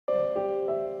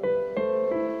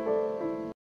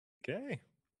Okay.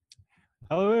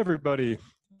 Hello, everybody,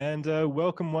 and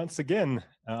welcome once again.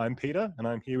 I'm Peter, and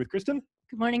I'm here with Kristen.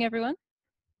 Good morning, everyone.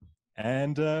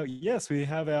 And yes, we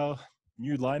have our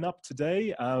new lineup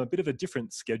today, a bit of a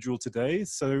different schedule today.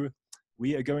 So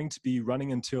we are going to be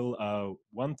running until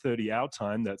 1:30 our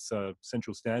time, that's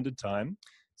Central Standard Time.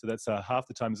 So that's half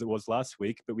the time as it was last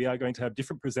week, but we are going to have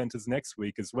different presenters next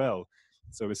week as well.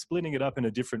 So we're splitting it up in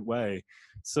a different way.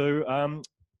 So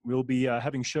we'll be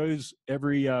having shows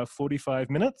every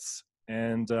 45 minutes,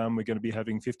 and we're going to be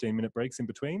having 15-minute breaks in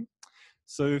between.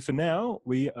 So for now,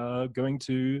 we are going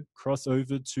to cross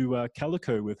over to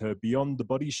Calico with her Beyond the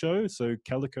Body show. So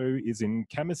Calico is in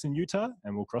Camas in Utah,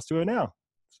 and we'll cross to her now.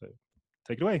 So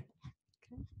take it away.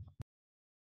 Okay.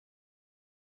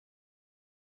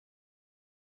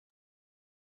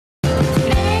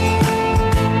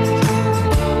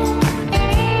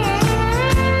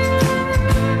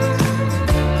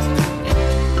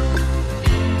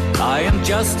 I am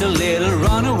just a little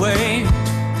runaway,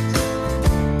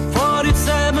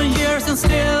 47 years and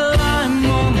still I'm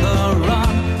on the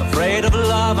run. Afraid of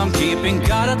love, I'm keeping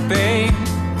God at bay.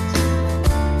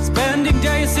 Spending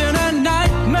days in a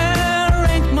nightmare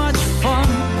ain't much fun.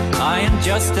 I am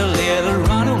just a little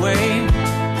runaway,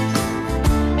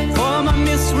 for my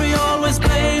misery always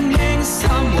blaming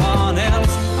someone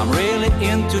else. I'm really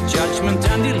into judgment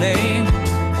and delay,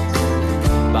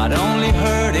 but only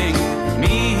hurting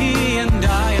me and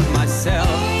I and myself.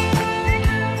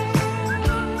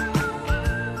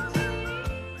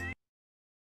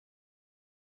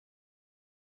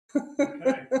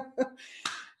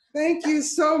 Thank you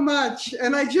so much.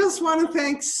 And I just want to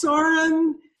thank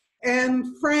Soren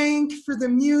and Frank for the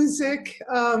music.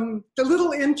 The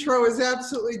little intro is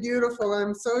absolutely beautiful.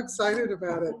 I'm so excited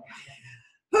about it.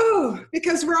 Oh,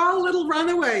 because we're all little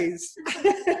runaways.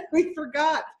 We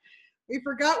forgot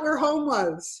where home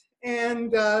was.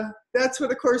 And that's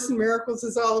what A Course in Miracles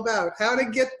is all about, how to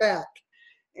get back.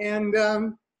 And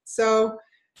so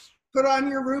put on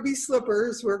your ruby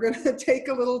slippers. We're going to take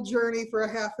a little journey for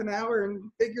a half an hour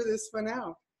and figure this one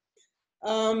out.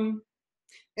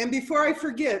 And before I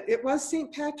forget, it was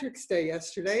St. Patrick's Day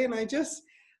yesterday, and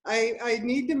I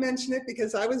need to mention it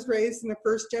because I was raised in a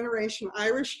first-generation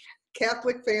Irish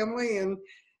Catholic family, and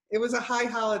it was a high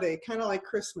holiday, kind of like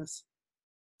Christmas.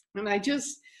 And I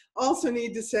just also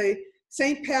need to say,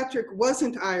 St. Patrick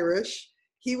wasn't Irish.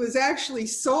 He was actually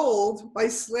sold by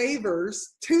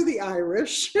slavers to the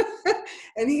Irish,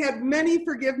 and he had many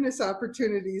forgiveness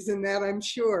opportunities in that, I'm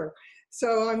sure.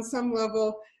 So on some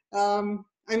level, I'm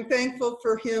thankful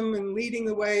for him and leading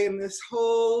the way in this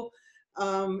whole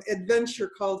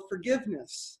adventure called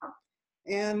forgiveness.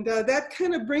 And that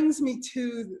kind of brings me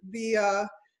to the,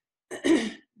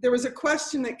 there was a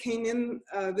question that came in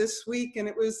this week, and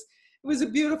it was a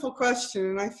beautiful question,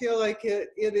 and I feel like it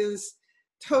is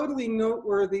totally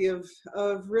noteworthy of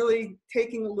really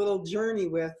taking a little journey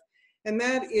with, and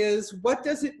that is, what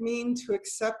does it mean to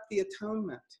accept the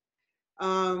atonement?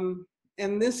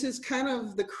 And this is kind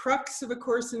of the crux of A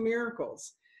Course in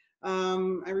Miracles.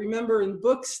 I remember in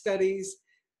book studies,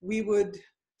 we would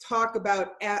talk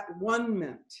about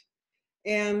at-one-ment,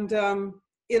 and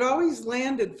it always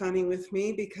landed funny with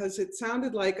me because it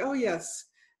sounded like, oh yes,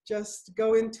 just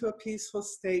go into a peaceful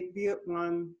state, be at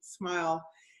one, smile.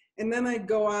 And then I'd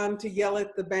go on to yell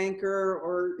at the banker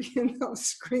or,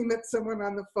 scream at someone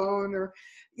on the phone or,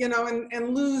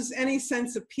 and lose any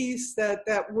sense of peace that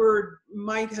that word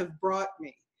might have brought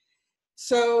me.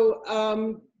 So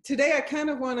today I kind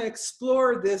of want to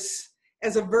explore this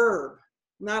as a verb,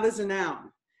 not as a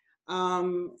noun.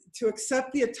 To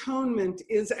accept the atonement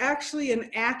is actually an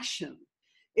action.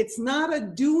 It's not a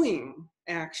doing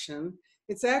action.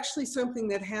 It's actually something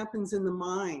that happens in the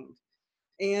mind.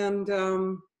 And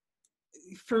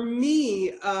for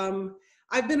me,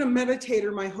 I've been a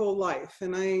meditator my whole life,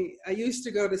 and I used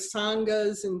to go to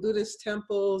sanghas and Buddhist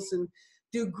temples and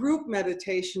do group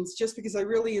meditations just because I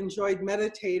really enjoyed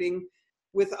meditating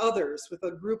with others, with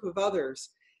a group of others.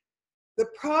 The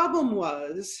problem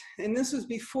was, and this was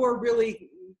before really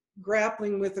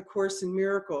grappling with A Course in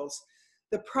Miracles,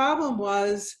 the problem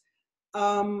was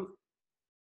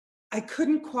I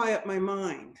couldn't quiet my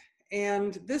mind.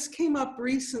 And this came up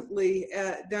recently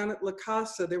down at La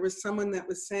Casa. There was someone that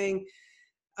was saying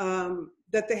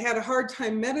that they had a hard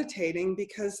time meditating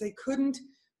because they couldn't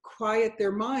quiet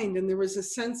their mind, and there was a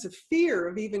sense of fear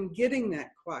of even getting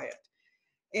that quiet.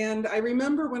 And I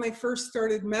remember when I first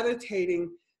started meditating,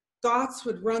 thoughts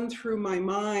would run through my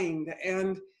mind,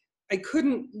 and I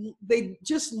couldn't, they'd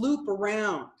just loop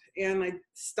around, and I'd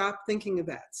stop thinking of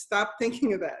that, stop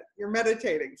thinking of that. You're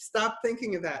meditating, stop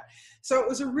thinking of that. So it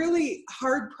was a really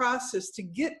hard process to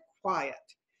get quiet.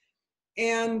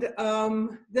 And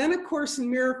then A Course in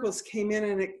Miracles came in,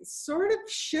 and it sort of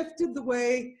shifted the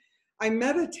way I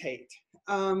meditate.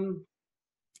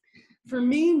 For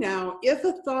me now, if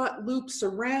a thought loops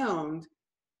around,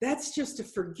 that's just a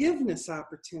forgiveness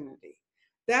opportunity.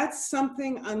 That's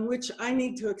something on which I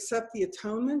need to accept the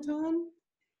atonement on.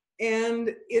 And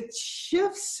it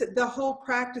shifts the whole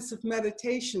practice of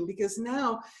meditation, because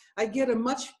now I get a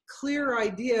much clearer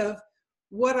idea of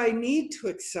what I need to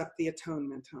accept the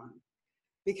atonement on.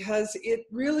 Because it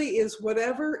really is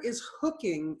whatever is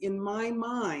hooking in my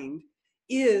mind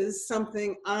is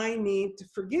something I need to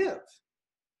forgive.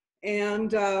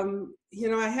 And, you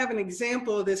know, I have an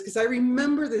example of this because I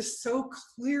remember this so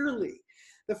clearly.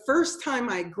 The first time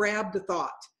I grabbed a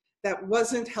thought that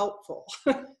wasn't helpful,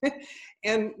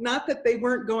 and not that they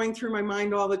weren't going through my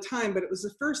mind all the time, but it was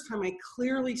the first time I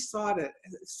clearly saw it.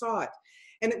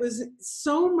 And it was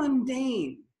so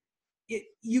mundane.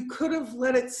 You could have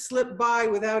let it slip by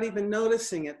without even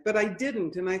noticing it, but I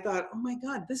didn't. And I thought, oh my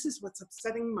God, this is what's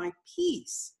upsetting my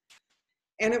peace.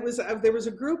 And it was there was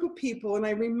a group of people, and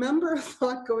I remember a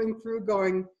thought going through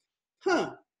going,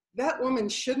 that woman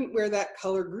shouldn't wear that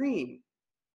color green.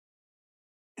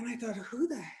 And I thought, who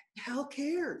the hell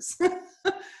cares?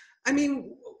 I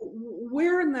mean,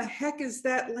 where in the heck is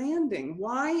that landing?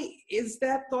 Why is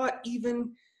that thought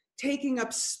even taking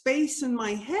up space in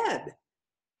my head?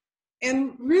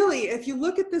 And really, if you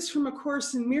look at this from A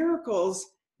Course in Miracles,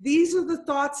 these are the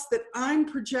thoughts that I'm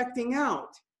projecting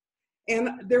out. And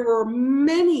there were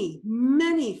many,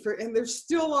 and there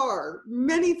still are,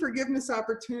 many forgiveness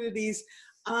opportunities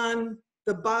on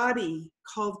the body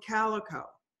called Calico,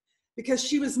 because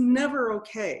she was never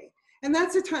okay. And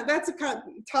that's a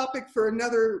topic for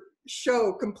another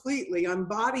show completely on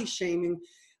body shaming.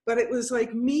 But it was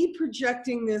like me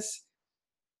projecting this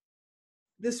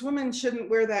woman shouldn't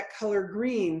wear that color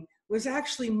green was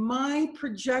actually my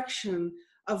projection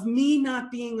of me not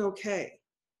being okay.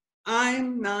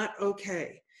 I'm not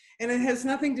okay. And it has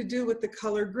nothing to do with the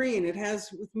color green. It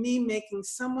has with me making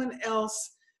someone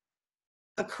else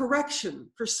a correction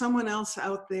for someone else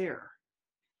out there.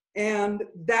 And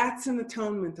that's an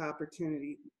atonement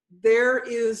opportunity. There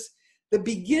is the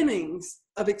beginnings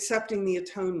of accepting the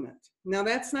atonement. Now,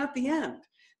 that's not the end.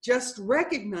 Just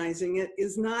recognizing it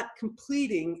is not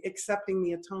completing accepting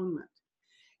the atonement.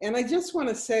 And I just want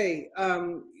to say,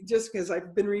 just because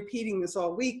I've been repeating this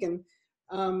all week, and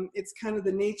it's kind of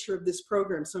the nature of this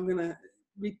program, so I'm going to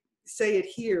say it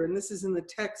here, and this is in the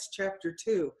text, chapter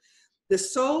 2. The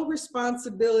sole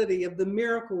responsibility of the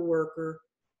miracle worker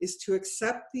is to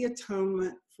accept the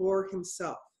atonement for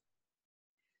himself.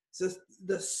 So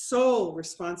the sole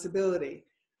responsibility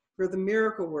for the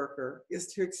miracle worker is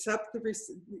to accept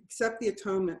the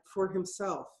atonement for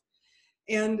himself.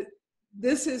 And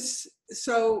this is,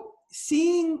 so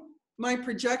seeing my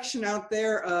projection out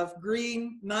there of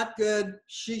green, not good,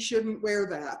 she shouldn't wear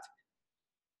that,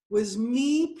 was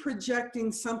me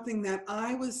projecting something that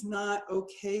I was not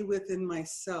okay with in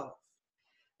myself.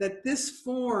 That this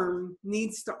form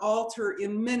needs to alter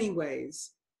in many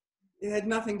ways. It had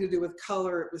nothing to do with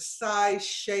color. It was size,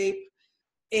 shape,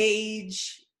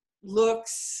 age,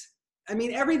 looks. I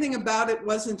mean, everything about it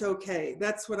wasn't okay.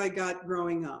 That's what I got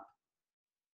growing up.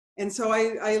 And so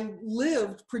I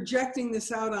lived projecting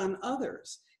this out on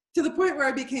others to the point where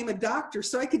I became a doctor.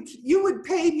 So you would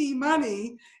pay me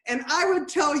money and I would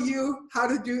tell you how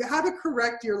to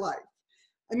correct your life.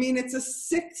 I mean,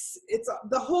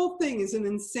 the whole thing is an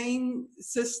insane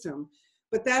system,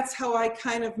 but that's how I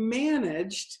kind of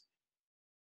managed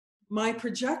my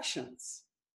projections.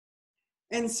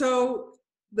 And so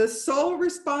the sole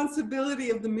responsibility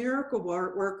of the miracle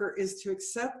worker is to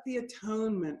accept the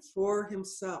atonement for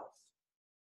himself.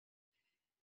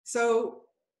 So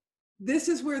this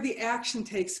is where the action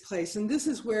takes place. And this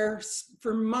is where,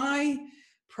 for my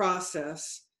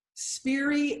process,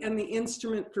 Spiri and the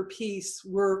Instrument for Peace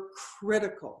were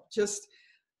critical. Just,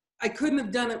 I couldn't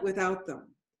have done it without them.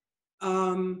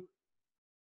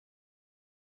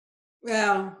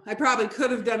 Well, I probably could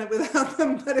have done it without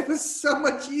them, but it was so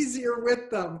much easier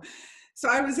with them. So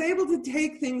I was able to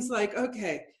take things like,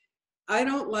 okay, I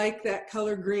don't like that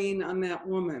color green on that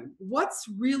woman. What's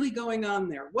really going on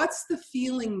there? What's the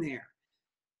feeling there?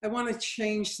 I want to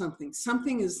change something.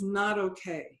 Something is not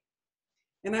okay.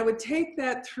 And I would take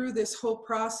that through this whole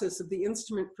process of the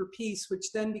Instrument for Peace,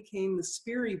 which then became the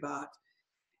Spiri Bot.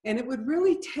 And it would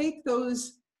really take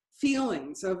those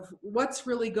feelings of what's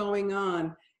really going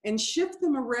on and shift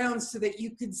them around so that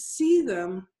you could see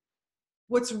them,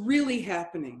 what's really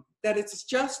happening, that it's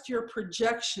just your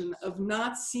projection of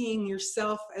not seeing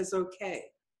yourself as okay.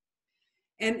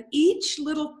 And each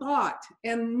little thought,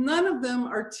 and none of them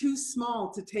are too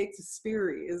small to take to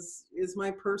Spiri, is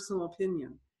my personal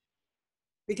opinion.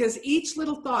 Because each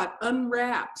little thought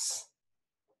unwraps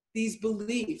these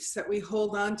beliefs that we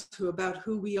hold on to about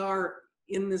who we are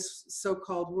in this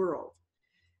so-called world.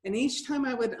 And each time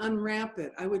I would unwrap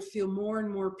it, I would feel more and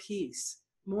more peace,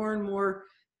 more and more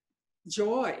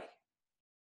joy.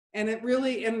 And it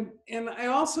really, and I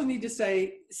also need to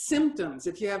say symptoms.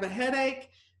 If you have a headache,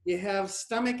 you have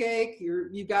stomach ache,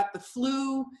 you got the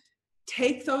flu,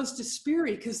 take those to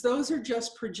Spiri, because those are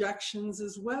just projections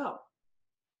as well.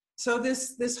 So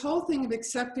this whole thing of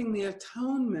accepting the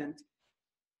atonement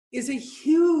is a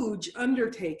huge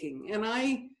undertaking. And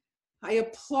I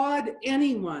applaud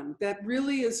anyone that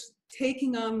really is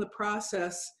taking on the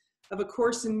process of A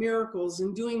Course in Miracles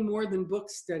and doing more than book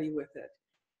study with it.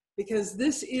 Because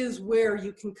this is where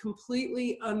you can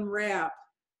completely unwrap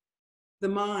the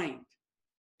mind.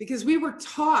 Because we were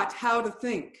taught how to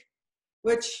think,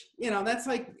 which, that's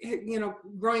like,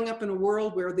 growing up in a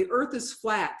world where the earth is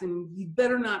flat and you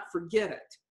better not forget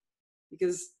it.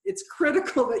 Because it's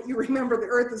critical that you remember the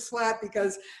earth is flat,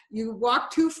 because you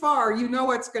walk too far, you know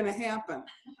what's going to happen.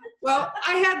 Well,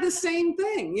 I had the same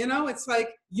thing, it's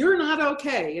like, you're not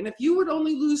okay. And if you would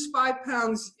only lose 5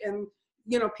 pounds and,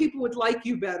 people would like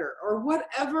you better, or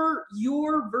whatever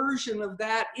your version of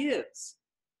that is.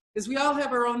 Because we all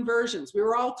have our own versions. We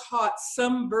were all taught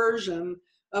some version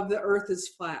of the earth is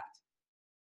flat.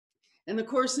 And the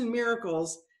Course in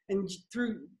Miracles, and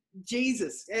through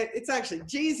Jesus, it's actually,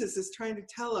 Jesus is trying to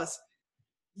tell us,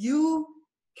 you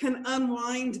can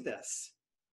unwind this.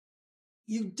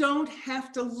 You don't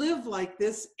have to live like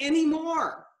this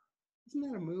anymore. Isn't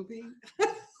that a movie?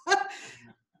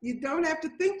 You don't have to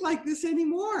think like this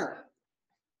anymore.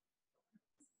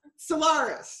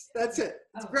 Solaris, that's it.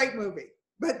 It's a great movie,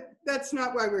 but that's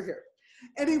not why we're here.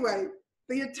 Anyway,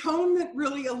 the atonement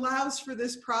really allows for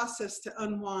this process to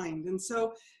unwind. And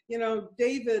so,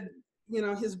 David,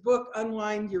 his book,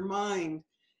 Unwind Your Mind,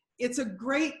 it's a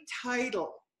great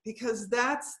title because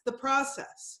that's the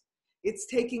process. It's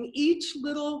taking each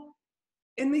little,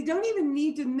 and they don't even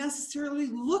need to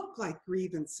necessarily look like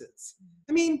grievances.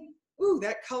 I mean, ooh,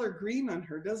 that color green on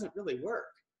her doesn't really work.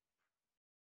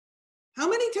 How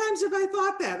many times have I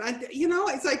thought that?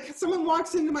 It's like someone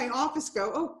walks into my office,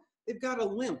 go, oh, they've got a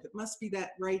limp. It must be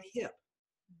that right hip.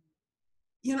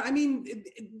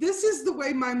 This is the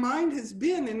way my mind has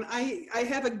been, and I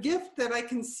have a gift that I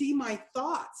can see my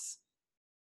thoughts.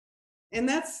 And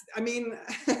that's, I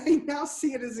now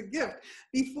see it as a gift.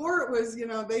 Before it was,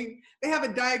 they have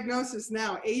a diagnosis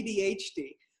now,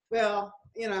 ADHD. Well,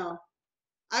 it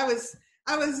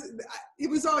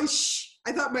was always shh.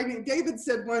 I thought my name, David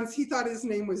said once, he thought his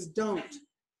name was don't.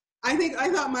 I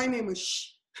thought my name was shh.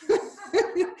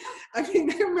 I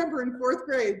remember in 4th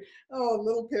grade, oh, a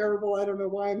little parable, I don't know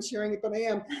why I'm sharing it, but I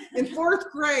am. In 4th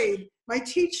grade, my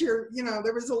teacher,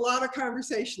 there was a lot of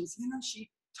conversations. She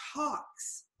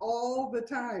talks all the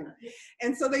time.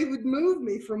 And so they would move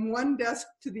me from one desk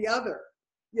to the other.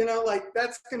 Like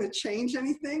that's going to change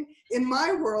anything. In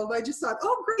my world, I just thought,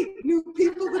 oh, great, new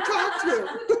people to talk to.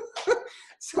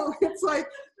 So it's like,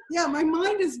 yeah, my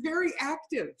mind is very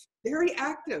active, very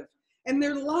active. And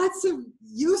there are lots of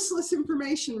useless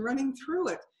information running through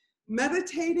it.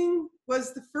 Meditating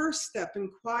was the first step in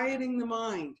quieting the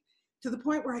mind to the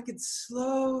point where I could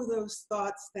slow those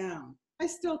thoughts down. I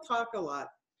still talk a lot.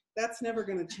 That's never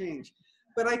going to change.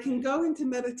 But I can go into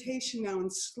meditation now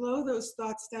and slow those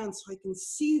thoughts down so I can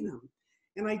see them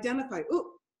and identify,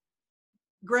 oh,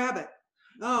 grab it.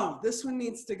 Oh, this one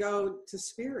needs to go to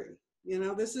Spiri.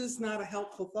 This is not a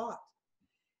helpful thought.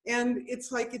 And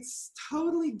it's like, it's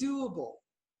totally doable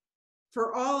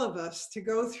for all of us to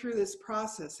go through this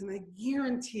process. And I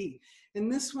guarantee, and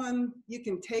this one, you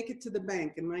can take it to the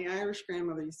bank. And my Irish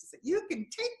grandmother used to say, you can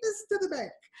take this to the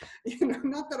bank.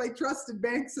 Not that I trusted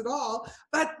banks at all,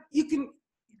 but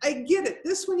I get it.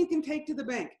 This one you can take to the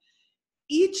bank.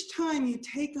 Each time you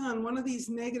take on one of these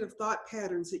negative thought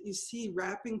patterns that you see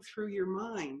wrapping through your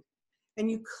mind, and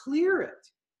you clear it,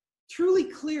 truly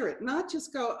clear it, not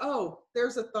just go, oh,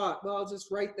 there's a thought. Well, I'll just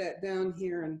write that down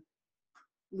here and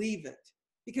leave it,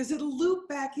 because it'll loop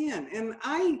back in. And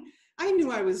I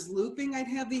knew I was looping. I'd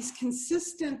have these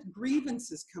consistent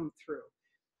grievances come through.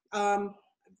 I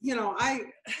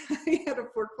had a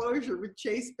foreclosure with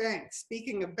Chase Bank.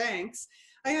 Speaking of banks,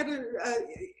 I had it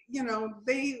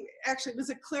was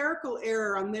a clerical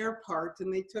error on their part,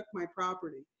 and they took my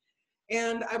property.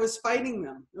 And I was fighting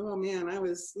them. Oh man, I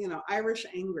was, Irish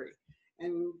angry.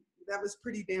 And that was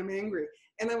pretty damn angry.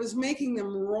 And I was making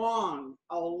them wrong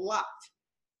a lot.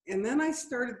 And then I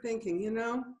started thinking,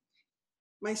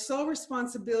 my sole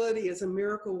responsibility as a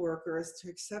miracle worker is to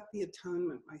accept the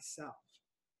atonement myself.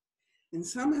 And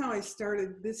somehow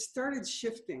this started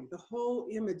shifting. The whole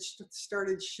image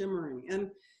started shimmering. And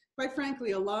quite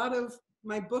frankly, a lot of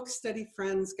my book study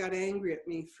friends got angry at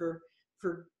me for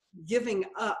giving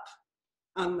up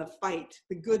on the fight,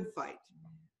 the good fight.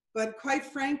 But quite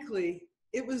frankly,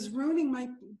 it was ruining my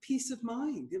peace of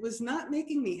mind. It was not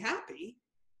making me happy.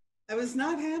 I was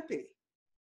not happy.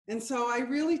 And so I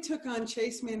really took on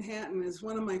Chase Manhattan as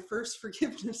one of my first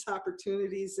forgiveness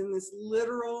opportunities in this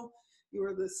literal,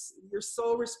 your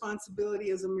sole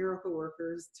responsibility as a miracle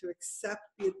worker is to accept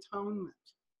the atonement.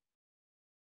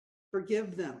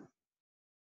 Forgive them,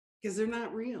 because they're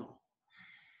not real.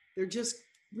 They're just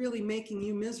really making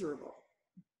you miserable.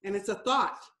 And it's a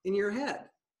thought in your head.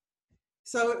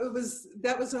 So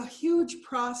that was a huge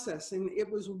process, and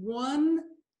it was one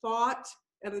thought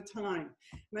at a time.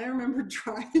 And I remember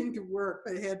driving to work.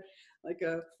 I had like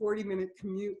a 40-minute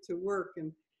commute to work,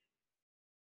 and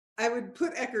I would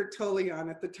put Eckhart Tolle on.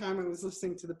 At the time I was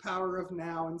listening to The Power of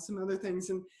Now and some other things,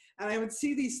 and I would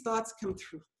see these thoughts come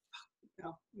through.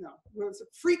 No, it was a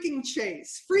freaking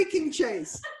Chase.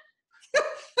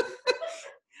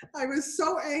 I was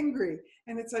so angry,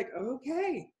 and it's like,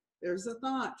 okay, there's a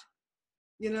thought.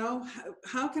 You know,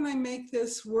 how can I make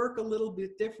this work a little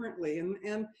bit differently?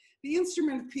 And the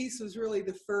instrument of peace was really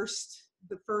the first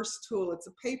tool. It's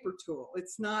a paper tool.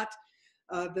 It's not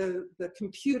the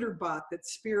computer bot that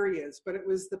Spiri is, but it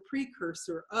was the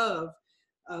precursor of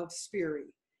Spiri.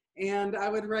 And I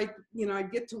would write, you know,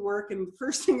 I'd get to work, and the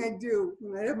first thing I do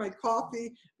when I have my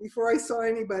coffee before I saw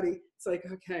anybody, it's like,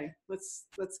 okay, let's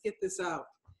get this out.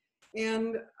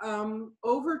 And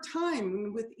over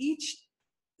time, with each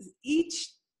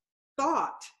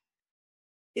thought,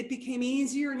 it became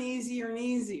easier and easier and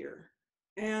easier.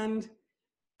 And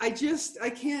I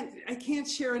can't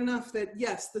share enough that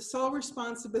yes, the sole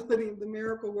responsibility of the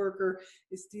miracle worker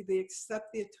is to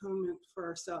accept the atonement for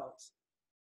ourselves.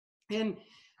 And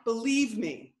believe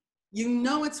me, you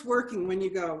know it's working when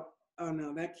you go, oh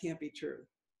no, that can't be true.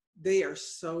 They are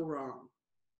so wrong.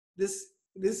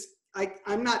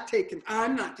 I'm not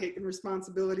taking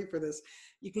responsibility for this.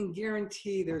 You can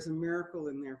guarantee there's a miracle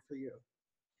in there for you.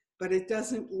 But it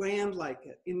doesn't land like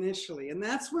it initially. And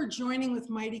that's where joining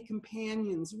with Mighty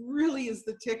Companions really is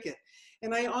the ticket.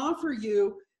 And I offer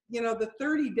you, you know, the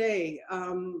 30-day,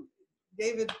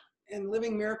 David and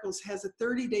Living Miracles has a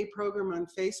 30-day program on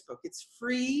Facebook. It's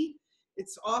free.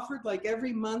 It's offered like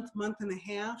every month and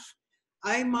a half.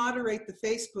 I moderate the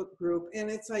Facebook group, and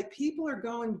it's like people are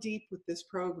going deep with this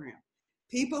program.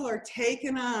 People are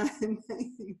taking on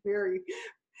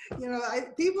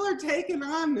people are taking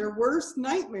on their worst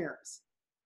nightmares,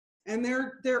 and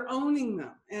they're owning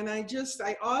them. And I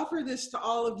offer this to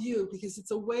all of you because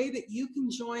it's a way that you can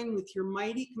join with your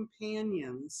mighty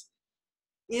companions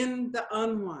in the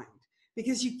unwind,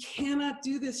 because you cannot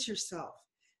do this yourself.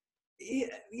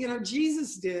 You know,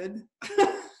 Jesus did,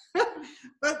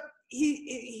 but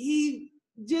he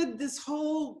did this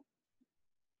whole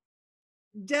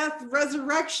death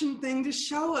resurrection thing to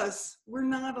show us we're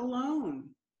not alone.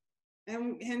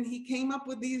 And he came up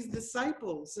with these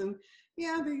disciples, and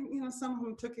yeah, some of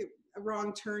them took it a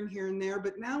wrong turn here and there,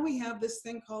 but now we have this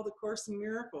thing called the Course in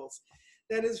Miracles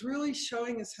that is really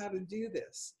showing us how to do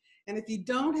this. And if you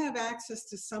don't have access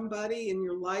to somebody in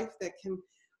your life that can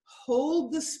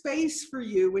hold the space for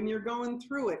you when you're going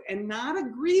through it and not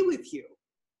agree with you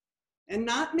and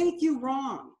not make you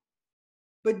wrong,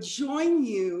 but join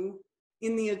you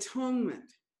in the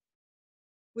atonement,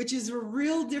 which is a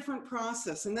real different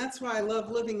process. And that's why I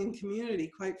love living in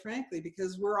community, quite frankly,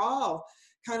 because we're all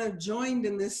kind of joined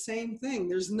in this same thing.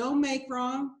 There's no make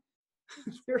wrong.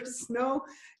 There's no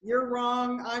you're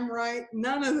wrong, I'm right,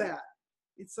 none of that.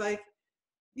 It's like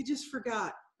you just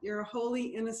forgot. You're a holy,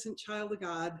 innocent child of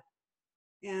God,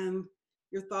 and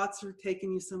your thoughts are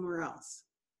taking you somewhere else.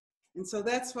 And so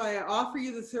that's why I offer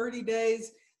you the 30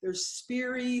 days. There's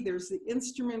Spiri, there's the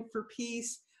Instrument for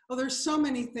Peace. Oh, there's so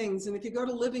many things. And if you go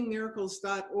to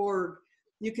livingmiracles.org,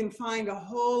 you can find a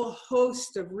whole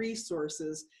host of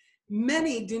resources.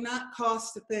 Many do not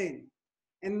cost a thing.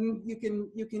 And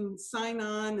you can sign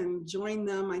on and join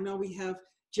them. I know we have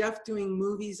Jeff doing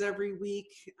movies every week.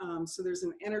 So there's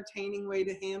an entertaining way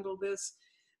to handle this.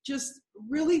 Just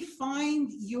really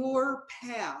find your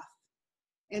path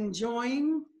and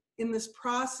join in this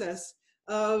process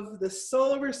of the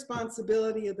sole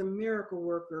responsibility of the miracle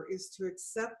worker is to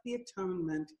accept the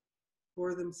atonement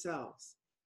for themselves.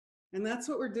 And that's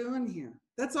what we're doing here.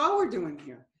 That's all we're doing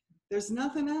here. There's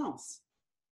nothing else.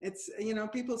 It's, you know,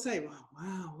 people say, well,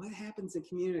 wow, what happens in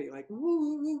community? Like, woo,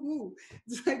 woo, woo, woo.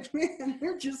 It's like, man,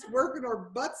 we're just working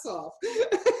our butts off,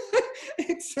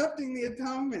 accepting the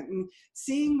atonement and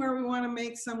seeing where we want to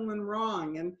make someone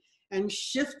wrong, and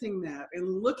shifting that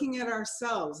and looking at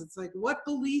ourselves. It's like, what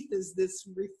belief is this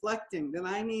reflecting that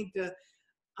I need to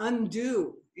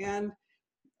undo? And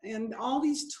all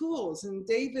these tools. And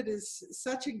David is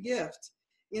such a gift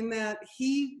in that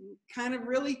he kind of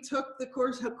really took the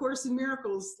Course in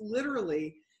Miracles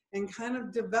literally and kind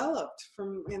of developed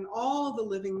from in all the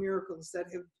living miracles that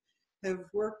have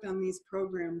worked on these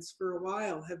programs for a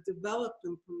while, have developed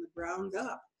them from the ground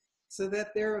up so that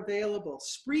they're available.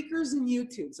 Spreakers and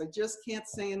YouTubes. I just can't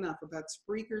say enough about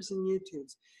Spreakers and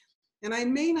YouTubes. And I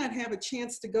may not have a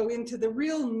chance to go into the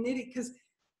real nitty, because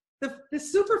the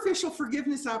superficial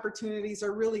forgiveness opportunities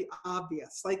are really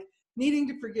obvious, like needing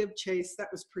to forgive Chase, that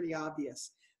was pretty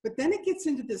obvious. But then it gets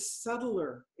into this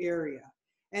subtler area.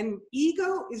 And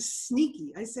ego is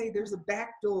sneaky. I say there's a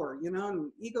back door, you know,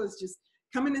 and ego is just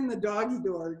coming in the doggy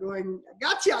door going,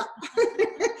 gotcha.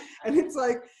 And it's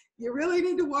like, you really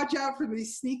need to watch out for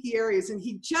these sneaky areas. And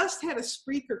he just had a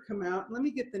Spreaker come out. Let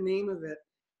me get the name of it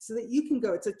so that you can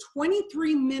go. It's a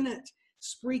 23-minute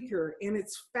Spreaker, and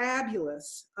it's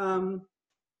fabulous. I've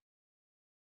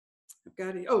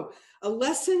got it. Oh, a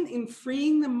lesson in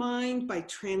freeing the mind by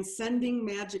transcending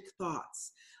magic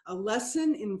thoughts. A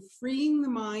lesson in freeing the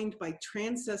mind by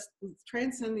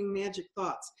transcending magic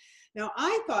thoughts. Now,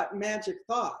 I thought magic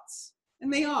thoughts,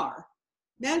 and they are.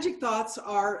 Magic thoughts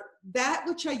are that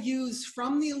which I use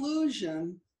from the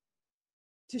illusion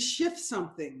to shift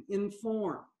something in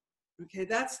form. Okay,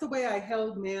 that's the way I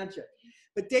held magic.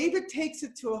 But David takes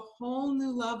it to a whole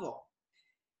new level.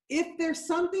 If there's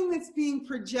something that's being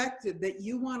projected that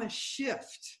you want to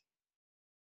shift,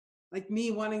 like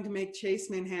me wanting to make Chase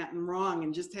Manhattan wrong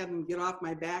and just have him get off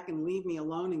my back and leave me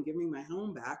alone and give me my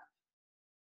home back,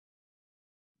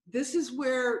 this is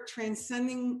where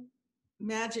transcending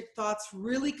magic thoughts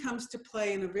really comes to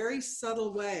play in a very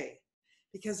subtle way,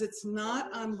 because it's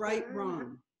not on right,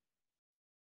 wrong.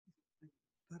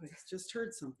 I thought I just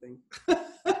heard something.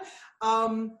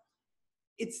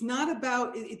 It's not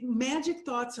about, magic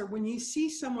thoughts are when you see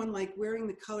someone like wearing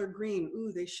the color green,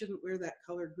 ooh, they shouldn't wear that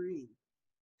color green.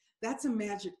 That's a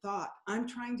magic thought. I'm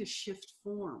trying to shift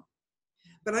form,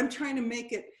 but I'm trying to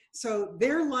make it so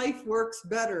their life works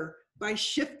better by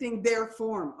shifting their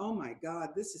form. Oh my God,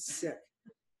 this is sick.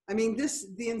 I mean,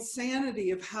 the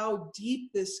insanity of how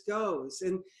deep this goes.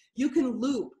 And you can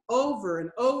loop over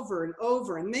and over and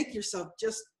over and make yourself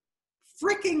just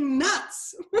freaking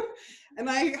nuts. And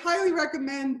I highly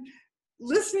recommend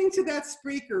listening to that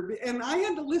Spreaker. And I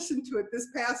had to listen to it this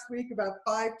past week about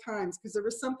 5 times because there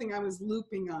was something I was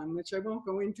looping on, which I won't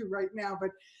go into right now,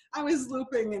 but I was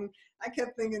looping and I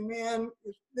kept thinking, man,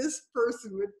 if this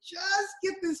person would just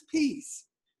get this piece,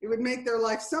 it would make their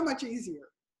life so much easier.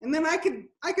 And then I could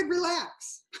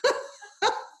relax.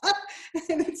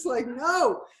 And it's like,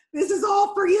 no, this is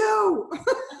all for you.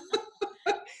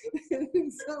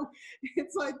 And so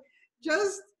it's like,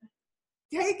 just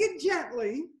take it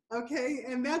gently, okay?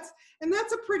 And that's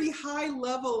a pretty high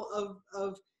level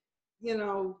of you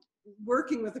know,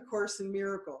 working with A Course in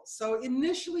Miracles. So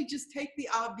initially, just take the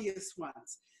obvious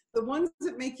ones, the ones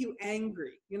that make you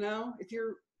angry. You know, if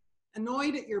you're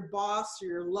annoyed at your boss or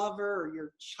your lover or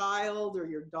your child or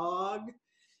your dog,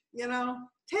 you know,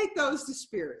 take those to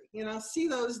spirit. You know, see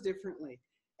those differently.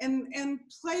 And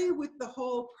play with the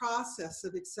whole process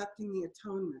of accepting the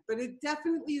atonement. But it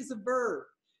definitely is a verb.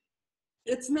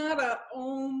 It's not a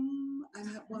om,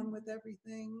 I'm at one with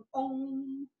everything,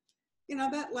 om. You know,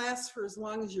 that lasts for as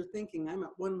long as you're thinking, I'm at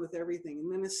one with everything.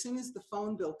 And then as soon as the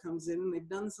phone bill comes in and they've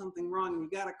done something wrong, and you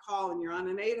got a call and you're on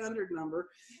an 800 number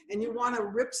and you want to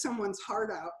rip someone's heart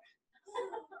out,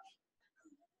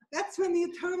 that's when the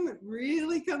atonement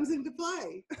really comes into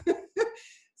play.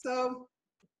 So,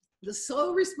 the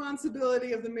sole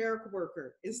responsibility of the miracle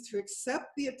worker is to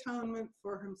accept the atonement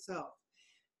for himself.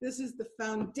 This is the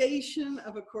foundation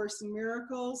of A Course in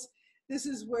Miracles. This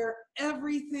is where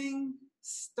everything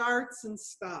starts and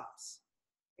stops.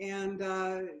 And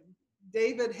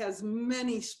David has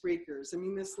many Spreakers. I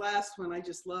mean, this last one I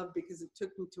just love because it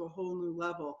took me to a whole new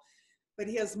level. But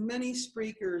he has many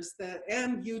Spreakers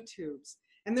and YouTubes,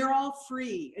 and they're all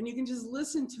free. And you can just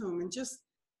listen to them and just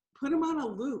put them on a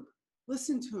loop.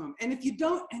 Listen to them. And if you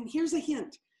don't, and here's a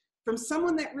hint from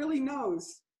someone that really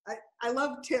knows, I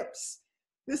love tips.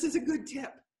 This is a good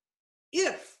tip.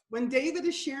 If, when David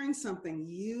is sharing something,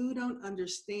 you don't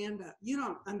understand,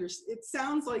 it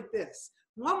sounds like this.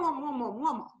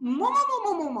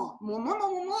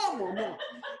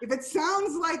 If it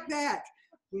sounds like that,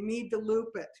 You need to loop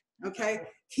it, okay?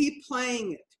 Keep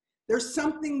playing it. There's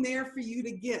something there for you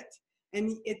to get,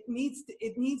 and it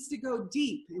needs to go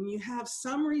deep, and you have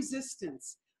some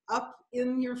resistance up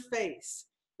in your face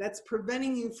that's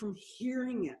preventing you from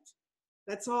hearing it.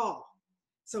 That's all.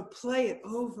 So play it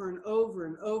over and over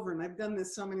and over, and I've done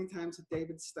this so many times with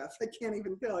David's stuff, I can't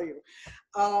even tell you.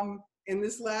 And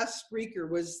this last speaker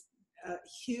was a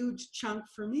huge chunk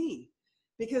for me,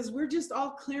 because we're just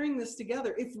all clearing this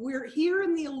together. If we're here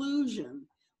in the illusion,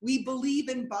 we believe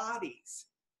in bodies,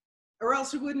 or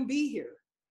else we wouldn't be here.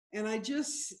 And I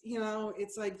just,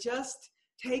 it's like, just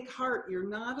take heart. You're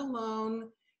not alone.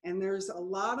 And there's a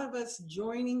lot of us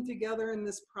joining together in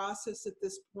this process at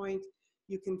this point.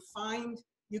 You can find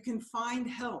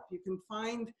help. You can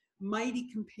find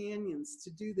mighty companions to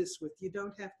do this with. You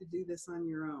don't have to do this on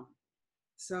your own.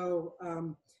 So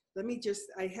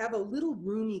I have a little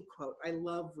Rumi quote. I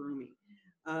love Rumi.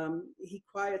 He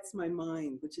quiets my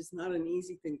mind, which is not an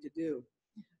easy thing to do.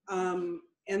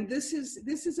 And this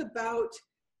is about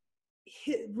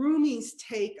Rumi's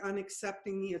take on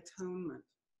accepting the atonement.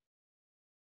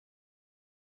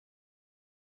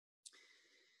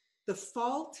 The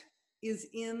fault is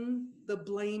in the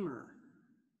blamer.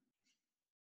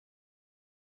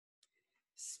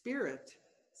 Spirit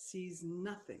sees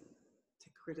nothing to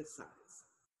criticize.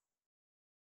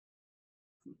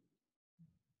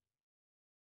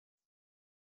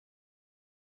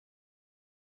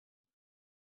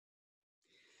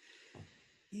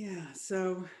 Yeah,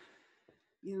 so,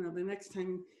 the next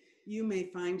time you may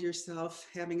find yourself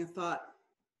having a thought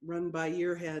run by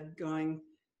your head going,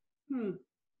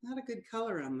 not a good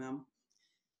color on them.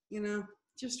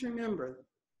 Just remember,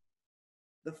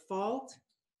 the fault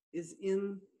is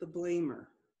in the blamer.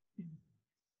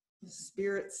 The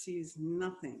spirit sees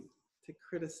nothing to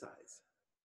criticize.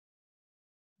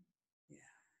 Yeah.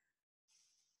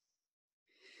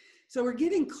 So we're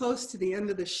getting close to the end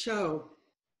of the show.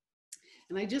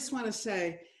 And I just want to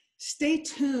say, stay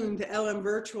tuned to LM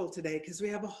Virtual today, because we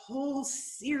have a whole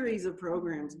series of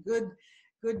programs, good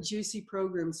juicy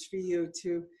programs for you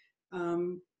to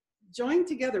join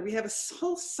together. We have a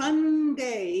whole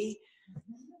Sunday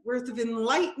worth of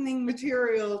enlightening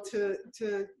material to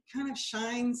kind of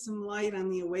shine some light on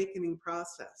the awakening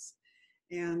process.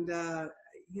 And,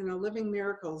 Living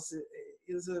Miracles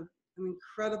is an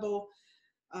incredible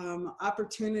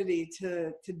opportunity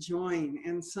to join.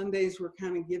 And Sundays we're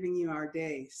kind of giving you our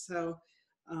day. So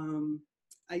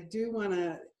I do want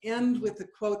to end with a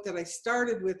quote that I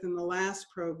started with in the last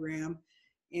program.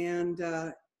 And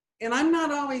I'm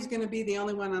not always going to be the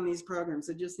only one on these programs.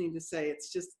 I just need to say,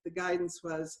 it's just the guidance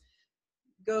was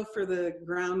go for the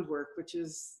groundwork, which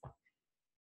is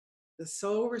the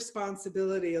sole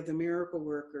responsibility of the miracle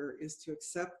worker is to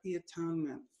accept the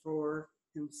atonement for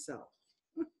himself.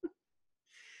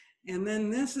 And then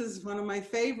this is one of my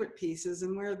favorite pieces,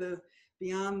 and where the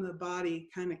beyond the body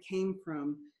kind of came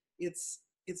from. It's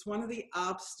one of the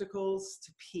obstacles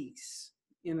to peace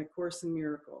in A Course in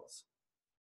Miracles.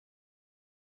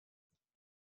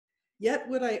 Yet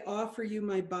would I offer you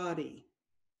my body,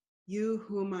 you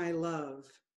whom I love,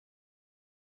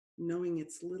 knowing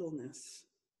its littleness.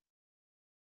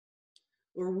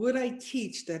 Or would I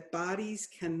teach that bodies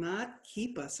cannot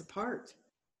keep us apart?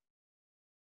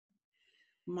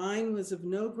 Mine was of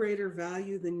no greater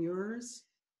value than yours,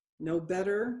 no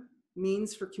better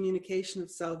means for communication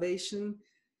of salvation,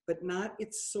 but not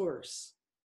its source.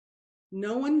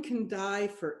 No one can die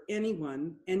for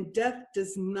anyone, and death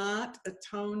does not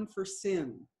atone for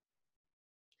sin.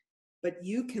 But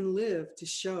you can live to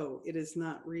show it is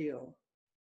not real.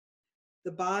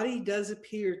 The body does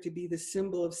appear to be the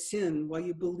symbol of sin, while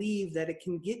you believe that it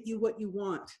can get you what you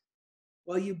want,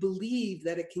 while you believe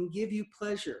that it can give you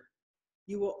pleasure.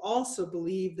 You will also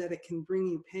believe that it can bring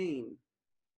you pain.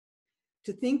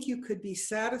 To think you could be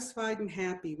satisfied and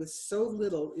happy with so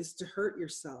little is to hurt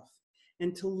yourself,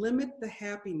 and to limit the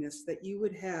happiness that you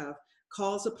would have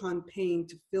calls upon pain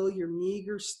to fill your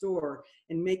meager store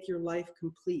and make your life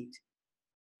complete.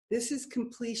 This is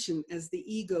completion as the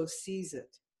ego sees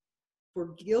it.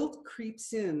 For guilt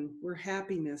creeps in where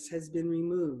happiness has been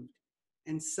removed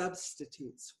and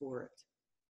substitutes for it.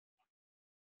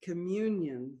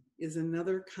 Communion is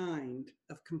another kind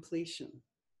of completion,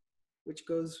 which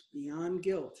goes beyond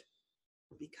guilt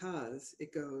because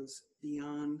it goes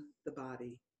beyond the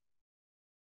body.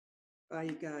 Bye,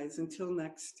 you guys. Until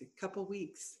next couple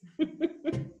weeks.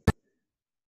 It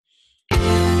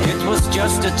was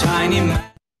just a tiny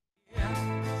man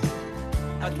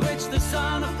at which the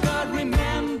Son of God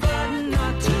remembered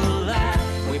not to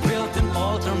laugh. We built an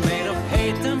altar made of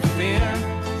hate and fear.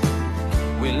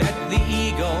 We let the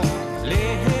ego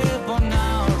live on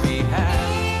now.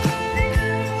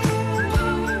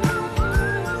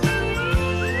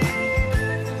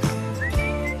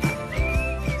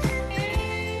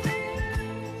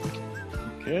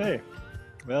 Okay.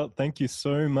 Well, thank you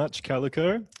so much,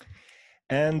 Calico.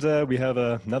 And we have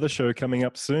another show coming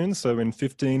up soon. So in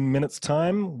 15 minutes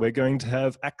time, we're going to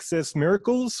have Access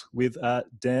Miracles with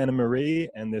Dan and Marie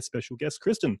and their special guest,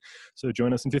 Kristen. So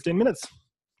join us in 15 minutes.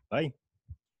 Bye.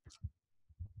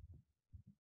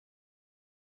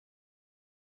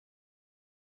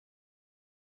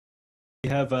 We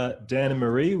have Dan and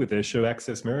Marie with their show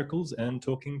Access Miracles and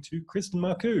talking to Kristen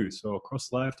Marcoux. So I'll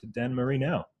cross live to Dan and Marie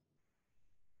now.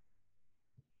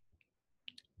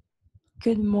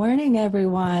 Good morning,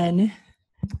 everyone.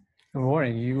 Good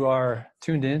morning. You are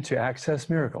tuned in to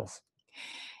Access Miracles.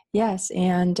 Yes,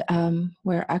 and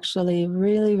we're actually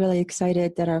really, really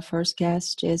excited that our first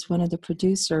guest is one of the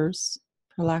producers,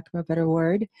 for lack of a better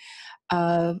word,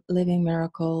 of Living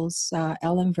Miracles,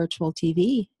 LM Virtual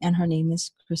TV, and her name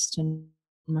is Kristen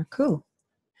Marcoux.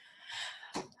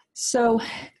 So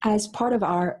as part of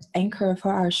our anchor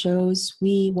for our shows,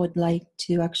 we would like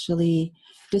to actually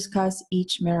discuss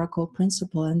each miracle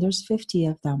principle, and there's 50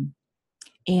 of them.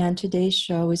 And today's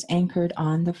show is anchored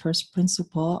on the first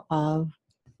principle of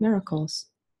miracles.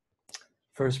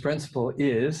 First principle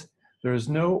is there is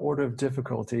no order of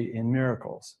difficulty in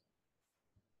miracles.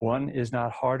 One is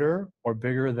not harder or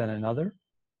bigger than another.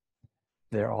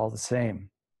 They're all the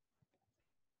same.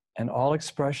 And all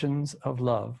expressions of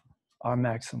love are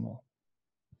maximal.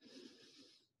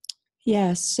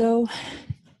 Yes, so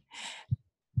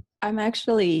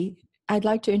I'd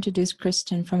like to introduce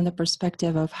Kristen from the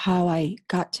perspective of how I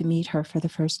got to meet her for the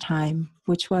first time,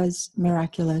 which was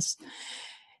miraculous.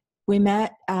 We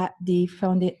met at the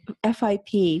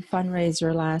FIP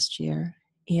fundraiser last year,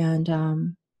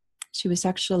 and she was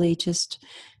actually just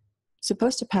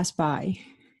supposed to pass by.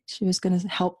 She was going to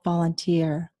help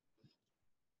volunteer.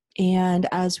 And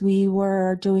as we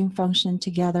were doing function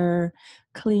together,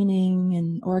 cleaning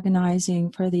and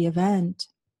organizing for the event,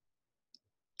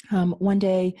 one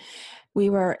day we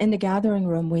were in the gathering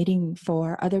room waiting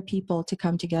for other people to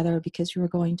come together because we were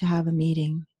going to have a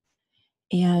meeting.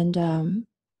 And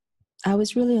I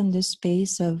was really in this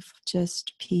space of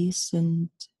just peace and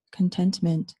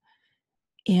contentment.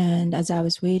 And as I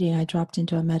was waiting, I dropped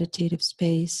into a meditative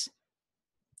space.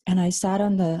 And I sat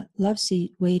on the love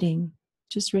seat waiting,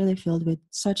 just really filled with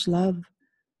such love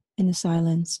in the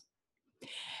silence.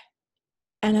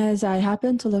 And as I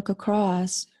happened to look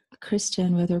across,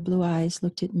 Kristen with her blue eyes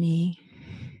looked at me.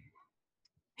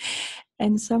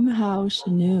 And somehow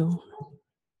she knew.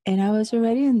 And I was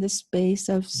already in this space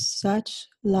of such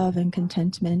love and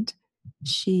contentment.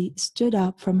 She stood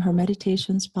up from her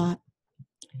meditation spot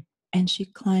and she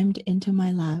climbed into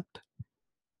my lap.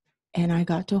 And I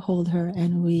got to hold her,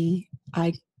 and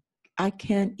I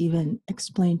can't even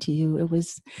explain to you. It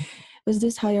was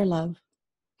this higher love.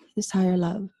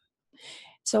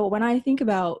 So when I think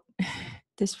about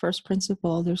this first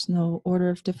principle, there's no order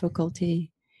of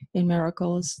difficulty in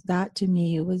miracles. That to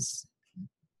me was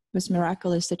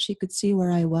miraculous, that she could see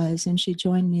where I was, and she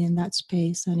joined me in that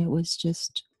space, and it was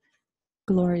just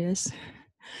glorious.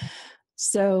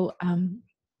 So,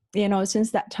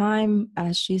 since that time,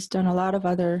 she's done a lot of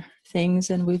other things,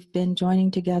 and we've been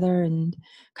joining together and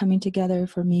coming together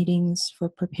for meetings, for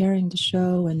preparing the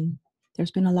show, and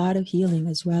there's been a lot of healing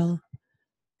as well.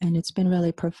 And it's been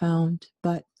really profound.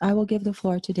 But I will give the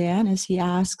floor to Dan as he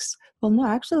asks. Well, no,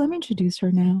 actually, let me introduce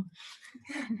her now.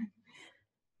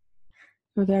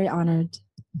 We're very honored,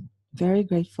 very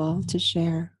grateful to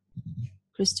share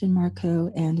Kristen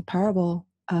Marcoux and the parable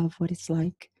of what it's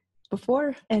like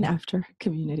before and after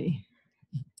community.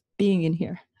 Being in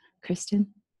here.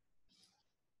 Kristen?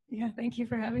 Yeah, thank you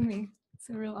for having me. It's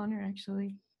a real honor,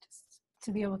 actually, just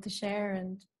to be able to share.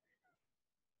 And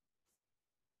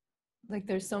like,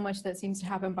 there's so much that seems to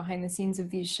happen behind the scenes of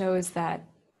these shows that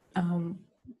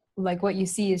like what you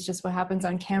see is just what happens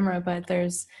on camera, but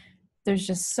there's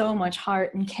just so much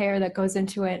heart and care that goes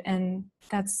into it. And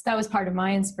that was part of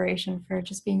my inspiration for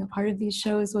just being a part of these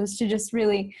shows, was to just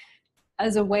really,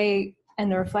 as a way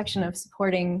and the reflection of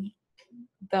supporting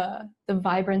the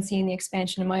vibrancy and the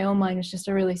expansion in my own mind, is just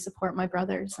to really support my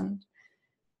brothers.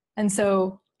 And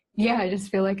so, yeah, I just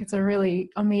feel like it's a really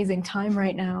amazing time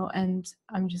right now. And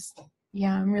I'm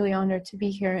really honored to be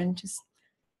here and just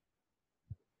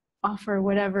offer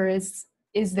whatever is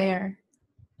there.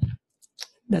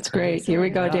 That's great. Here we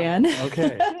go, Dan.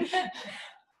 Okay.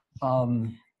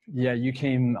 Yeah, you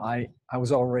came, I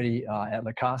was already at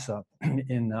La Casa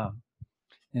in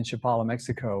Chapala,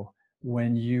 Mexico,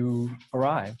 when you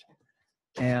arrived.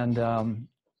 And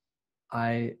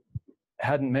I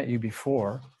hadn't met you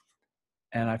before.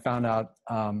 And I found out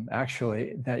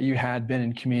actually that you had been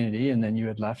in community and then you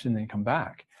had left and then come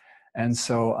back. And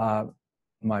so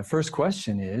my first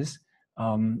question is,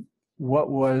 What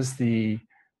was the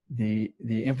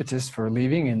impetus for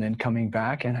leaving and then coming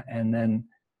back, and then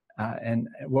and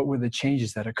what were the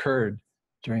changes that occurred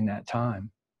during that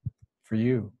time for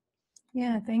you?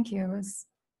 Yeah, thank you.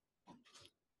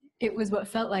 It was what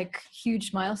felt like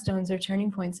huge milestones or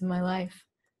turning points in my life.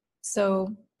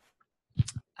 So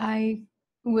I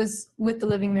was with the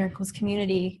Living Miracles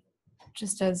community,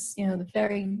 just as, you know, the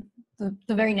very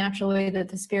natural way that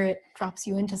the Spirit drops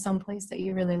you into some place that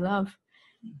you really love.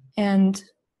 And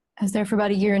I was there for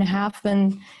about 1.5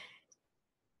 years,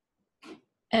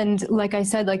 and like I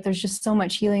said, like there's just so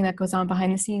much healing that goes on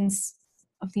behind the scenes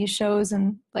of these shows,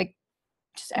 and like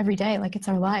just every day, like it's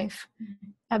our life.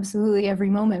 Absolutely every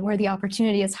moment where the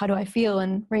opportunity is, how do I feel,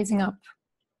 and raising up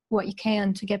what you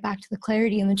can to get back to the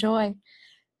clarity and the joy.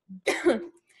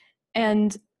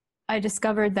 And I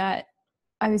discovered that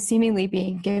I was seemingly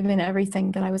being given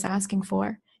everything that I was asking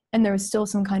for, and there was still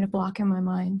some kind of block in my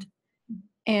mind.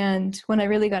 And when I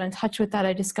really got in touch with that,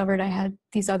 I discovered I had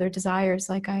these other desires.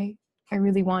 Like I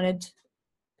really wanted,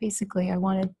 basically, I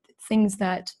wanted things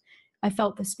that I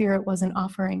felt the Spirit wasn't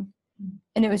offering.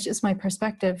 And it was just my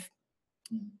perspective.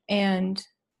 And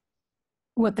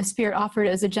what the Spirit offered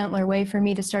as a gentler way for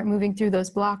me to start moving through those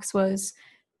blocks was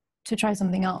to try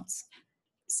something else.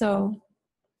 So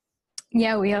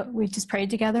yeah, we just prayed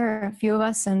together, a few of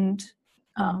us, and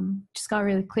just got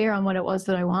really clear on what it was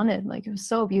that I wanted. Like it was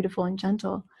so beautiful and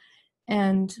gentle.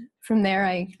 And from there,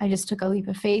 I just took a leap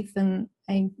of faith, and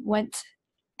I went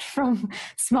from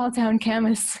small town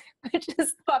Camas, which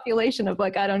is the population of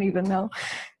like, I don't even know,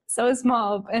 so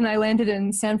small. And I landed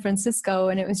in San Francisco,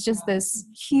 and it was just this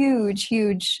huge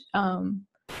change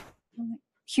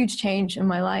in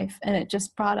my life. And it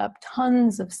just brought up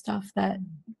tons of stuff that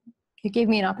it gave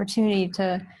me an opportunity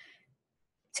to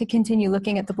continue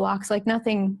looking at the blocks. Like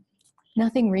nothing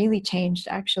really changed,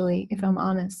 actually, if I'm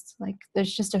honest. Like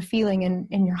there's just a feeling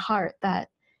in your heart that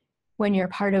when you're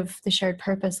part of the shared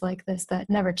purpose like this, that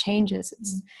never changes.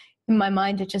 It's, in my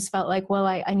mind, it just felt like, well,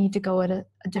 I need to go at a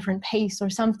different pace or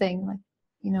something. Like,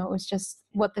 you know, it was just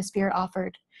what the Spirit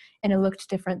offered, and it looked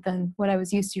different than what I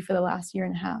was used to for the last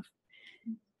 1.5 years.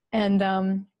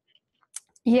 And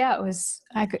yeah, it was,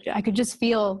 I could just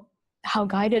feel how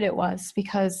guided it was,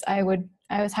 because I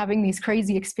was having these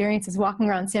crazy experiences walking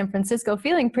around San Francisco,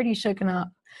 feeling pretty shooken up.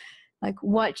 Like,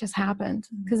 what just happened?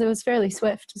 Because it was fairly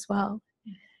swift as well.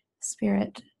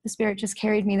 The Spirit just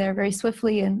carried me there very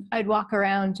swiftly, and I'd walk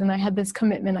around and I had this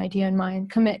commitment idea in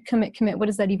mind. Commit. What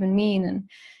does that even mean?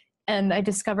 And I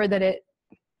discovered that it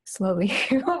slowly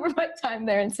over my time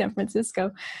there in San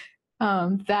Francisco,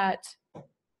 that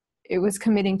it was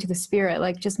committing to the Spirit,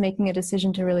 like just making a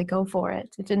decision to really go for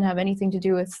it. It didn't have anything to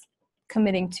do with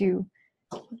committing to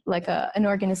like an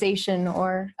organization,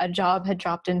 or a job had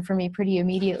dropped in for me pretty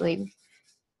immediately,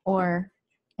 or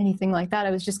anything like that.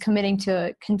 I was just committing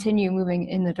to continue moving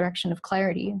in the direction of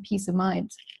clarity and peace of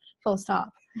mind, full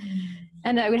stop.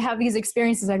 And I would have these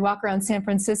experiences. I'd walk around San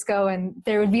Francisco, and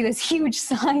there would be this huge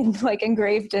sign like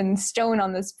engraved in stone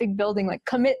on this big building, like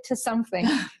commit to something.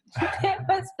 It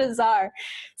was bizarre.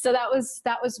 So that was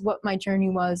what my journey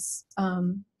was,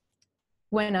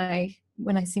 when I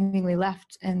seemingly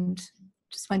left and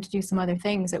just went to do some other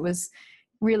things. It was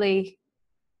really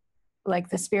like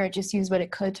the Spirit just used what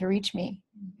it could to reach me,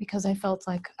 because I felt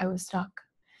like I was stuck.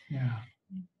 Yeah.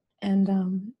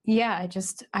 And yeah,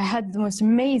 I had the most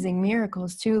amazing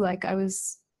miracles too. Like I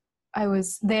was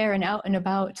there and out and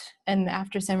about. And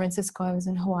after San Francisco, I was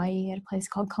in Hawaii at a place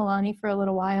called Kalani for a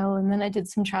little while. And then I did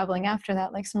some traveling after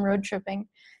that, like some road tripping.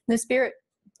 And the Spirit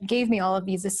gave me all of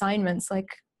these assignments. Like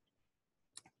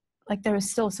there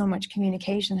was still so much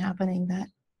communication happening, that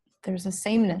there's a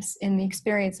sameness in the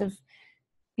experience of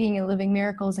being in Living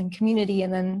Miracles and community,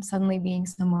 and then suddenly being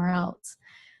somewhere else.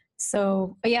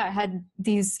 So yeah, I had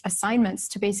these assignments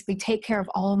to basically take care of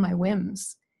all of my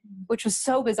whims, which was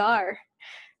so bizarre.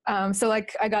 So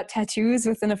like I got tattoos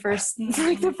within the first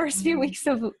few weeks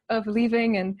of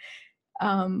leaving, and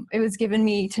it was given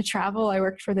me to travel. I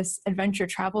worked for this adventure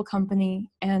travel company,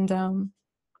 and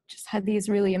just had these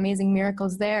really amazing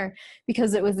miracles there,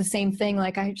 because it was the same thing.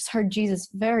 Like I just heard Jesus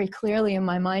very clearly in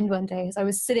my mind one day as I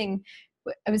was sitting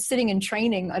in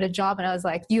training at a job, and I was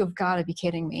like, you have got to be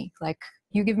kidding me. Like,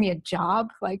 you give me a job?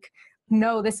 Like,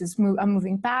 no, I'm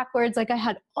moving backwards. Like I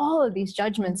had all of these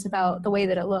judgments about the way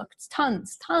that it looked,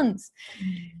 tons.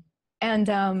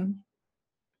 And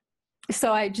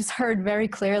so I just heard very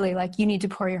clearly, like, you need to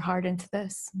pour your heart into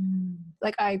this.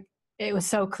 Like it was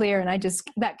so clear, and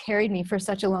that carried me for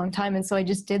such a long time. And so I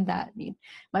just did that.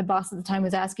 My boss at the time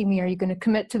was asking me, are you going to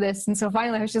commit to this? And so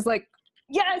finally I was just like,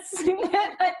 yes,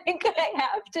 I think I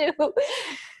have to.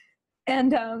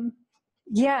 And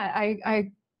yeah,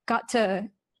 I got to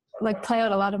like play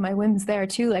out a lot of my whims there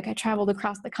too. Like I traveled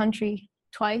across the country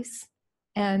twice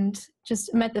and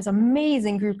just met this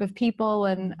amazing group of people.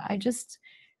 And I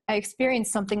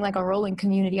experienced something like a rolling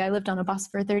community. I lived on a bus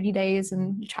for 30 days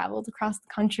and traveled across the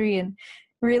country. And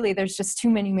really, there's just too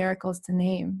many miracles to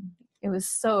name. It was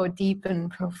so deep and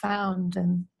profound.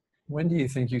 And when do you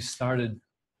think you started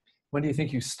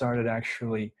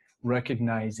actually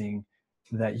recognizing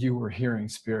that you were hearing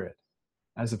spirit,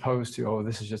 as opposed to, oh,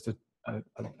 this is just a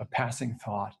passing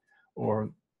thought,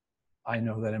 or I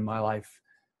know that in my life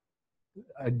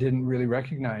I didn't really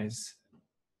recognize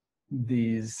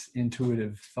these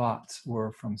intuitive thoughts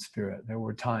were from spirit? There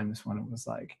were times when it was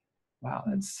like, wow,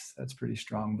 that's pretty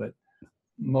strong, but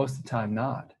most of the time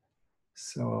not.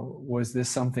 So was this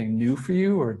something new for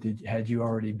you, or had you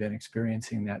already been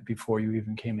experiencing that before you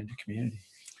even came into community?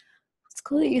 It's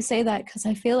cool that you say that, because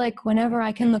I feel like whenever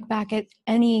I can look back at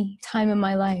any time in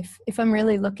my life, if I'm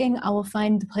really looking, I will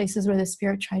find the places where the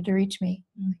spirit tried to reach me,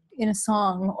 in a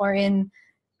song or in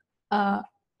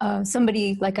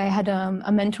somebody. Like I had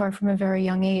a mentor from a very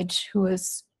young age who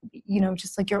was,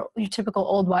 just like your typical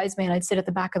old wise man. I'd sit at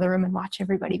the back of the room and watch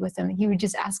everybody with him. And he would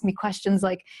just ask me questions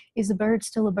like, is a bird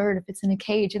still a bird if it's in a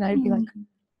cage? And I'd be like,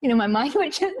 my mind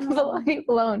would just be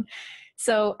blown.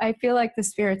 So I feel like the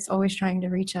spirit's always trying to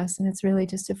reach us, and it's really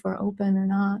just if we're open or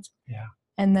not. Yeah.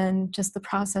 And then just the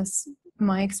process,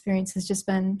 my experience has just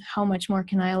been, how much more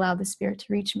can I allow the spirit to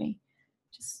reach me?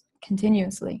 Just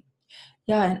continuously.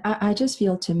 Yeah, and I just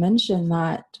feel to mention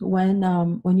that when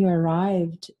you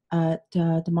arrived at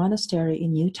the monastery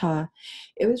in Utah,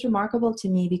 it was remarkable to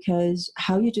me because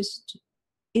how you just,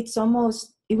 it's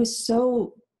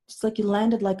like you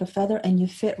landed like a feather and you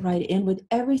fit right in with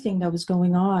everything that was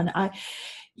going on.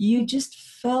 You just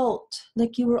felt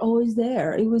like you were always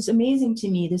there. It was amazing to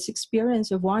me, this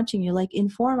experience of watching you. Like in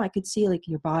form, I could see like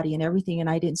your body and everything, and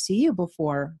I didn't see you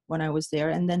before when I was there.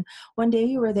 And then one day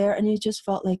you were there and it just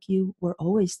felt like you were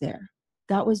always there.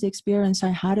 That was the experience I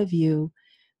had of you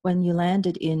when you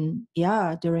landed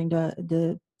during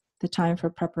the time for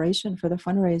preparation for the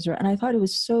fundraiser. And I thought it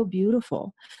was so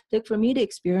beautiful. Like for me, the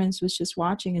experience was just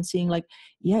watching and seeing like,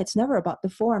 it's never about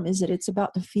the form, is it? It's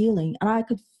about the feeling. And I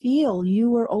could feel you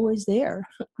were always there,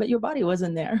 but your body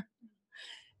wasn't there.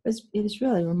 It was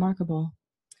really remarkable.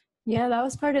 Yeah, that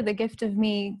was part of the gift of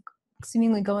me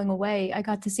seemingly going away. I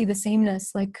got to see the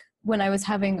sameness. Like when I was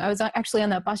actually on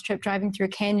that bus trip driving through a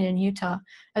canyon in Utah.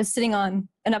 I was sitting on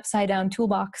an upside down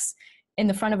toolbox in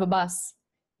the front of a bus.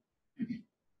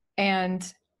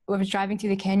 And I was driving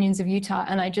through the canyons of Utah,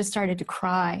 and I just started to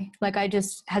cry. Like I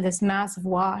just had this massive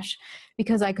wash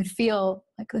because I could feel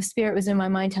like the spirit was in my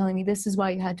mind telling me, this is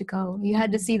why you had to go. You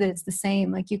had to see that it's the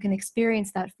same. Like you can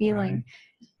experience that feeling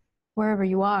wherever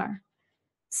you are.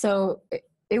 So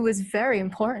it was very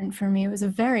important for me. It was a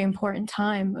very important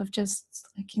time of just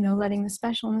like, letting the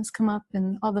specialness come up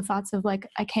and all the thoughts of like,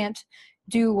 I can't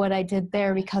do what I did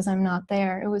there because I'm not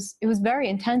there. It was very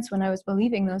intense when I was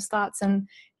believing those thoughts, and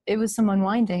it was some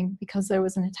unwinding because there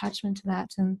was an attachment to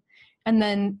that. And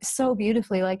then so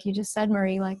beautifully, like you just said,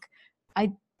 Marie, like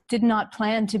I did not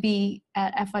plan to be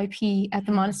at FIP at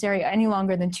the monastery any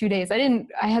longer than 2 days. I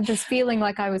had this feeling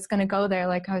like I was going to go there,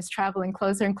 like I was traveling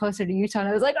closer and closer to Utah. And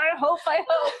I was like, I hope.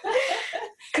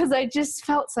 Because I just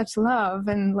felt such love.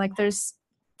 And like, there's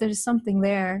something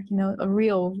there, a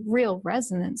real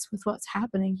resonance with what's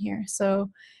happening here. So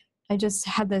I just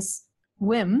had this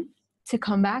whim to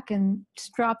come back and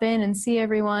just drop in and see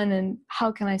everyone, and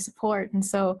how can I support? And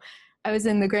so I was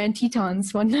in the Grand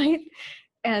Tetons one night,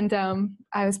 and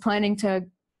I was planning to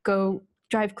go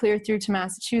drive clear through to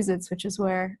Massachusetts, which is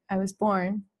where I was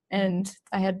born. And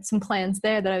I had some plans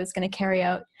there that I was going to carry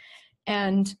out.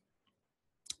 And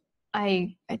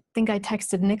I think I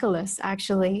texted Nicholas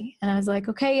actually, and I was like,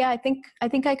 okay, yeah, I think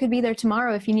I could be there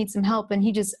tomorrow if you need some help. And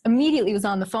he just immediately was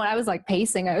on the phone. I was like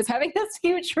pacing. I was having this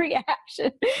huge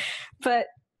reaction, but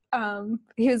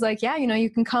he was like, yeah, you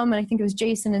can come. And I think it was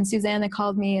Jason and Suzanne that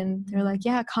called me, and they're like,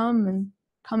 yeah, come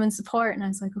and support. And I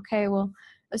was like, okay, well,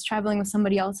 I was traveling with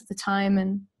somebody else at the time,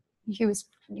 and he was,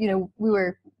 we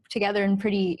were together and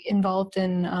pretty involved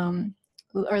in,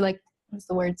 or like, what's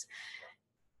the words?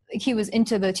 He was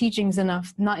into the teachings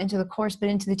enough, not into the course, but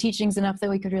into the teachings enough that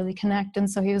we could really connect. And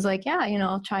so he was like, yeah,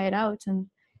 I'll try it out. And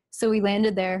so we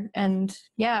landed there, and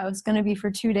it was going to be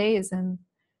for 2 days. And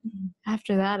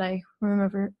after that, I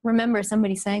remember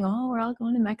somebody saying, oh, we're all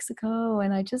going to Mexico.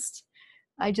 And I just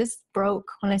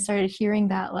broke when I started hearing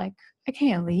that, like, I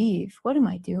can't leave. What am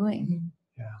I doing?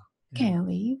 Yeah. I can't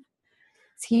leave.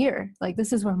 It's here. Like,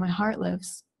 this is where my heart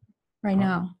lives right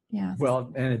now. Yeah.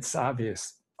 Well, and it's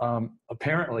obvious.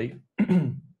 Apparently,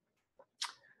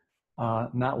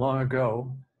 not long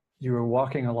ago, you were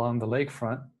walking along the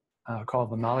lakefront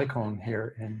called the Calico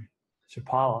here in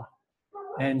Chapala,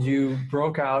 and you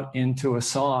broke out into a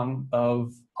song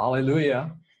of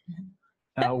Alleluia.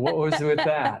 What was with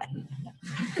that?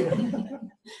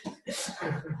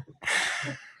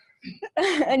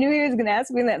 I knew he was going to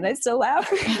ask me that, and I still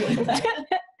laugh.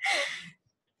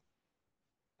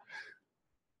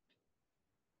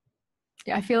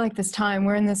 Yeah, I feel like this time,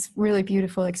 we're in this really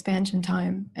beautiful expansion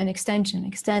time, and extension,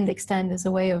 extend is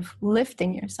a way of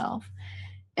lifting yourself.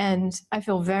 And I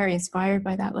feel very inspired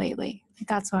by that lately.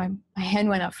 That's why my hand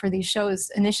went up for these shows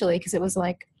initially, because it was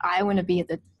like, I want to be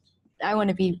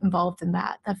involved in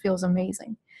that. That feels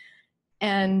amazing.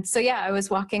 And so, yeah, I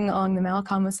was walking along the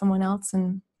Malacom with someone else,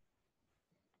 and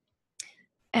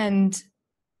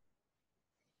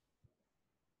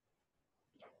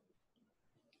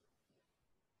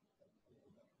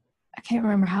I can't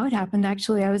remember how it happened,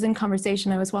 actually. I was in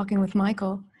conversation. I was walking with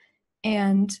Michael,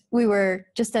 and we were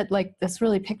just at like this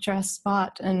really picturesque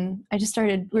spot. And I just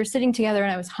we were sitting together,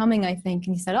 and I was humming, I think.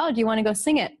 And he said, "Oh, do you want to go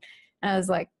sing it?" And I was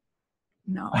like,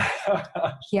 "No."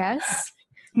 Yes.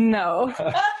 No.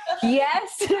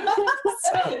 Yes.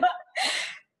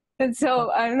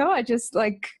 So I don't know. I just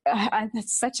like,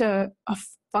 it's such a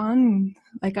fun,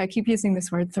 like I keep using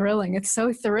this word thrilling. It's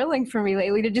so thrilling for me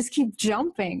lately to just keep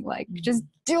jumping, like just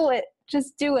do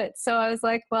it. So I was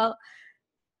like, well,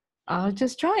 I'll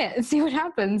just try it and see what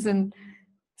happens. And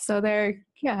so there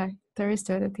I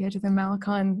stood at the edge of the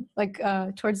Malacon, like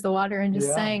towards the water, and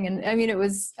just sang. And I mean, I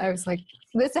was like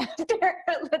this after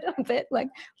a little bit, like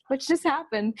what's just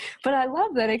happened. But I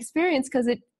love that experience, because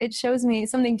it shows me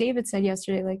something David said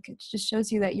yesterday, like it just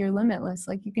shows you that you're limitless.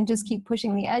 Like you can just keep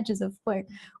pushing the edges of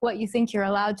what you think you're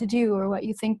allowed to do, or what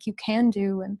you think you can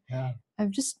do. And I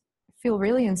just feel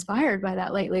really inspired by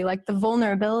that lately, like the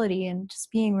vulnerability and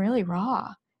just being really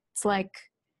raw. It's like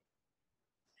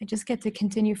I just get to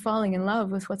continue falling in love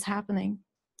with what's happening.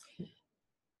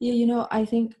 Yeah, I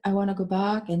think I want to go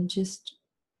back and just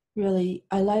really,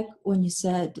 I like when you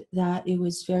said that it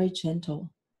was very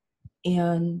gentle,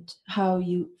 and how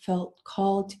you felt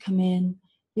called to come in.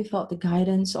 You felt the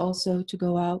guidance also to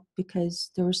go out, because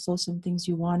there were still some things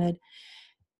you wanted.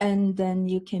 And then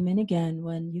you came in again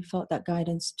when you felt that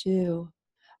guidance too.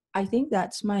 I think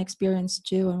that's my experience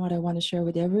too, and what I want to share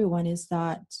with everyone is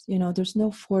that, there's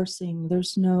no forcing,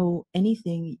 there's no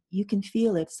anything. You can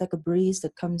feel it. It's like a breeze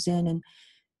that comes in,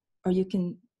 or you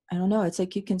can, I don't know, it's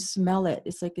like you can smell it.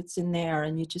 It's like it's in there,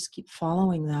 and you just keep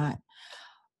following that.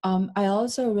 I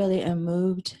also really am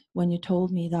moved when you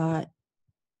told me that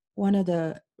one of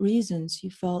the reasons you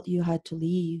felt you had to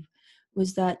leave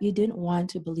was that you didn't want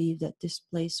to believe that this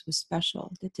place was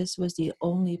special, that this was the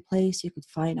only place you could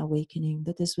find awakening,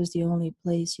 that this was the only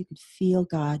place you could feel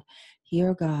God,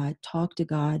 hear God, talk to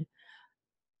God.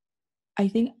 I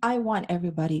think I want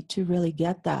everybody to really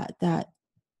get that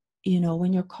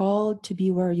when you're called to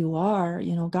be where you are,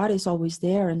 God is always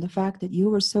there. And the fact that you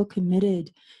were so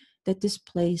committed that this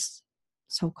place,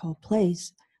 so-called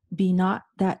place, be not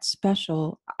that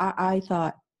special, I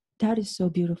thought, that is so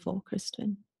beautiful,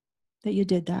 Kristen, that you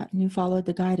did that and you followed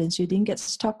the guidance. You didn't get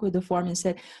stuck with the form and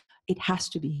said, it has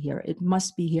to be here, it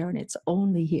must be here, and it's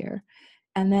only here.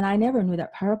 And then I never knew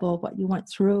that parable of what you went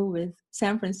through with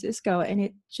San Francisco, and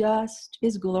it just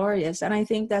is glorious. And I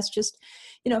think that's just,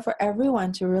 for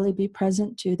everyone to really be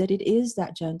present to, that it is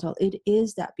that gentle, it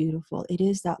is that beautiful, it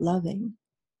is that loving.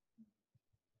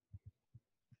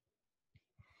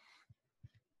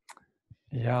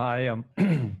 Yeah, I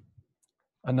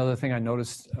another thing I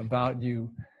noticed about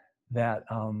you that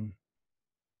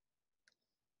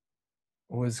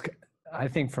was, I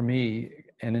think for me,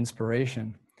 an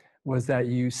inspiration, was that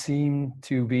you seem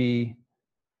to be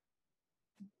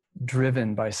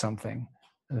driven by something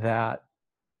that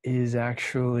is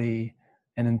actually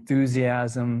an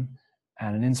enthusiasm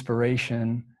and an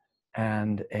inspiration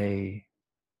and a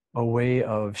way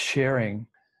of sharing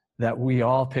that we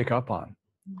all pick up on.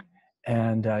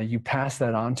 And you pass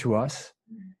that on to us.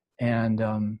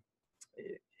 And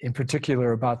in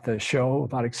particular about the show,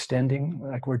 about extending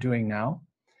like we're doing now.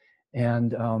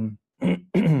 And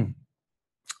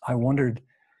I wondered,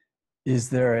 is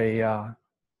there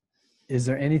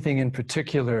anything in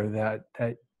particular that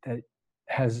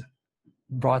has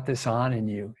brought this on in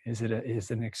you? Is it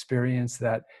an experience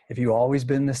that, have you always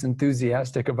been this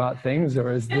enthusiastic about things,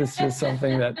 or is this just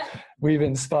something that we've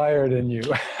inspired in you?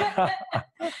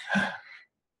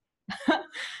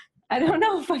 I don't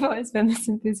know if I've always been this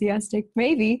enthusiastic.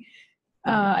 Maybe.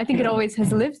 I think it always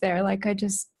has lived there. Like I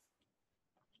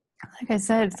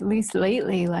said, at least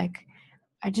lately, like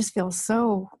I just feel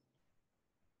so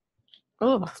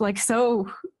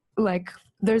like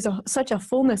there's such a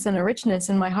fullness and a richness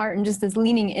in my heart, and just this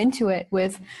leaning into it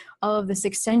with all of this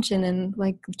extension and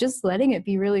like just letting it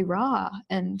be really raw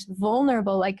and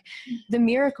vulnerable. Like the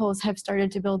miracles have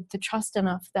started to build the trust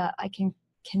enough that I can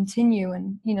continue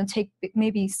and, you know, take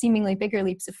maybe seemingly bigger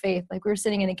leaps of faith. Like we were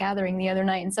sitting in a gathering the other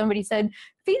night and somebody said,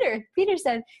 Peter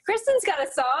said, Kristen's got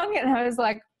a song. And I was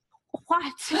like,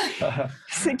 what?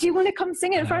 So, do you want to come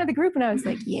sing it in front of the group? And I was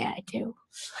like, yeah, I do.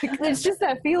 Like, it's just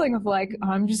that feeling of like,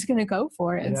 I'm just going to go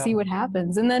for it and see what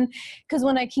happens. And then, because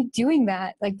when I keep doing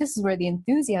that, like this is where the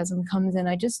enthusiasm comes in.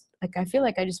 I feel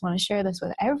like I just want to share this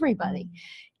with everybody,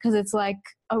 because it's like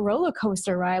a roller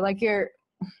coaster ride. Like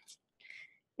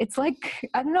it's like,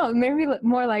 I don't know, maybe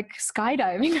more like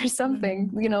skydiving or something,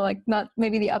 you know, like not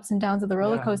maybe the ups and downs of the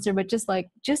roller coaster, but just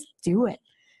do it.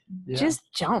 Yeah. Just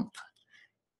jump.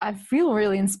 I feel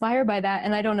really inspired by that.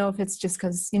 And I don't know if it's just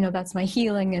because, you know, that's my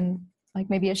healing and like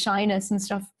maybe a shyness and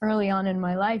stuff early on in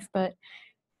my life, but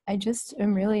I just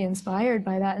am really inspired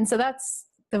by that. And so that's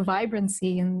the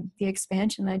vibrancy and the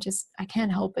expansion. I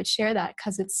can't help but share that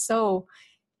because it's so,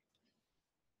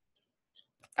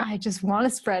 I just want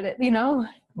to spread it, you know?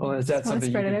 Well, is that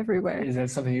something spread it everywhere? Is that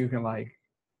something you can like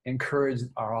encourage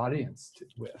our audience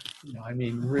with? You know, I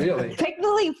mean, really. Take the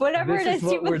leap, whatever it is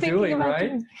you've been thinking doing, about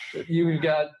right? You've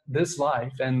got this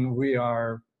life, and we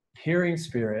are hearing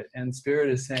Spirit, and Spirit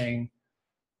is saying,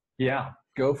 "Yeah,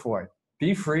 go for it.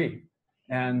 Be free."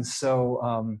 And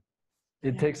so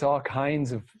it takes all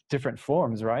kinds of different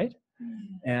forms, right?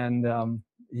 And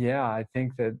I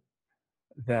think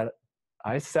that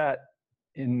I sat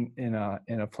in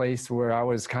a place where I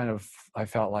was I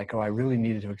felt like, I really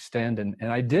needed to extend, and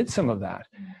I did some of that,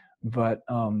 but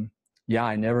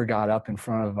I never got up in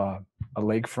front of a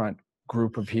lakefront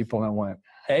group of people and went,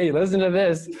 hey, listen to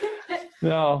this.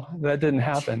 No, that didn't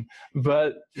happen.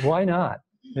 But why not?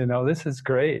 You know, this is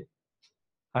great.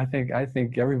 I think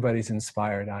everybody's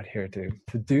inspired out here to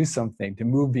do something, to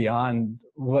move beyond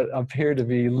what appear to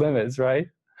be limits, right?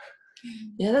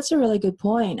 Yeah, that's a really good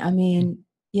point. I mean,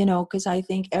 you know, because I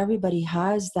think everybody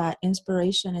has that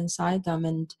inspiration inside them,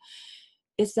 and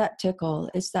it's that tickle.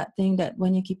 It's that thing that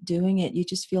when you keep doing it, you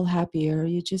just feel happier.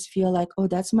 You just feel like, oh,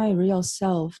 that's my real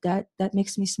self. That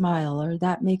makes me smile, or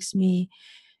that makes me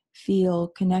feel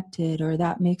connected, or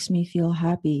that makes me feel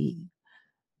happy.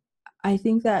 I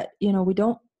think that, you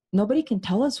know, nobody can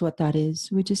tell us what that is.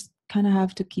 We just kind of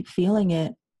have to keep feeling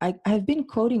it. I've been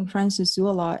quoting Francis Zhu a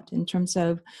lot in terms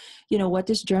of, you know, what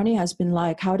this journey has been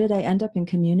like. How did I end up in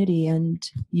community? And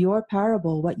your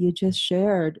parable, what you just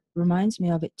shared, reminds me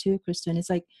of it too, Kristen.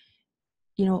 It's like,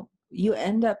 you know, you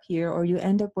end up here, or you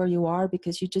end up where you are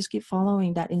because you just keep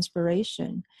following that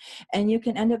inspiration. And you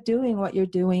can end up doing what you're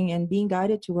doing and being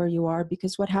guided to where you are,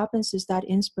 because what happens is that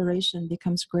inspiration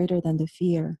becomes greater than the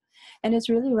fear. And it's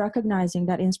really recognizing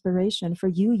that inspiration. For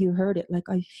you, you heard it, like,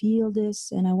 I feel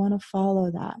this and I want to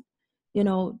follow that, you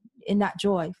know, in that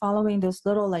joy, following those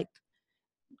little like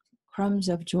crumbs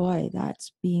of joy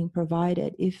that's being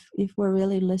provided. If we're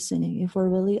really listening, if we're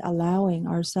really allowing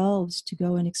ourselves to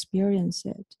go and experience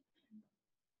it.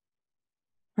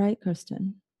 Right,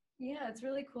 Kristen? Yeah, it's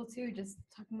really cool too, just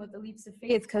talking about the leaps of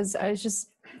faith, because I was just,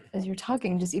 as you're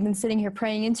talking, just even sitting here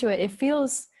praying into it, it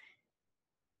feels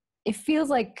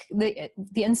like the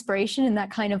inspiration and that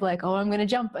kind of like, oh, I'm going to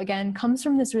jump again, comes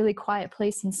from this really quiet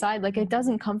place inside. Like, it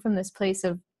doesn't come from this place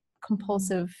of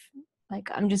compulsive, like,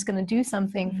 I'm just going to do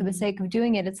something for the sake of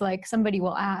doing it. It's like somebody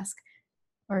will ask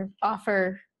or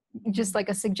offer just like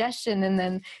a suggestion, and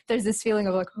then there's this feeling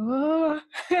of like, oh,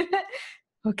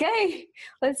 okay,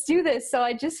 let's do this. So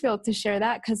I just felt to share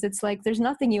that, because it's like there's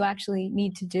nothing you actually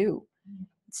need to do.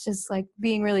 It's just like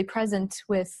being really present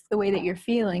with the way that you're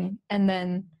feeling, and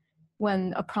then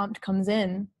when a prompt comes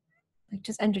in, like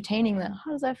just entertaining that.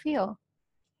 How does that feel?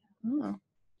 Oh,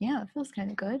 yeah, it feels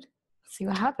kind of good. Let's see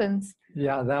what happens.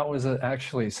 Yeah, that was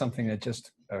actually something that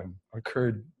just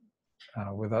occurred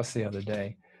with us the other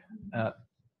day.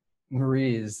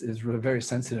 Marie is really very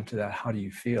sensitive to that. How do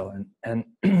you feel?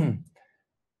 And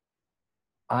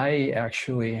I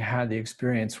actually had the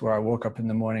experience where I woke up in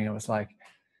the morning and was like,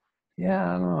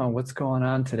 yeah, I don't know what's going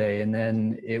on today. And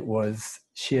then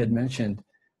she had mentioned,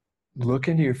 look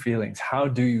into your feelings. How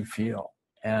do you feel?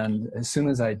 And as soon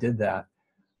as I did that,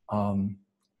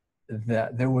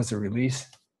 that there was a release,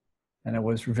 and it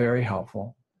was very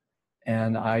helpful.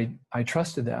 And I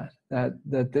trusted that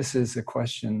this is a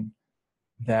question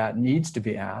that needs to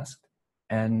be asked,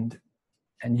 and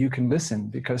you can listen,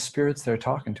 because Spirit's there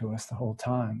talking to us the whole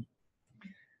time.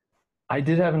 I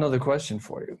did have another question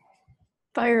for you.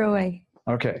 Fire away.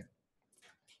 Okay.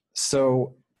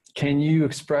 So can you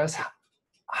express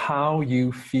how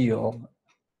you feel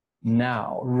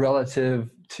now relative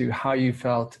to how you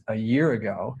felt a year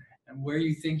ago and where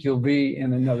you think you'll be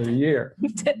in another year?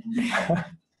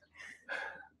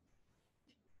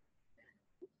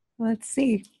 Let's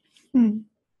see.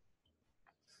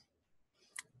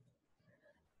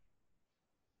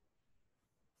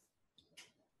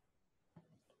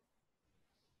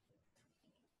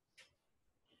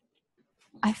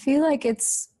 I feel like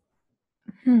it's,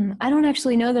 I don't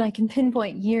actually know that I can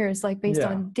pinpoint years, like based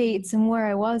on dates and where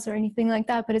I was or anything like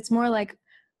that, but it's more like,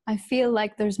 I feel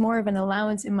like there's more of an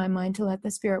allowance in my mind to let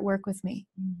the Spirit work with me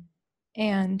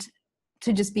and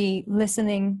to just be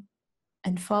listening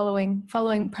and following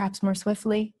perhaps more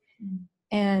swiftly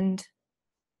and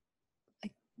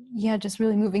just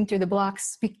really moving through the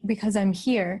blocks because I'm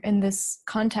here in this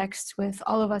context with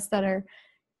all of us that are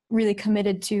really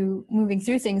committed to moving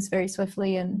through things very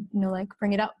swiftly and, like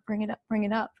bring it up.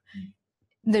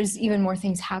 There's even more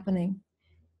things happening.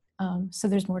 So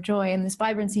there's more joy and this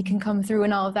vibrancy can come through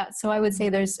and all of that. So I would say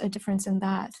there's a difference in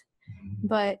that.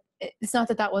 But it's not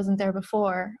that that wasn't there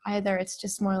before either. It's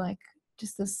just more like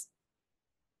just this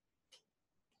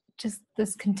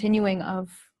continuing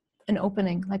of an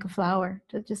opening, like a flower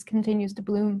that just continues to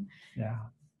bloom. Yeah.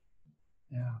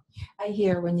 I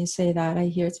hear when you say that,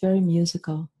 it's very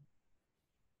musical.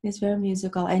 It's very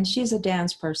musical. And she's a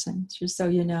dance person, just so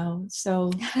you know.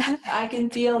 So I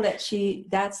can feel that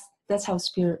that's how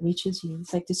Spirit reaches you.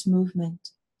 It's like this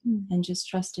movement and just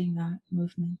trusting that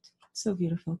movement. So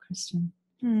beautiful, Kristen.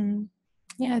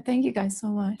 Yeah, thank you guys so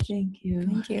much. Thank you.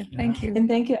 Thank you. Thank you. And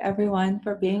thank you everyone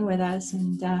for being with us.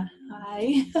 And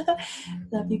I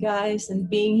love you guys and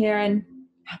being here and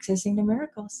accessing the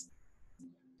miracles.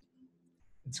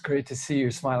 It's great to see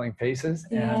your smiling faces.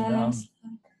 Yes.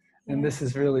 And this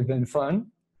has really been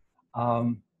fun.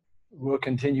 We'll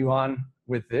continue on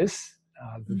with this.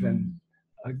 There's been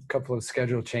a couple of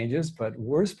schedule changes, but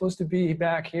we're supposed to be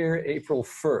back here April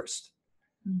 1st,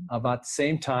 about the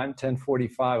same time,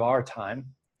 10:45 our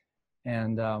time.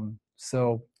 And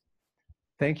so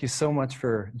thank you so much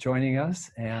for joining us.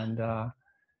 And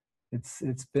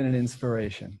it's been an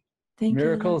inspiration. Thank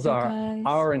Miracles you, are guys.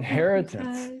 our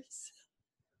inheritance.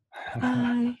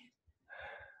 Bye.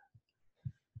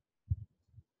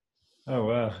 Oh,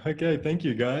 wow. Okay, thank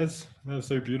you, guys. That was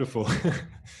so beautiful.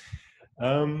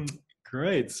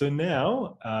 Great. So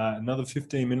now, another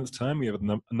 15 minutes time, we have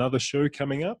another show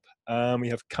coming up. We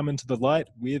have Come Into the Light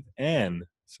with Anne.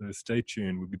 So stay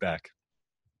tuned. We'll be back.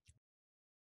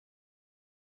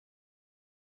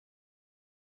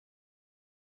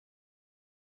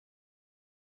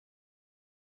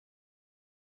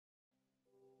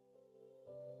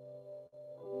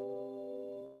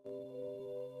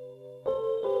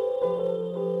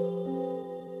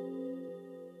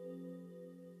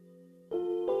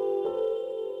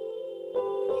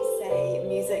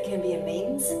 Music can be a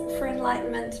means for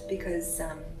enlightenment because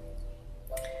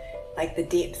like the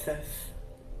depth of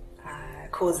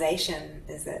causation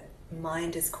is that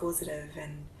mind is causative,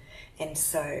 and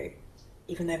so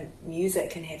even though music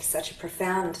can have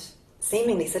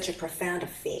seemingly such a profound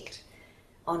effect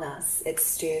on us, it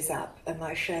stirs up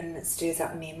emotion, it stirs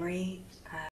up memory.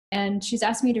 And she's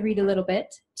asked me to read a little bit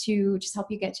to just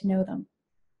help you get to know them.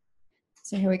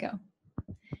 So here we go.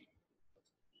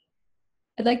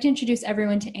 I'd like to introduce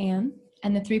everyone to Anne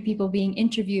and the 3 people being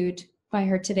interviewed by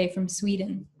her today from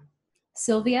Sweden: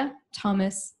 Sylvia,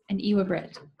 Thomas, and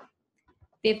Iwa-Britt.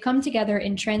 They have come together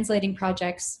in translating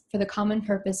projects for the common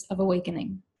purpose of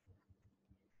awakening.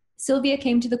 Sylvia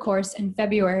came to the course in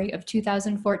February of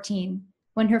 2014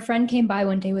 when her friend came by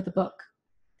one day with a book.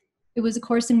 It was A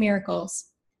Course in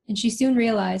Miracles, and she soon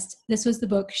realized this was the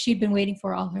book she'd been waiting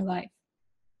for all her life.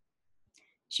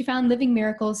 She found Living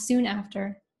Miracles soon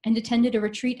after and attended a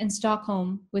retreat in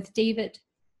Stockholm with David.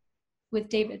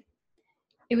 It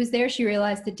was there she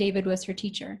realized that David was her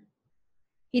teacher.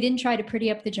 He didn't try to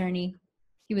pretty up the journey.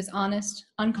 He was honest,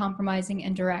 uncompromising,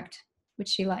 and direct, which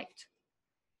she liked.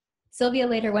 Sylvia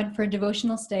later went for a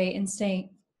devotional stay in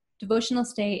Spain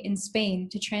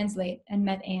to translate and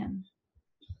met Anne.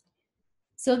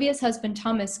 Sylvia's husband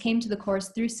Thomas came to the course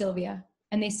through Sylvia,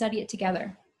 and they study it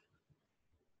together.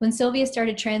 When Sylvia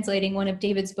started translating one of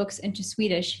David's books into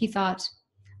Swedish, he thought,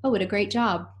 "Oh, what a great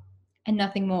job," and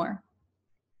nothing more.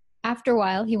 After a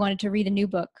while, he wanted to read a new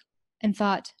book and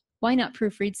thought, why not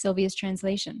proofread Sylvia's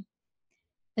translation?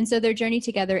 And so their journey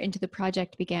together into the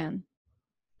project began.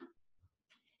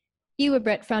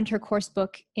 Iwa-Britt found her course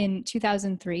book in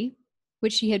 2003,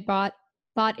 which she had bought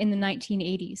in the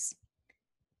 1980s.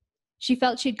 She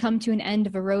felt she'd come to an end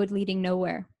of a road leading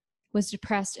nowhere, was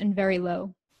depressed and very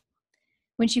low.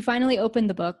 When she finally opened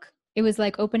the book, it was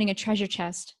like opening a treasure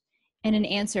chest and an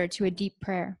answer to a deep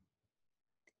prayer.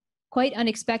 Quite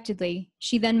unexpectedly,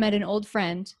 she then met an old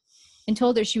friend and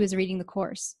told her she was reading the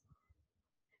course.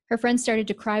 Her friend started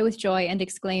to cry with joy and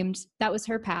exclaimed that was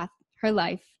her path, her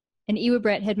life, and Iwa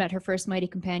Brett had met her first mighty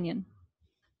companion.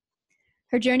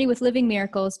 Her journey with Living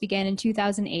Miracles began in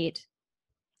 2008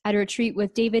 at a retreat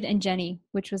with David and Jenny,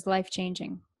 which was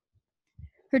life-changing.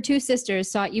 Her two sisters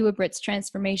saw Iwa Brett's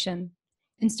transformation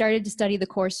and started to study the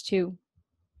course too.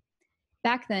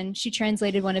 Back then, she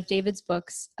translated one of David's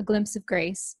books, A Glimpse of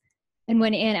Grace, and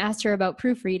when Anne asked her about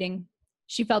proofreading,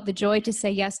 she felt the joy to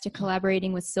say yes to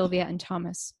collaborating with Sylvia and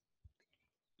Thomas.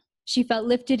 She felt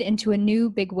lifted into a new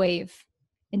big wave,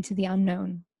 into the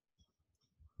unknown.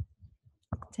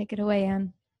 Take it away,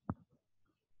 Anne.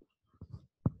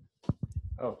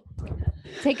 Oh.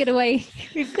 Take it away.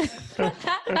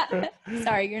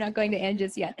 Sorry, you're not going to Anne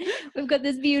just yet. We've got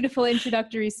this beautiful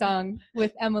introductory song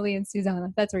with Emily and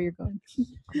Susanna. That's where you're going.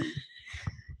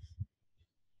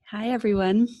 Hi,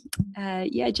 everyone.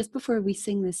 Just before we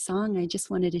sing this song, I just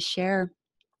wanted to share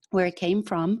where it came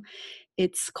from.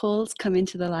 It's called Come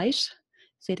Into the Light,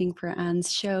 fitting for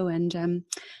Anne's show. And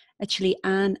actually,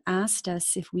 Anne asked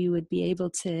us if we would be able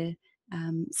to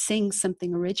sing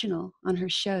something original on her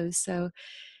show. So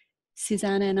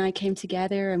Susanna and I came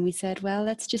together and we said, well,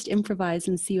 let's just improvise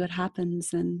and see what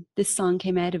happens. And this song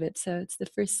came out of it. So it's the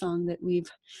first song that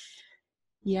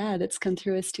that's come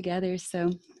through us together. So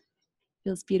it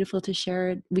feels beautiful to share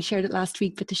it. We shared it last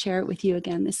week, but to share it with you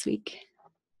again this week.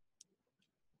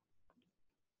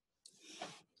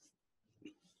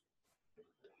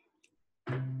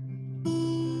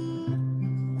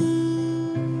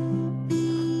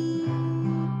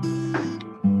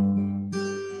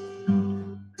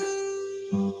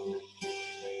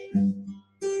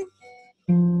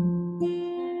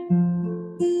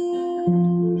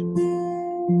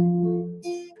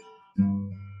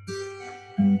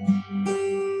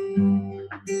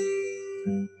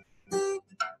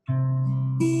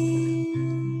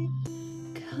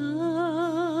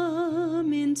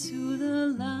 Come into the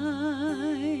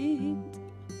light,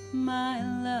 my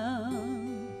love.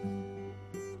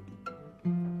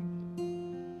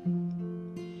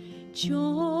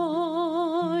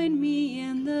 Join me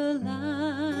in the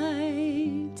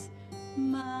light,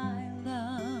 my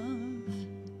love.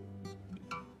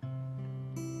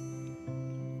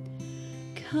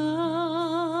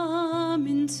 Come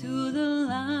into the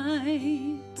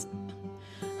light,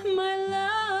 my love.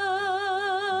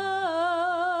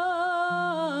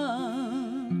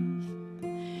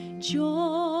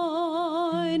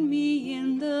 Join me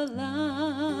in the light.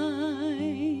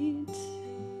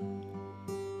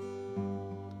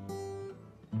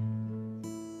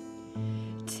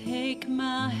 Take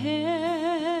my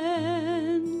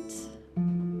hand,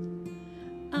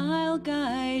 I'll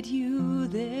guide you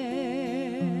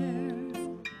there.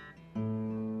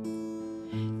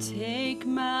 Take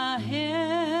my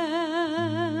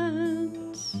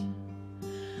hand,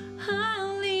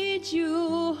 I'll lead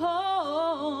you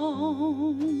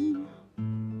home.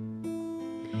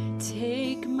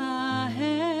 Take my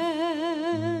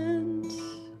hand,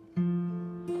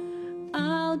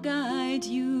 I'll guide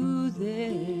you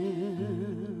there.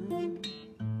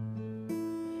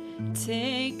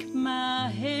 Take my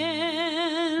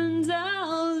hand,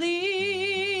 I'll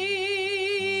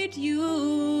lead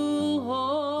you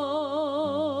home.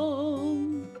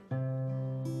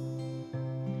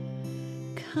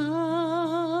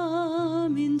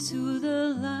 Come into the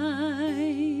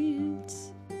light,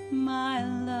 my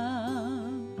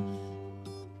love.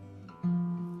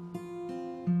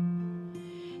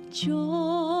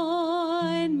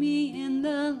 Join me in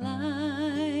the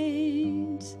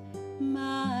light,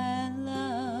 my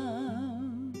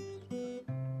love.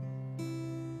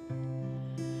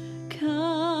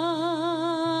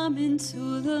 Come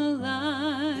into the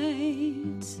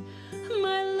light,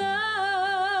 my love.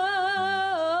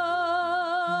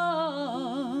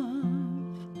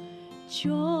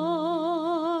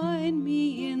 Join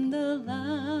me in the light,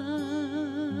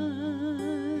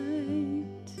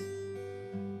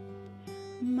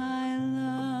 my love.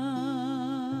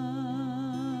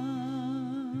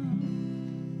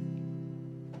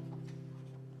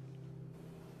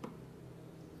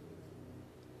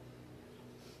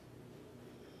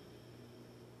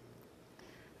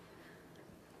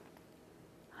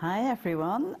 Hi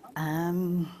everyone.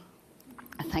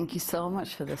 Thank you so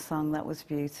much for the song. That was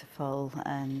beautiful,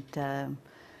 and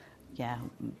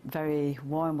very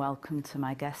warm welcome to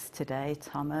my guests today,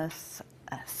 Thomas,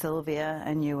 Sylvia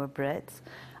and Iwa Brett.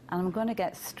 And I'm going to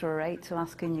get straight to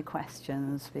asking you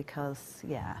questions because,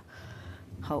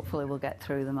 hopefully we'll get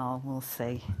through them all. We'll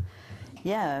see.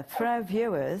 For our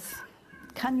viewers,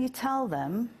 can you tell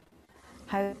them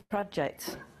how the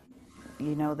project,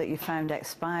 you know, that you found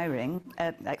inspiring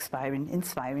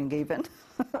even.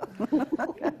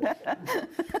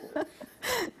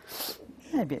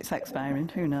 Maybe it's expiring,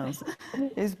 who knows,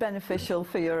 is beneficial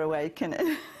for your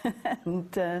awakening.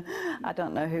 And I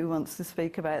don't know who wants to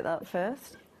speak about that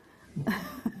first.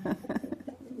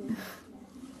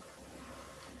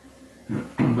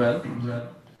 Well,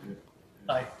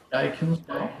 I can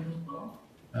start.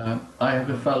 I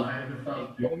have felt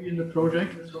joy in the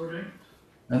project,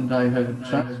 and I have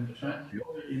transferred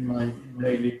joy in my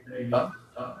daily life.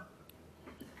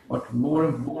 But more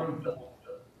important,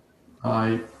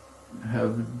 I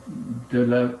have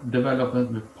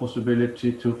developed the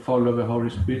possibility to follow the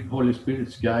Holy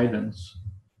Spirit's guidance,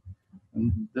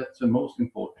 and that's the most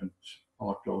important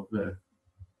part of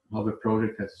how the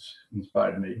project has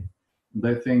inspired me. And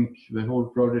I think the whole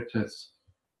project has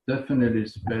definitely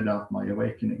sped up my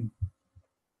awakening.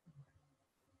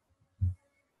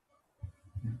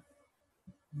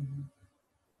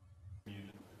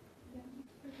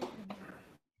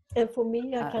 And for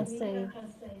me, I can say...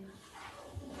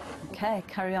 Okay,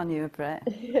 carry on, you, Brett.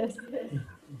 Yes,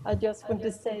 I just want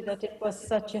to say that it was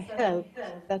such a help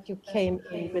that you came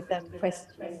in with that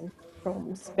question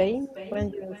from Spain when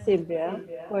you and Sylvia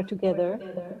were together.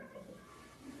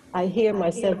 I hear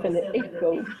myself in the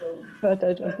echo, but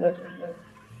I don't know.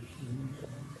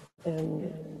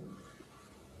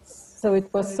 So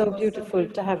it was so beautiful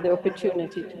to have the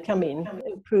opportunity to come in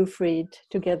and proofread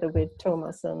together with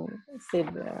Thomas and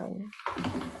Sylvia.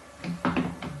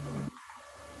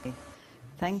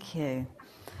 Thank you.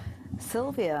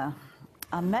 Sylvia,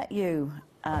 I met you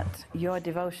at your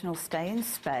devotional stay in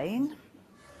Spain,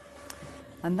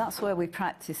 and that's where we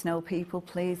practiced no people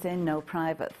pleasing, no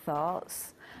private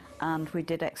thoughts, and we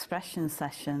did expression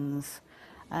sessions.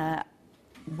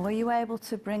 Were you able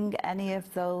to bring any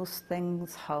of those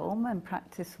things home and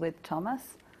practice with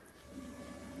Thomas?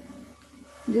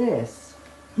 Yes,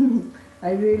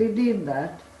 I really did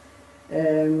that.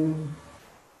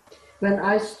 When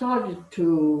I started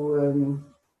to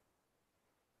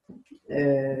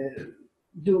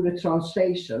do the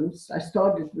translations, I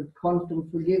started with quantum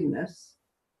forgiveness,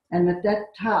 and at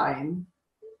that time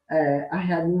I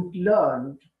hadn't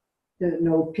learned the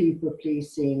no people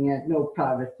pleasing and no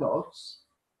private thoughts.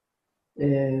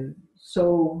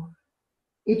 So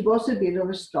it was a bit of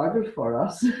a struggle for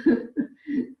us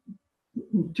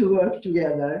to work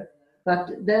together.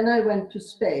 But then I went to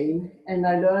Spain and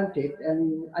I learned it,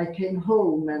 and I came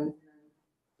home and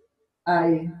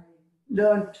I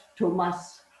learned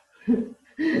Thomas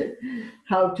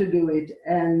how to do it.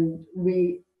 And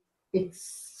it's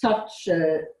such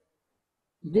a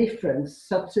difference,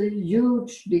 such a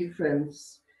huge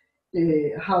difference,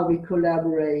 how we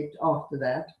collaborate after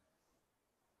that.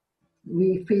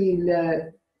 We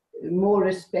feel more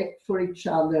respect for each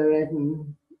other,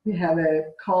 and we have a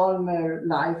calmer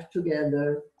life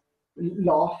together,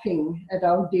 laughing at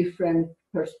our different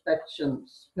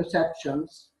perceptions,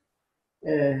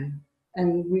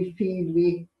 and we feel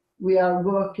we are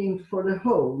working for the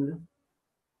whole.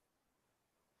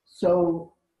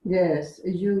 So yes,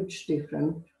 a huge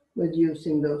difference with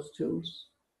using those tools.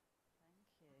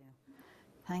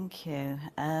 Thank you.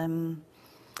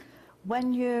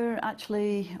 When you're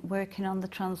actually working on the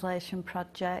translation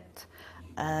project,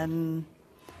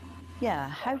 yeah,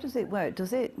 how does it work?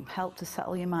 Does it help to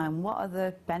settle your mind? What are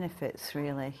the benefits,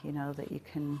 really, you know, that you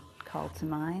can call to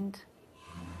mind?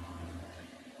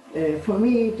 For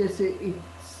me,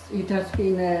 it has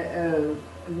been a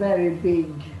very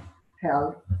big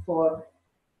help for,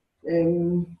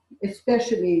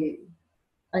 especially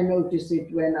I noticed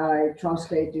it when I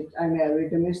translated I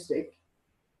Married a Mystic,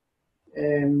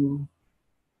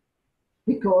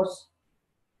 because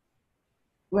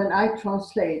when I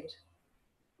translate,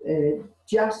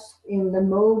 just in the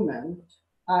moment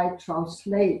I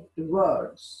translate the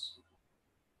words,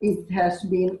 it has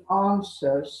been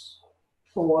answers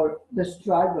for the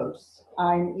struggles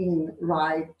I'm in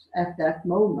right at that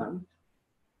moment.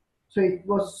 So it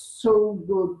was so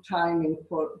good timing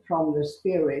from the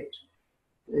Spirit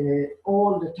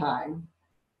all the time.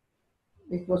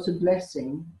 It was a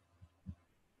blessing.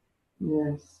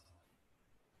 Yes.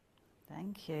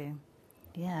 Thank you.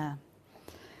 Yeah.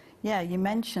 Yeah, you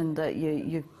mentioned that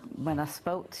you when I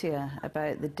spoke to you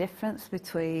about the difference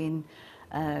between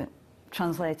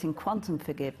translating quantum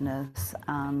forgiveness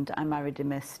and I Married a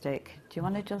Mystic. Do you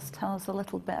want to just tell us a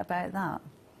little bit about that?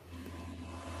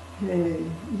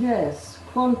 Yes,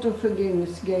 quantum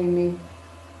forgiveness gave me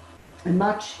a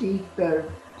much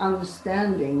deeper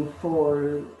understanding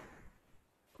for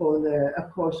A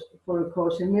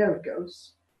Course in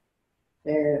Miracles.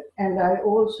 And I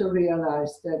also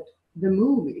realized that the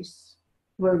movies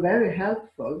were very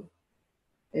helpful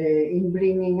in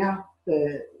bringing up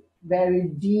the very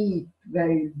deep,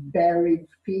 very buried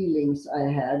feelings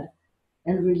I had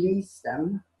and release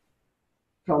them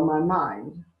from my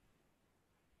mind.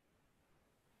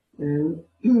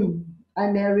 I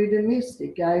married a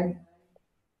mystic.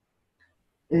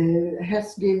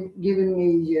 Has given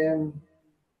me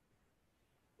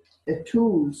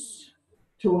tools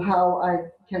to how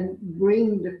I can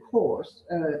bring the course,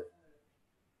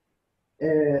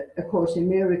 A Course in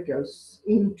Miracles,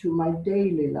 into my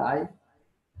daily life.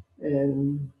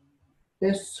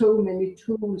 There's so many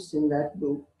tools in that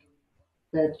book,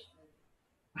 that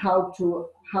how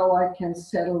I can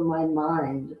settle my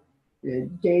mind,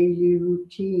 daily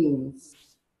routines,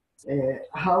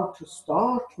 how to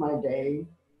start my day,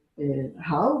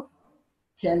 how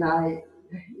can I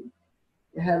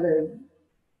have a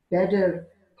better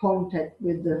contact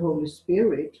with the Holy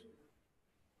Spirit,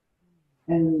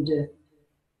 and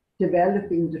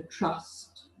developing the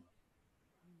trust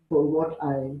for what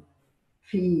I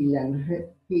feel and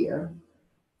hear.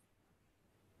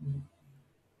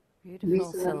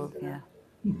 Beautiful, Sylvia.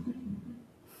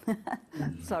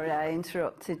 Sorry, I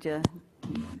interrupted you. I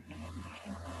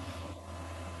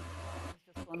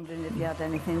was just wondering if you had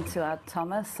anything to add,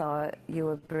 Thomas, or you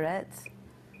or Britt.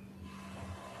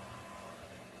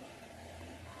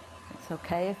 It's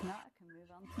okay if not, I can move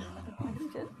on to another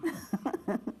question.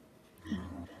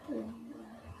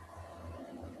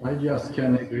 I just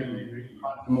can agree.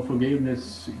 Quantum of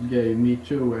Forgiveness gave me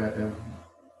too a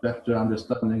better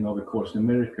understanding of A Course in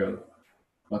Miracles.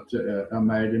 But I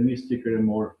married a mystic are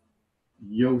more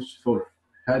useful,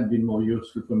 had been more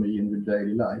useful for me in the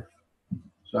daily life.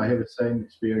 So I have the same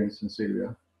experience in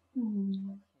Sylvia.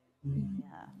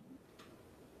 Yeah.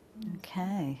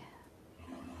 Okay.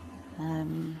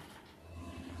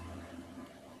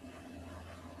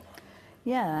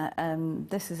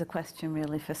 This is a question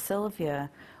really for Sylvia.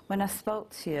 When I spoke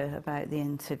to you about the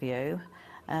interview,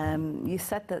 you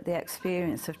said that the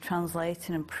experience of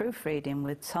translating and proofreading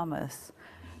with Thomas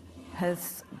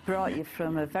has brought you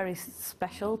from a very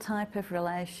special type of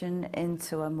relation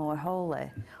into a more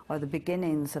holy, or the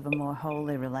beginnings of a more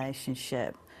holy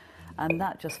relationship. And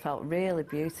that just felt really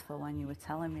beautiful when you were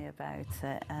telling me about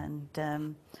it. And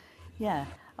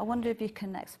I wonder if you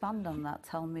can expand on that,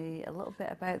 tell me a little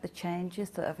bit about the changes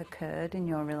that have occurred in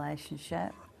your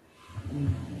relationship.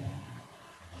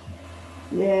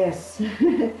 Yes.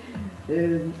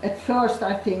 At first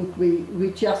I think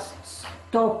we just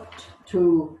stopped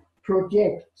to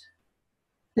project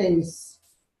things,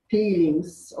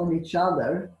 feelings on each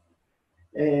other,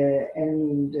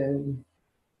 and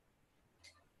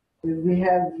we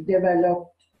have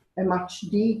developed a much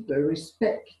deeper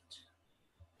respect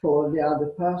for the other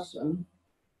person.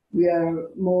 We are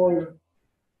more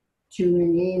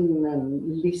tuning in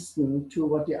and listening to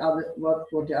what the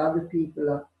other people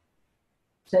are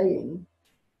saying.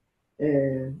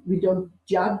 We don't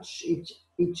judge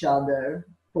each other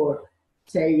for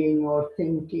saying or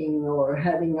thinking or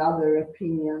having other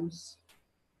opinions.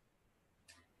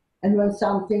 And when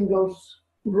something goes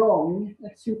wrong,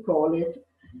 as you call it,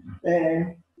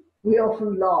 we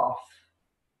often laugh.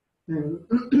 And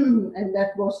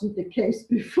that wasn't the case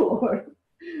before.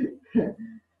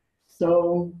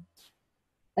 So,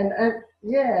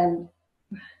 and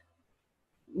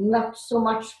not so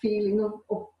much feeling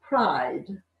of pride.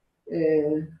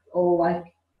 I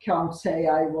can't say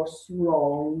I was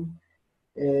wrong.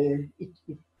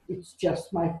 It's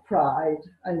just my pride.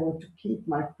 I want to keep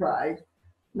my pride.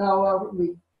 Now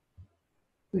we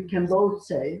can both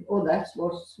say, oh, that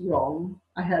was wrong.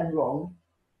 I had wrong.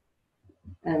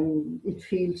 And it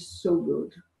feels so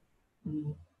good.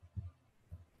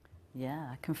 Yeah,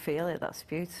 I can feel it. That's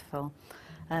beautiful.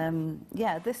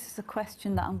 This is a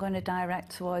question that I'm going to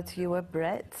direct towards you,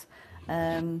 Britt.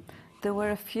 There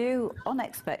were a few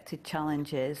unexpected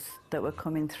challenges that were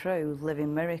coming through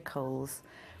Living Miracles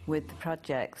with the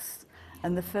projects.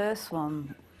 And the first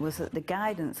one was that the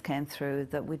guidance came through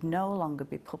that we'd no longer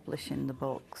be publishing the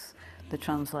books, the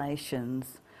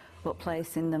translations, but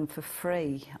placing them for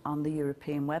free on the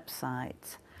European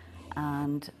website.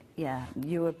 And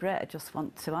you, Britt, I just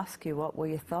want to ask you, what were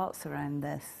your thoughts around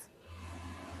this?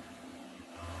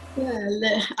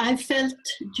 Well, I felt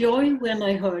joy when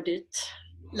I heard it,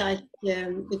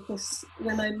 because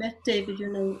when I met David,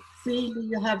 freely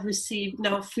you have received,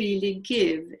 now freely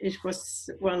give. It was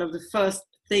one of the first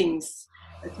things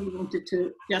that he wanted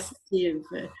to just give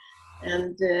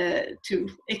and to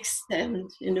extend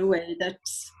in a way that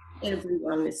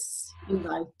everyone is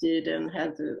invited and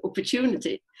have the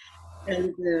opportunity.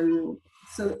 And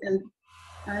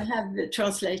I have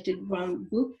translated one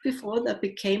book before that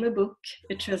became a book.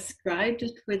 I transcribed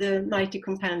it with a mighty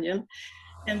companion.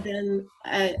 And then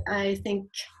I think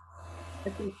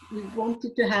we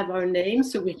wanted to have our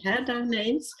names, so we had our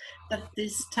names. But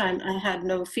this time I had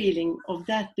no feeling of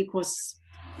that because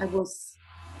I was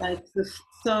like the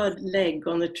third leg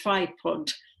on a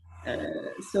tripod.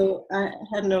 So I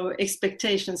had no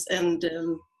expectations, and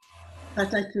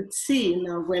but I could see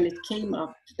now when it came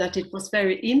up that it was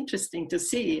very interesting to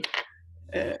see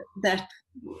that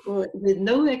with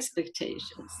no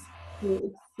expectations.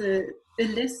 So it's a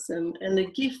lesson and a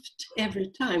gift every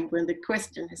time when the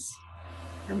question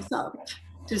comes up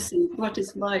to see what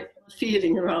is my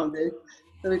feeling around it.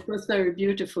 So it was very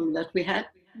beautiful that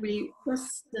we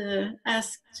was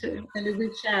asked and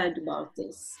we shared about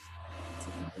this.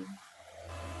 So,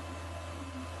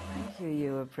 thank you,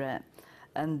 Ewa Britt.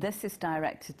 And this is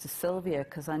directed to Sylvia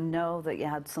because I know that you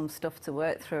had some stuff to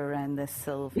work through around this,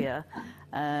 Sylvia.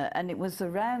 And it was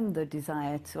around the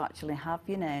desire to actually have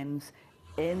your names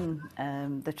in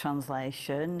the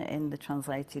translation, in the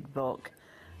translated book.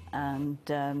 And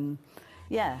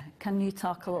yeah, can you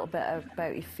talk a little bit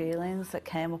about your feelings that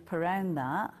came up around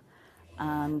that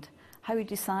and how you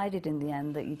decided in the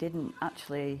end that you didn't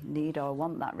actually need or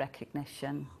want that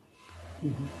recognition?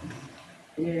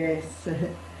 Yes.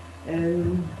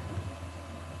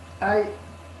 I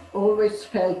always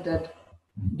felt that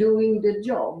doing the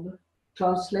job,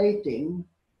 translating,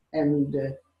 and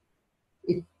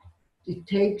it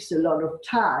takes a lot of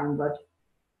time, but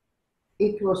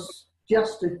it was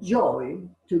just a joy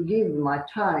to give my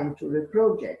time to the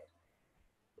project.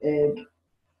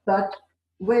 But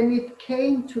when it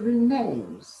came to the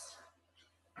names,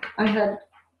 I had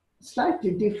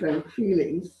slightly different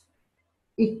feelings.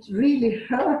 It really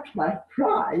hurt my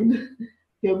pride.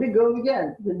 Here we go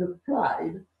again with the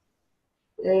pride.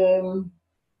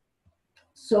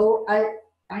 So I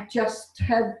just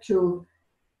had to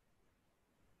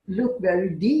look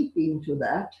very deep into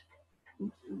that.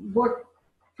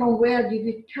 From where did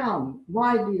it come?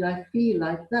 Why did I feel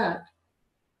like that?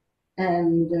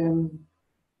 And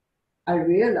I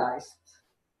realized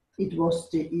it was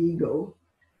the ego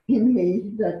in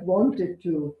me that wanted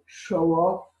to show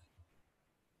off.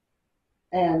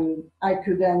 And I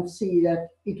could then see that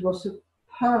it was a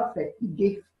perfect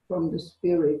gift from the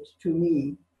Spirit to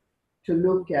me to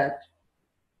look at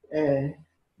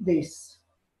this.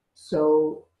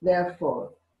 So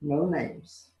therefore, no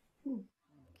names.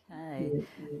 Okay,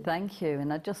 thank you.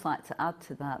 And I'd just like to add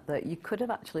to that you could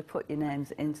have actually put your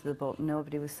names into the book.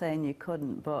 Nobody was saying you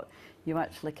couldn't, but you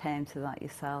actually came to that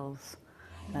yourselves.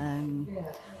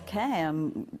 Okay,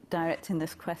 I'm directing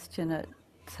this question at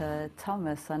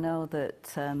Thomas. I know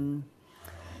that,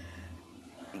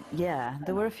 yeah,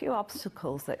 there were a few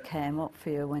obstacles that came up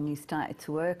for you when you started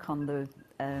to work on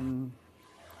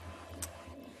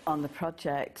the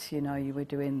project. You know, you were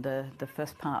doing the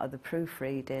first part of the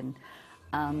proofreading,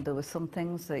 and there were some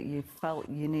things that you felt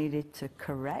you needed to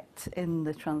correct in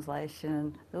the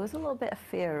translation. There was a little bit of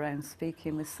fear around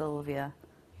speaking with Sylvia.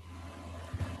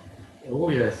 Oh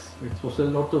yes, it was a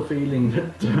lot of feeling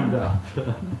that turned up.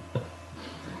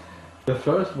 The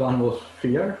first one was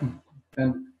fear,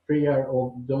 and fear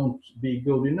of don't be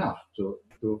good enough to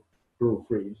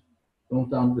proofread.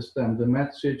 Don't understand the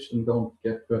message and don't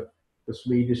get the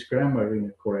Swedish grammar in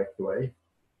a correct way.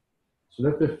 So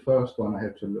that's the first one I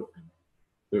had to look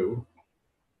through.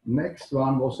 Next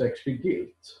one was actually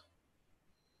guilt.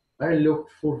 I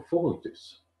looked for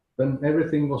faults. When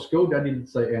everything was good, I didn't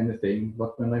say anything,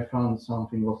 but when I found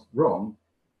something was wrong,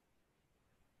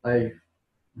 I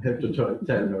had to tell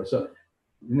her. So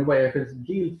in a way, I felt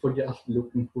guilt for just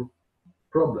looking for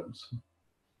problems.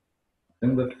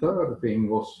 And the third thing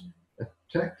was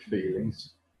attack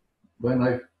feelings. When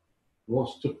I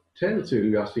was to tell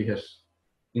Sylvia she has,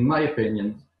 in my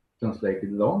opinion,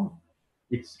 translated wrong,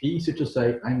 it's easy to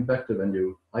say, I'm better than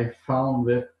you. I found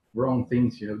the wrong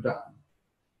things you have done.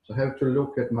 So I have to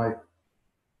look at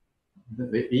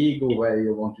the ego way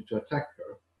you wanted to attack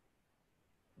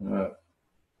her.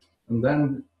 And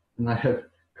then when I have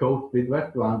coped with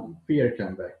that one, fear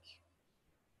came back.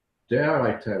 Dare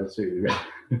I tell Sylvia?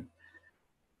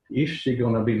 Is she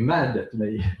gonna be mad at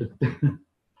me?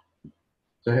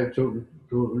 So I have to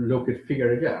look at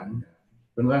fear again.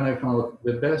 And then I found out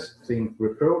the best thing for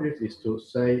a project is to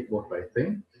say what I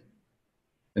think.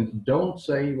 And don't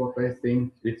say what I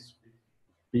think, it's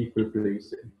people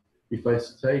pleasing. If I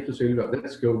say to Sylvia,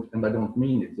 that's good, and I don't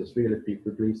mean it, it's really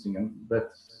people pleasing, and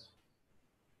that's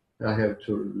I have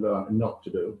to learn not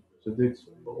to do. So it's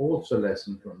also a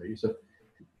lesson for me. So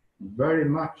very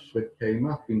much that came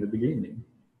up in the beginning.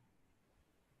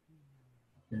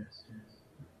 Yes.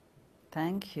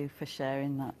 Thank you for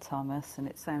sharing that, Thomas. And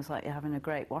it sounds like you're having a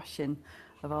great washing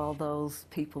of all those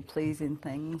people-pleasing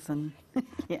things. And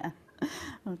yeah,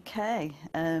 okay.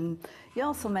 You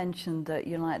also mentioned that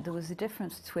there was a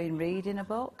difference between reading a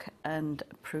book and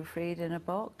proofreading a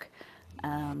book.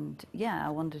 And yeah, I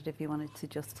wondered if you wanted to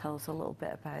just tell us a little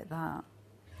bit about that.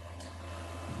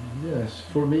 Yes,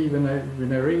 for me, when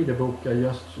I read a book, I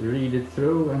just read it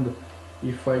through, and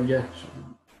if I get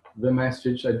the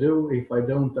message, I do. If I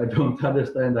don't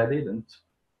understand, I didn't.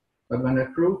 But when I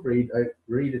proofread, I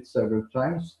read it several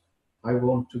times. I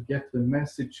want to get the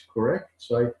message correct,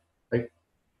 so I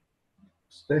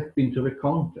step into the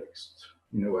context,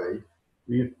 in a way,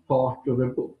 with part of the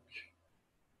book.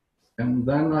 And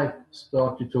then I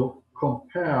started to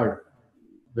compare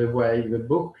the way the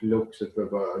book looks at the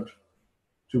word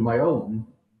to my own.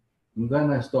 And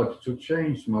then I started to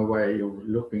change my way of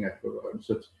looking at the word.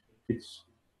 So it's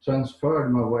transferred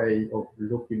my way of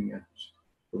looking at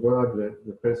the word,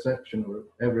 the perception of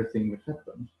everything that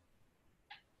happened.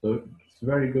 So it's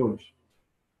very good.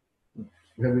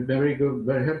 Very good,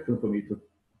 very helpful for me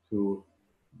to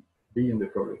be in the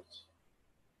project.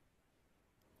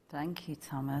 Thank you,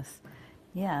 Thomas.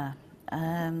 Yeah.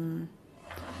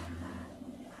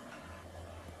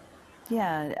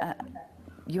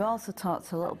 You also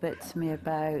talked a little bit to me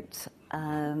about,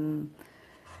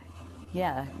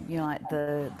 like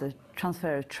the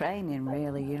transfer of training,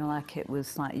 really. Like it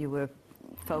was like you were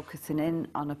focusing in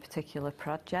on a particular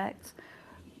project,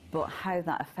 but how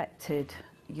that affected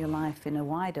your life in a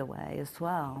wider way as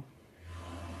well.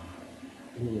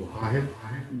 I have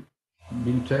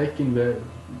been taking the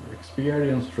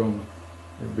experience from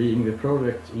being the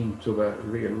project into the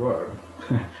real world,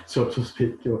 so to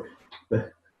speak.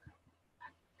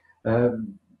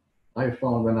 I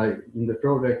found when in the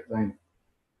project,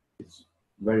 it's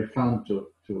very fun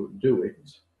to do it,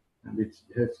 and it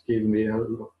has given me a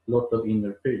lot of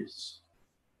inner peace.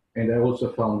 And I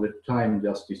also found that time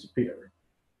just disappeared.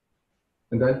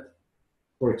 And that,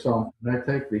 for example, I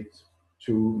take it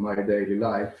to my daily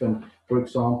life. And for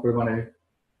example, when I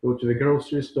go to the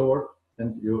grocery store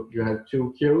and you have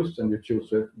two queues and you choose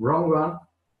the wrong one,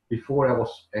 before I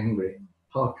was angry.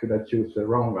 How could I choose the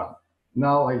wrong one?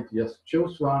 Now I just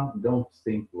choose one, don't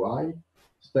think why.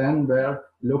 Stand there,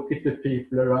 look at the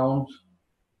people around,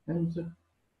 and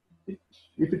if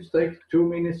it takes 2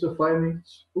 minutes or 5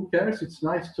 minutes, who cares? It's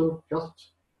nice to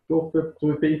just talk to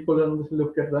the people and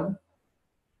look at them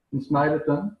and smile at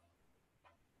them.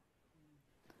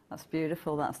 That's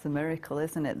beautiful. That's the miracle,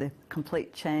 isn't it? The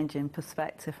complete change in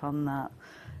perspective on that.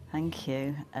 Thank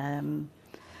you.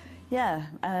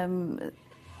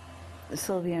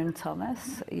 Sylvia and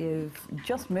Thomas, you've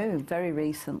just moved very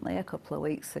recently, a couple of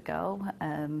weeks ago,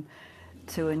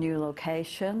 to a new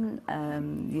location.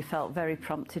 You felt very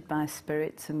prompted by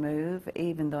spirit to move,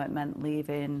 even though it meant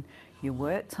leaving your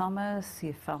work, Thomas,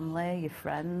 your family, your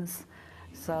friends.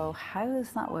 So how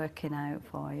is that working out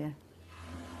for you?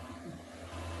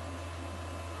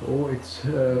 Oh, it's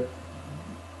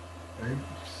I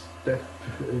step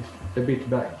a bit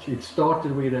back. It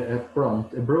started with a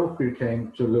prompt. A broker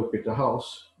came to look at the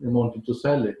house and wanted to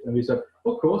sell it. And we said,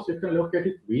 of course, you can look at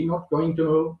it. We're not going to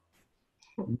move.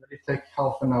 And it takes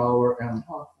half an hour and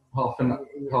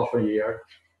half a year.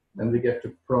 And we get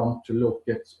a prompt to look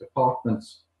at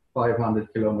apartments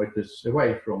 500 kilometers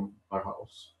away from our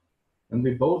house. And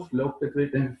we both looked at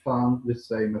it and found the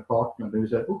same apartment. And we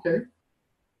said, okay,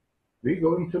 we're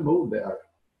going to move there.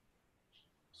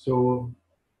 So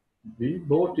we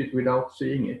bought it without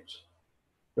seeing it.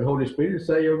 The Holy Spirit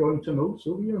say you're going to move,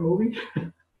 so we are moving.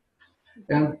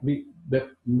 And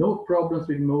but no problems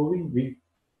with moving. We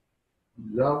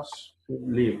love to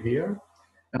live here.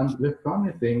 And the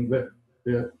funny thing,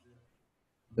 the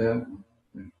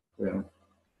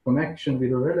connection with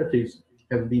the relatives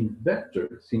have been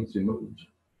better since we moved.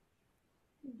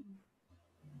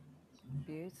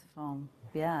 Beautiful.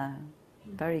 Yeah,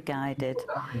 very guided.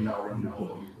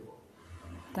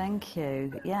 Thank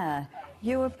you. Yeah,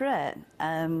 you were Brit.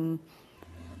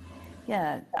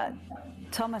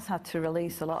 Thomas had to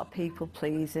release a lot of people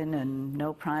pleasing and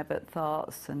no private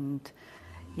thoughts, and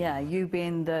yeah, you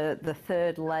being the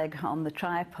third leg on the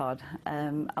tripod.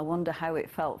 I wonder how it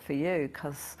felt for you,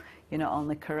 because you're not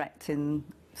only correcting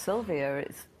Sylvia,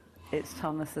 it's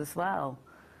Thomas as well.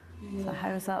 Yeah. So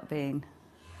how's that been?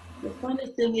 The funny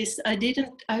thing is,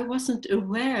 I wasn't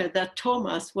aware that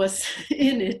Thomas was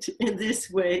in it in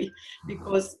this way,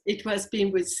 because it was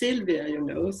been with Sylvia,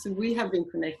 so we have been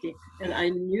connecting, and I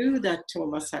knew that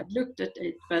Thomas had looked at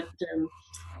it, but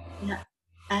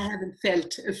I haven't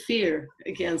felt a fear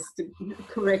against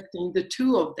correcting the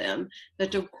two of them.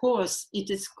 But of course, it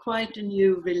is quite a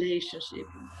new relationship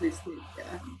with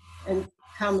Sylvia, and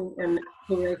coming and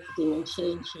correcting and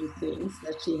changing things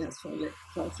that she has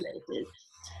translated.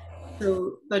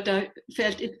 So, but I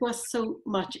felt it was so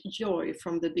much joy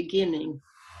from the beginning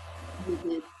with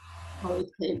it, how it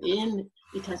came in.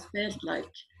 It has felt like,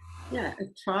 yeah, a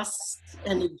trust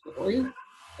and a joy.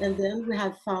 And then we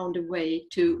have found a way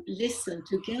to listen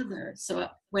together. So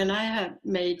when I have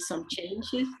made some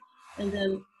changes, and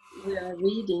then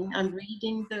I'm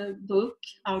reading the book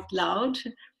out loud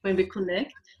when we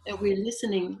connect, and we're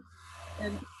listening,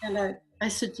 and I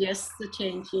suggest the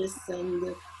changes,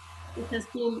 and it has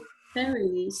been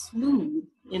very smooth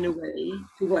in a way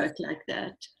to work like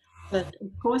that. But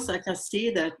of course, I can see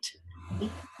that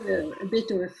it's a bit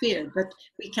of a fear, but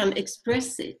we can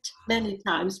express it many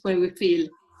times when we feel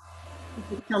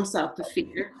if it comes up a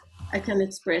fear. I can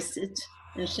express it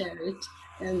and share it,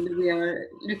 and we are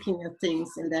looking at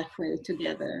things in that way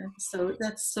together. So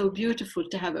that's so beautiful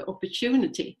to have an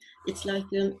opportunity. It's like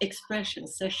an expression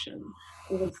session,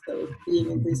 also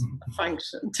being in this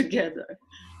function together.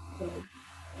 So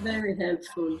very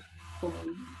helpful for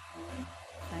me.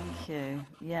 Thank you.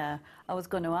 Yeah, I was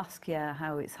going to ask you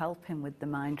how it's helping with the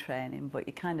mind training, but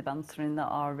you're kind of answering that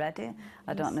already.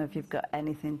 I don't know if you've got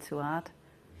anything to add.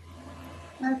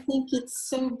 I think it's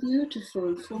so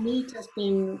beautiful. For me, it has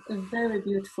been a very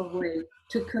beautiful way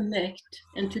to connect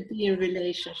and to be in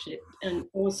relationship and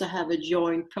also have a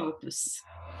joint purpose,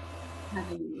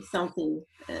 having something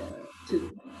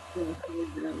to work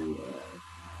with, and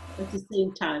at the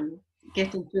same time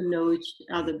getting to know each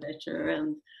other better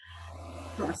and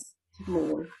trust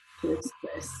more to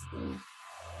express. You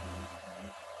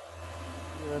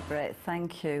were great,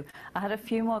 thank you. I had a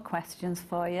few more questions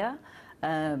for you,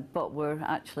 but we're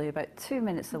actually about 2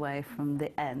 minutes away from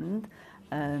the end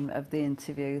of the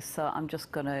interview, so I'm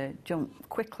just going to jump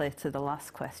quickly to the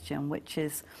last question, which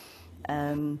is,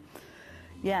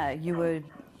 yeah,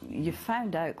 you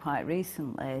found out quite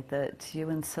recently that you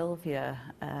and Sylvia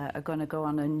are going to go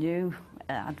on a new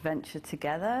adventure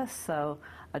together, so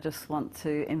I just want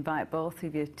to invite both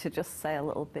of you to just say a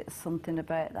little bit something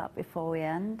about that before we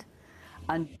end.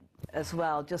 And as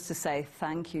well, just to say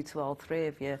thank you to all three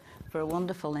of you for a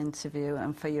wonderful interview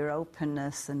and for your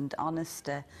openness and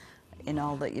honesty in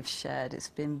all that you've shared. It's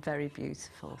been very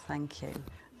beautiful. Thank you.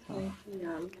 So, Thank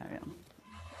you. carry on.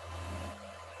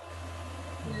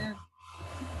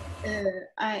 Yeah.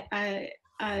 I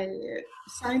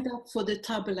signed up for the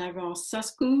Tabula Rasa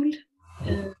school,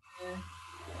 and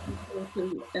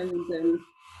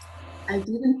I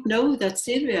didn't know that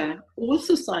Sylvia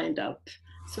also signed up.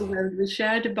 So when we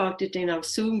shared about it in our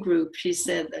Zoom group, she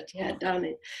said that she had done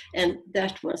it, and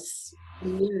that was a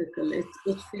miracle. It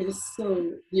feels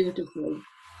so beautiful.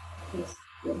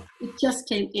 It just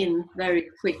came in very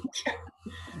quick.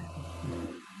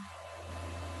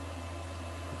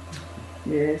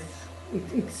 Yes,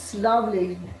 it's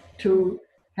lovely to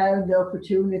have the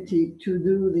opportunity to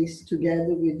do this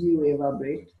together with you,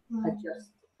 Eva-Britt. I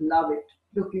just love it.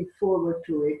 Looking forward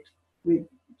to it with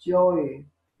joy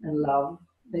and love.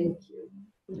 Thank you.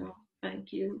 No,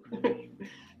 thank you.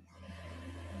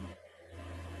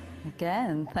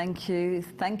 Again, thank you.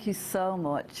 Thank you so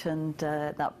much. And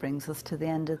that brings us to the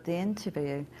end of the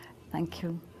interview. Thank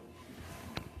you.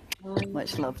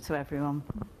 Much love to everyone.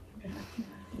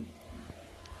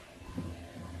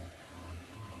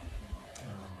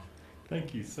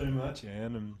 Thank you so much,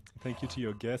 Anne, and thank you to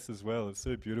your guests as well. It's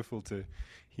so beautiful to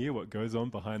hear what goes on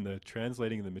behind the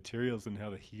translating of the materials and how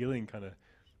the healing kind of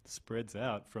spreads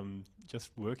out from just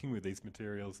working with these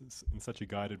materials in such a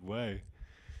guided way.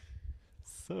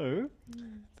 So,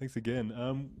 thanks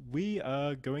again. We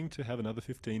are going to have another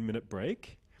 15-minute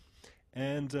break,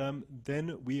 and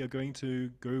then we are going to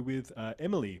go with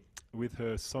Emily with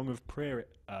her Song of Prayer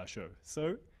show.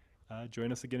 So,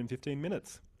 join us again in 15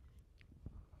 minutes.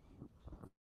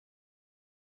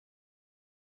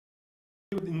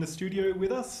 In the studio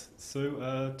with us,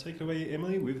 so take it away,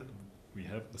 Emily, we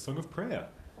have the Song of Prayer.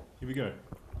 Here we go.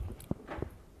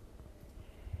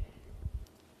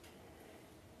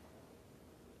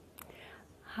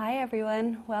 Hi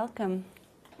everyone, welcome.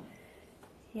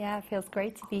 Yeah, it feels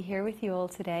great to be here with you all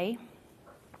today.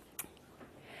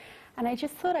 And I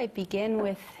just thought I'd begin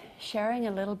with sharing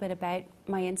a little bit about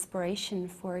my inspiration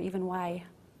for even why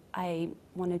I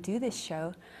want to do this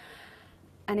show.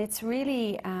 And it's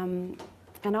really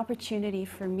an opportunity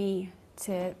for me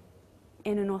to,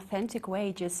 in an authentic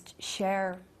way, just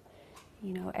share,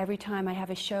 you know, every time I have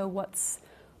a show, what's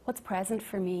present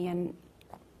for me and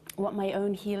what my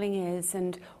own healing is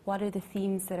and what are the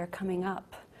themes that are coming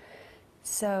up.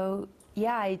 So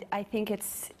yeah, I think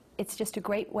it's just a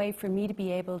great way for me to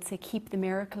be able to keep the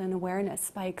miracle in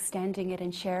awareness by extending it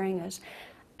and sharing it,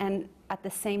 and at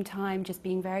the same time just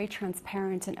being very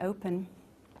transparent and open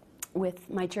with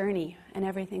my journey and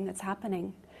everything that's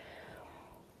happening.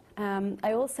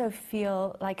 I also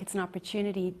feel like it's an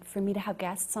opportunity for me to have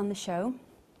guests on the show,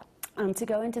 to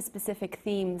go into specific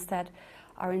themes that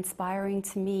are inspiring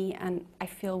to me and I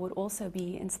feel would also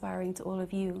be inspiring to all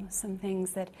of you. Some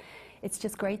things that it's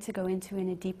just great to go into in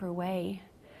a deeper way.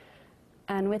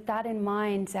 And with that in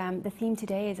mind, the theme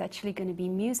today is actually going to be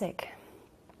music,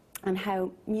 and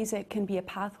how music can be a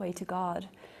pathway to God,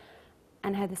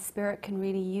 and how the Spirit can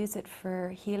really use it for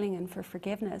healing and for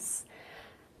forgiveness.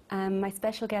 My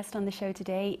special guest on the show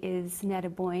today is Netta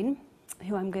Boyne,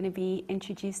 who I'm going to be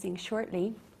introducing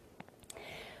shortly.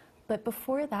 But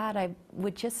before that, I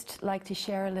would just like to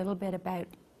share a little bit about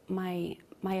my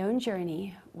own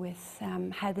journey with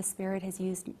how the Spirit has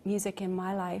used music in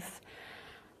my life,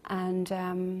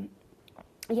 and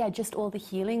yeah, just all the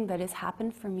healing that has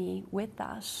happened for me with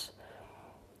that.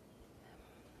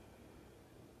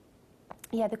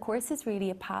 Yeah, the course is really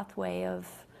a pathway of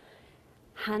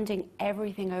handing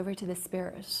everything over to the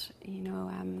Spirit, you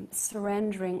know,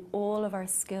 surrendering all of our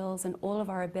skills and all of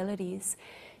our abilities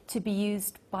to be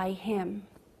used by Him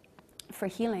for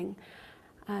healing.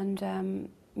 And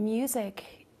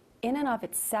music in and of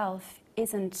itself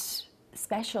isn't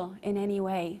special in any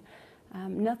way.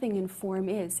 Nothing in form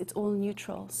is. It's all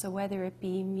neutral. So whether it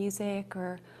be music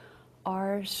or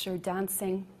art or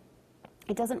dancing,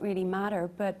 it doesn't really matter.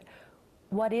 But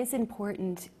what is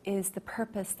important is the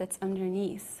purpose that's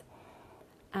underneath.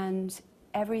 And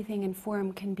everything in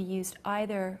form can be used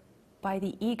either by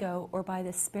the ego or by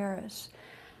the Spirit.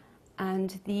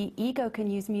 And the ego can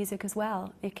use music as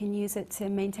well. It can use it to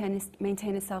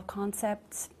maintain a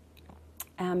self-concept,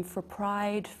 for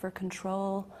pride, for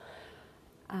control,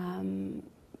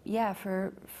 yeah,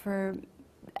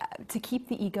 to keep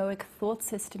the egoic thought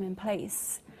system in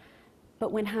place.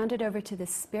 But when handed over to the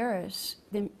Spirit,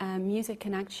 the music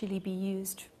can actually be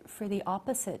used for the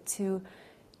opposite, to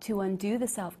undo the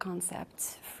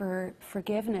self-concept, for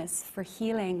forgiveness, for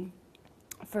healing,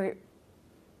 for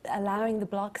allowing the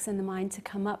blocks in the mind to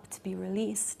come up, to be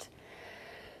released.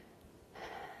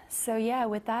 So yeah,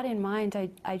 with that in mind,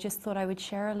 I just thought I would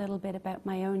share a little bit about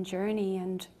my own journey.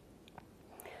 And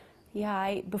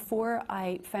yeah, before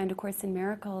I found A Course in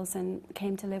Miracles and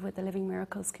came to live with the Living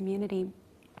Miracles community,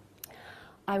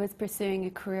 I was pursuing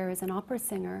a career as an opera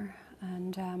singer,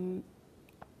 and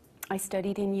I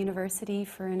studied in university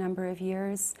for a number of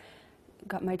years,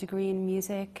 got my degree in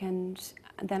music, and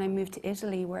then I moved to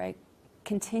Italy, where I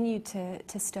continued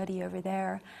to study over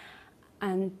there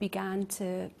and began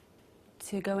to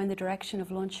go in the direction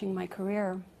of launching my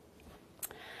career.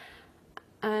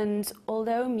 And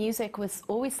although music was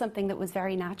always something that was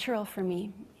very natural for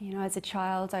me, you know, as a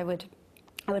child I would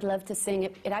love to sing.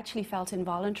 It actually felt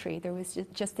involuntary. There was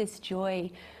just this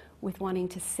joy with wanting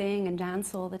to sing and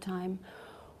dance all the time.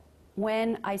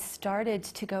 When I started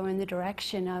to go in the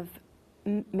direction of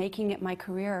making it my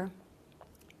career,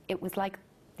 it was like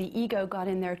the ego got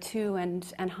in there too and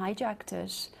hijacked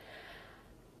it.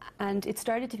 And it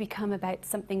started to become about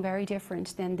something very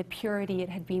different than the purity it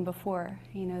had been before.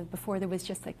 You know, before there was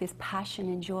just like this passion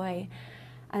and joy.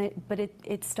 But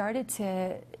it started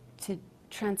to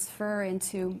transfer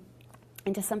into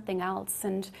something else.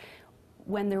 And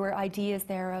when there were ideas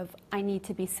there of, I need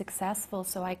to be successful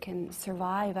so I can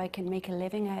survive, I can make a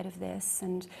living out of this,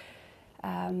 and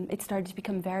it started to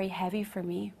become very heavy for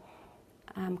me.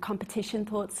 Competition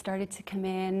thoughts started to come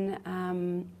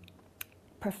in,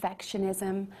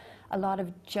 perfectionism, a lot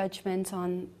of judgment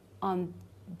on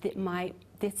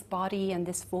this body and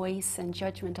this voice, and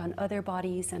judgment on other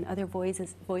bodies and other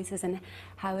voices, and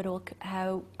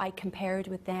how I compared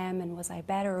with them, and was I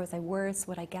better, was I worse,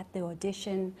 would I get the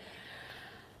audition?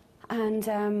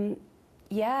 And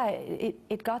yeah,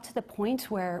 it got to the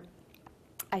point where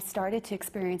I started to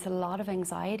experience a lot of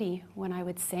anxiety when I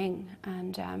would sing,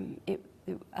 and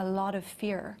a lot of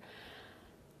fear.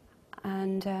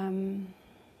 And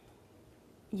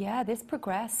yeah, this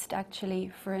progressed actually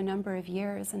for a number of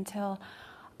years until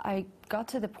I got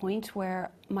to the point where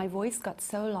my voice got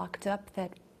so locked up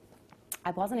that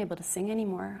I wasn't able to sing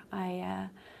anymore. I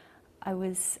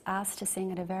was asked to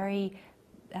sing at a very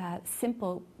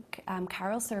simple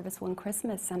carol service one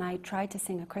Christmas, and I tried to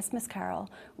sing a Christmas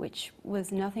carol, which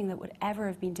was nothing that would ever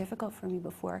have been difficult for me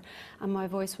before, and my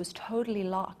voice was totally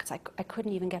locked. I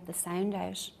couldn't even get the sound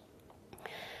out.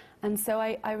 And so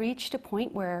I reached a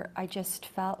point where I just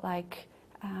felt like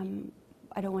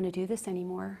I don't want to do this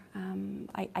anymore.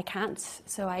 I can't.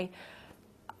 So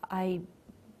I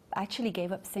actually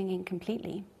gave up singing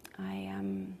completely.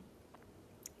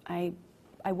 I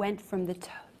went from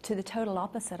to the total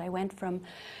opposite. I went from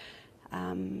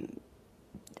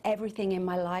everything in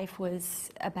my life was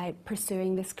about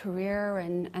pursuing this career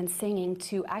and singing,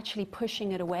 to actually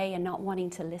pushing it away and not wanting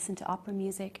to listen to opera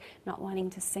music, not wanting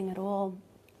to sing at all.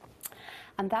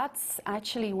 And that's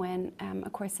actually when A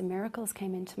Course in Miracles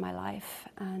came into my life,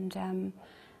 and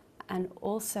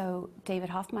also David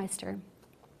Hoffmeister.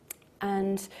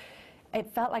 And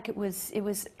it felt like it was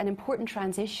an important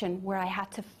transition where I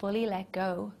had to fully let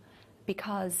go,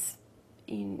 because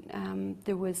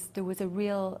there was a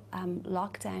real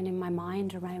lockdown in my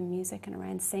mind around music and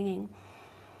around singing.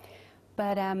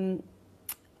 But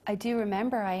I do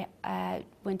remember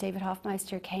when David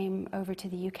Hoffmeister came over to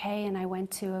the UK and I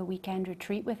went to a weekend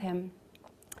retreat with him.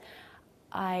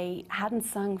 I hadn't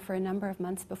sung for a number of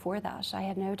months before that. I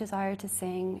had no desire to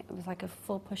sing. It was like a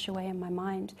full push away in my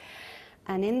mind.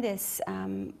 And in this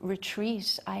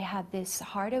retreat, I had this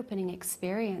heart-opening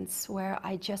experience where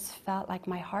I just felt like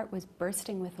my heart was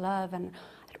bursting with love and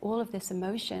all of this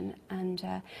emotion. And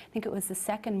I think it was the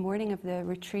second morning of the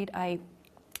retreat, I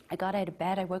got out of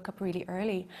bed, I woke up really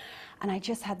early, and I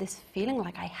just had this feeling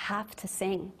like I have to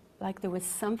sing. Like there was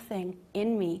something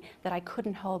in me that I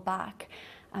couldn't hold back.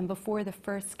 And before the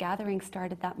first gathering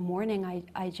started that morning,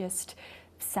 I just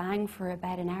sang for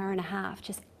about an hour and a half,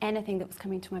 just anything that was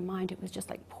coming to my mind. It was just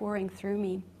like pouring through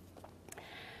me.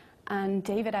 And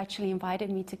David actually invited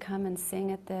me to come and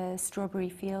sing at the Strawberry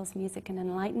Fields Music and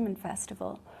Enlightenment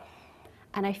Festival.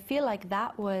 And I feel like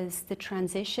that was the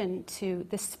transition to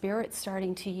the Spirit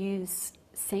starting to use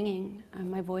singing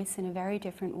and my voice in a very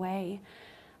different way.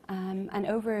 And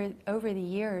over the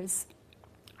years,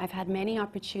 I've had many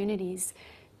opportunities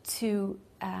to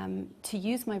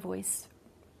use my voice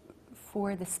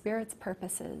for the Spirit's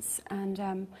purposes, and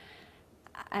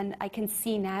I can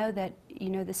see now that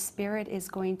the Spirit is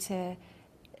going to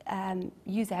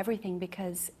use everything,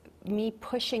 because me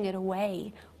pushing it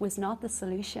away was not the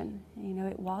solution.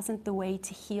 It wasn't the way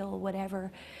to heal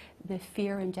whatever the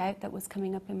fear and doubt that was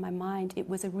coming up in my mind. It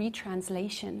was a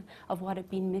retranslation of what had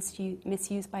been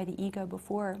misused by the ego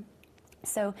before.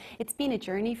 So it's been a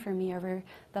journey for me over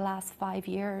the last 5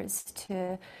 years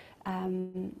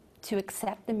to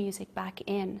accept the music back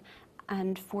in,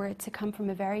 and for it to come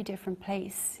from a very different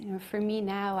place. For me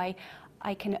now,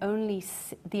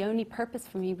 the only purpose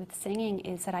for me with singing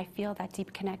is that I feel that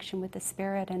deep connection with the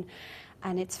Spirit, and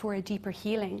it's for a deeper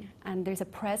healing, and there's a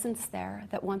presence there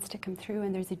that wants to come through,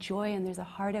 and there's a joy and there's a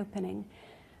heart opening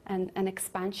and an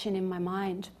expansion in my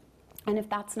mind. And if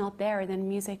that's not there, then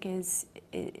music is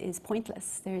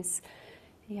pointless.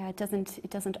 It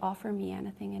doesn't offer me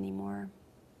anything anymore.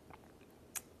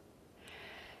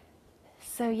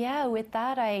 So yeah, with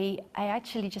that, I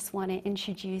actually just want to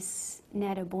introduce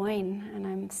Netta Boyne, and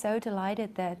I'm so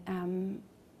delighted that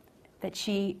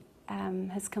she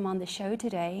has come on the show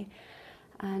today.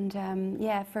 And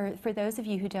for those of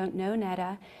you who don't know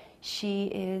Netta, she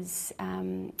is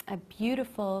a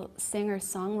beautiful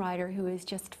singer-songwriter who has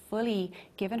just fully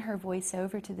given her voice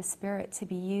over to the Spirit to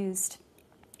be used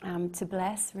to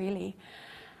bless, really.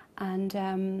 And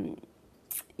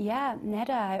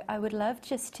Netta, I would love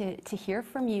just to hear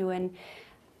from you, and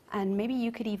maybe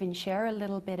you could even share a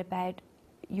little bit about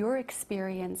your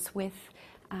experience with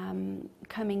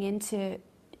coming into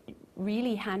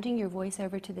really handing your voice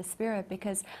over to the Spirit,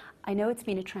 because I know it's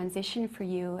been a transition for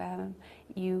you.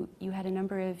 You had a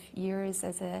number of years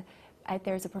out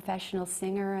there as a professional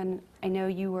singer, and I know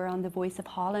you were on The Voice of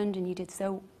Holland, and you did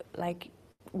so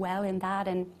well in that,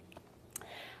 and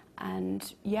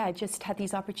just had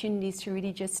these opportunities to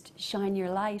really just shine your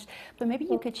light. But maybe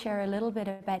you could share a little bit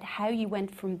about how you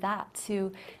went from that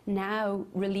to now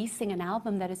releasing an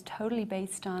album that is totally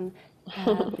based on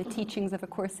the teachings of A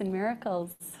Course in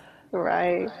Miracles.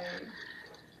 Right.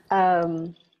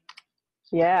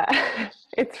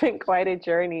 It's been quite a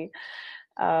journey.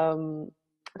 The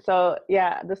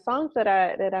songs that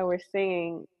I was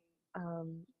singing,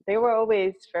 they were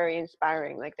always very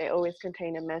inspiring. Like, they always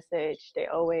contain a message. They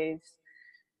always,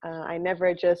 I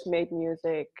never just made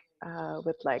music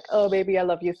with like, oh baby, I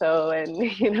love you so, and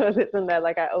this and that.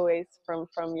 Like, I always,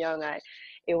 from young,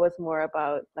 it was more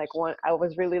about like I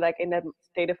was really like in that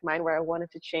state of mind where I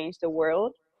wanted to change the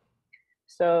world.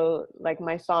 So like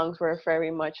my songs were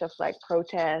very much of like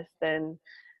protest and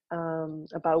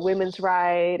about women's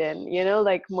rights, and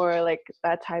like more like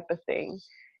that type of thing.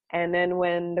 And then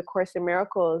when the Course in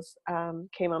Miracles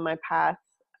came on my path,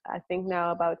 I think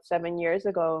now about 7 years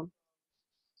ago,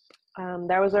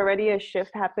 there was already a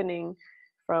shift happening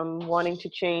from wanting to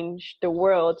change the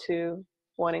world to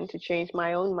wanting to change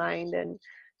my own mind and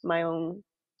my own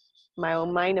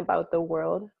mind about the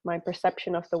world, my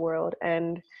perception of the world.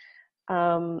 And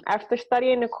after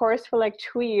studying the course for like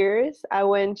 2 years, I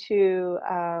went to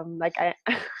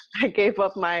I gave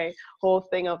up my whole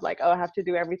thing of like, oh, I have to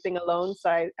do everything alone. So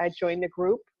I joined a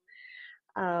group.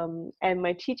 And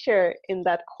my teacher in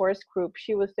that course group,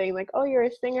 she was saying like, oh, you're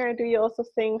a singer. Do you also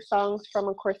sing songs from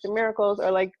A Course in Miracles?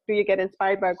 Or like, do you get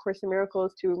inspired by A Course in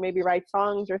Miracles to maybe write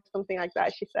songs or something like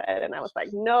that? She said. And I was like,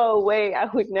 no way, I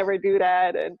would never do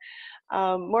that. And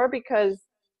more because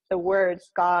the words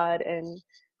God and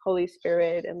Holy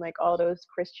Spirit and like all those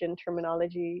Christian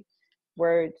terminology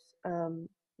words,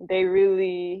 they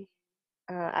really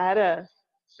had a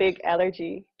big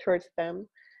allergy towards them.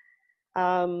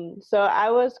 So I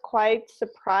was quite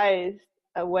surprised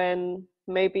when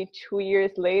maybe 2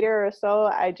 years later or so,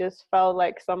 I just felt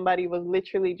like somebody was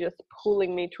literally just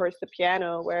pulling me towards the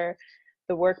piano, where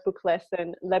the workbook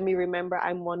lesson, Let Me Remember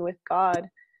I'm One with God,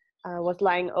 was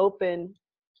lying open.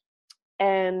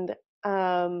 And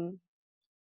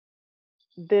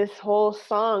this whole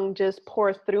song just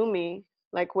poured through me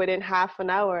like within half an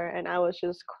hour, and I was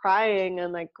just crying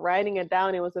and like writing it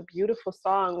down. It was a beautiful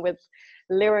song with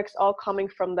lyrics all coming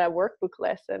from that workbook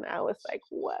lesson. I was like,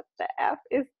 what the F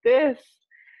is this?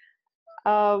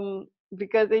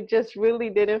 Because it just really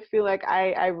didn't feel like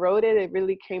I wrote it. It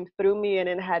really came through me, and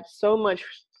it had so much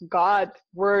God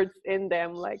words in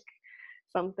them, like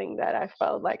something that I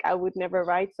felt like I would never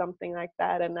write something like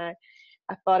that. And I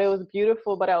thought it was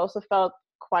beautiful, but I also felt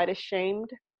quite ashamed.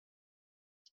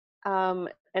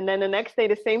 And then the next day,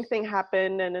 the same thing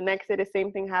happened, and the next day, the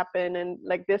same thing happened. And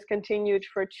like this continued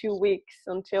for 2 weeks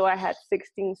until I had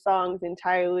 16 songs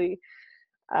entirely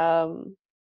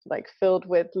like filled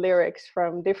with lyrics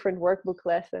from different workbook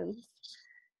lessons.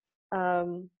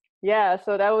 Yeah,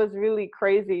 so that was really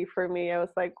crazy for me. I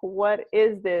was like, what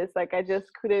is this? Like, I just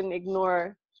couldn't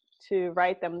ignore to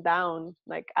write them down.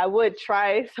 Like, I would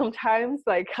try sometimes,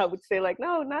 like I would say like,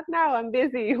 no, not now, I'm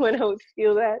busy, when I would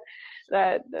feel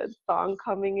that song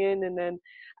coming in. And then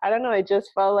I don't know, it just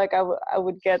felt like I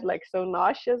would get like so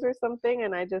nauseous or something,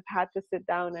 and I just had to sit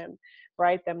down and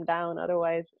write them down.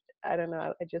 Otherwise, I don't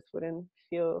know, I just wouldn't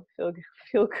feel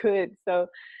good. So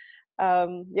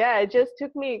yeah, it just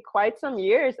took me quite some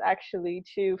years actually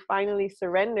to finally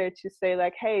surrender, to say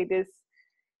like, hey,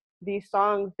 these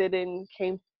songs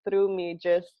came through me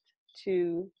just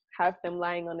to have them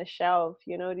lying on the shelf.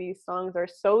 You know, these songs are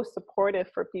so supportive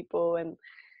for people, and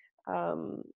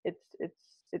it's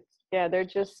yeah, they're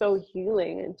just so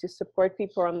healing, and to support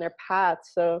people on their path.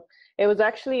 So it was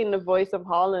actually in the Voice of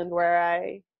Holland where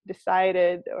I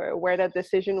decided, or where that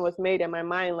decision was made in my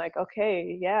mind, like,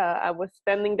 okay, yeah, I was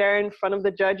standing there in front of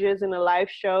the judges in a live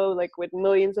show, like with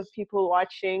millions of people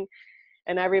watching.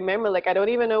 And I remember, like, I don't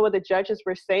even know what the judges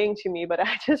were saying to me, but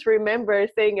I just remember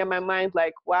saying in my mind,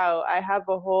 like, wow, I have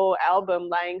a whole album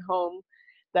lying home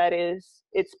that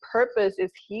its purpose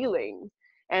is healing.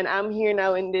 And I'm here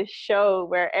now in this show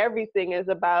where everything is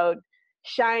about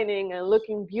shining and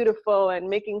looking beautiful and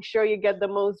making sure you get the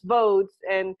most votes,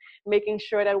 and making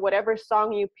sure that whatever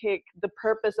song you pick, the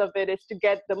purpose of it is to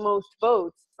get the most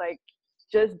votes, like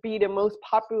just be the most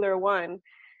popular one.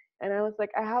 And I was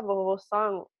like, I have a whole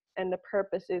song, and the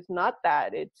purpose is not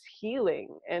that, it's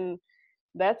healing. And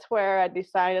that's where I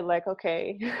decided, like,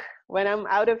 okay, when I'm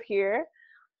out of here,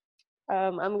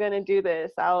 I'm gonna do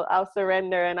this. I'll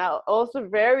surrender. And I'll also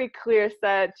very clear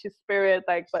said to Spirit,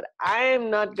 like, but I'm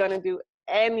not gonna do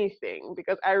anything,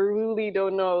 because I really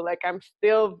don't know. Like, I'm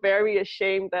still very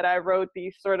ashamed that I wrote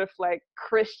these sort of like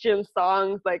Christian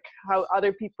songs, like how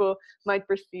other people might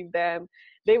perceive them.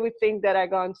 They would think that I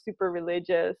gone super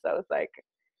religious. I was like,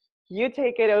 you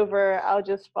take it over, I'll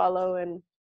just follow. And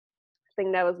I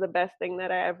think that was the best thing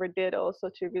that I ever did, also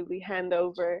to really hand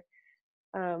over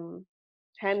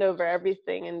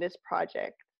everything in this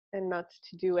project, and not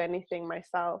to do anything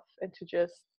myself, and to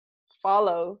just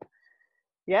follow.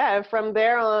 Yeah, and from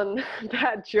there on,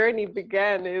 that journey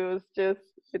began.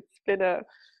 It's been a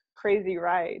crazy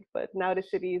ride, but now the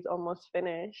city is almost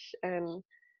finished, and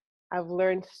I've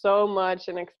learned so much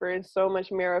and experienced so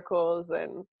much miracles,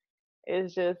 and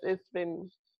it's been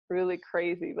really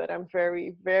crazy. But I'm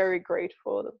very, very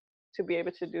grateful to be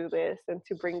able to do this and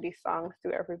to bring these songs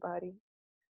to everybody.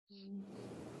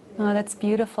 Oh, that's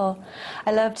beautiful.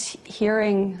 I loved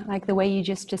hearing like the way you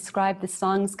just described the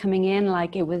songs coming in,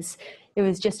 like it was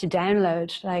just a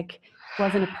download, like it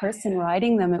wasn't a person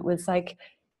writing them, it was like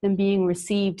them being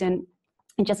received. And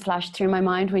it just flashed through my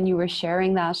mind when you were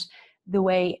sharing that, the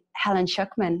way Helen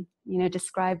Schuckman,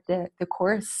 described the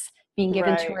course being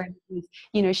given to Right. her.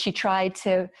 You know, she tried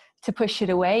to push it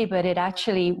away, but it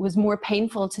actually was more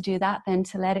painful to do that than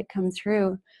to let it come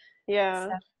through. Yeah.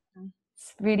 So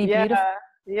it's really Yeah. beautiful.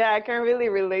 Yeah, I can really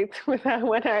relate with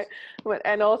that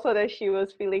and also that she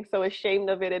was feeling so ashamed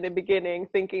of it in the beginning,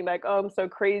 thinking like, oh, I'm so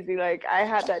crazy. Like I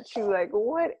had that too, like,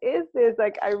 what is this?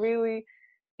 Like I really,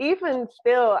 even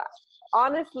still,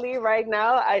 honestly, right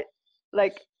now,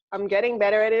 I'm getting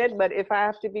better at it, but if I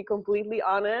have to be completely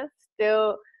honest,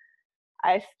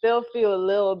 I still feel a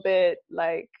little bit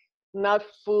like not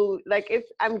full, like if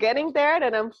I'm getting there,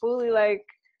 then I'm fully like,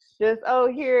 just, oh,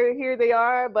 here they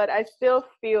are, but I still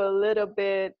feel a little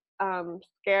bit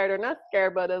scared, or not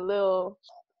scared, but a little,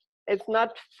 it's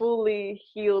not fully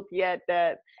healed yet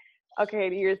that, okay,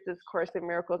 here's this Course in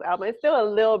Miracles album. It's still a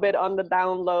little bit on the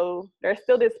down low. There's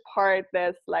still this part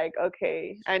that's like,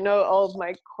 okay, I know all of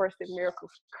my Course in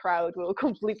Miracles crowd will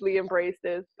completely embrace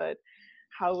this, but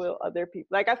how will other people?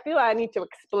 Like, I feel I need to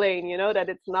explain, you know, that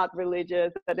it's not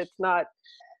religious, that it's not,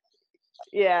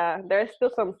 yeah, there's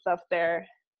still some stuff there.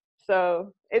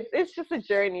 So it's just a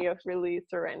journey of really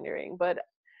surrendering. But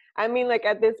I mean, like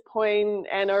at this point,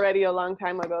 and already a long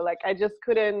time ago, like I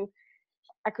couldn't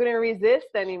resist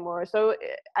anymore. So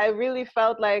I really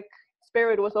felt like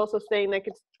Spirit was also saying like,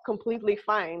 it's completely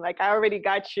fine. Like I already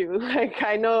got you. Like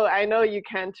I know you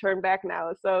can't turn back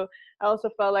now. So I also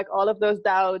felt like all of those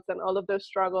doubts and all of those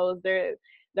struggles, there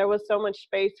was so much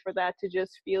space for that, to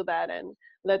just feel that and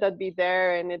let that be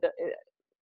there. And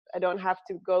I don't have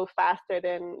to go faster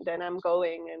than I'm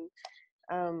going.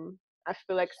 And I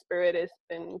feel like Spirit has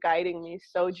been guiding me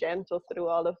so gentle through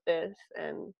all of this.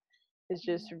 And it's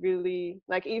just really,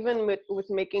 like, even with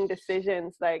making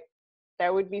decisions, like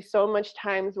there would be so much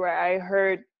times where I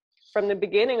heard from the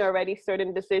beginning already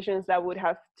certain decisions that would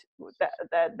have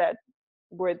that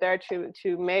were there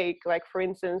to make. Like for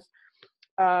instance,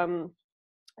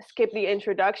 skip the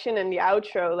introduction and the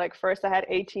outro. Like first I had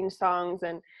 18 songs,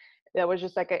 and there was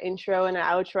just like an intro and an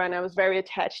outro, and I was very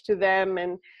attached to them.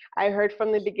 And I heard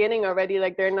from the beginning already,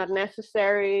 like they're not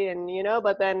necessary, and you know,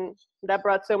 but then that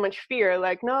brought so much fear,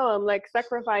 like, no, I'm like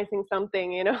sacrificing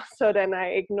something, you know. So then I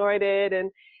ignored it, and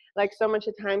like so much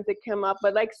of times it came up,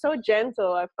 but like so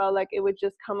gentle. I felt like it would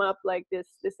just come up like this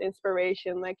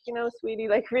inspiration, like, you know, sweetie,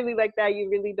 like really like that, you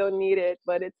really don't need it,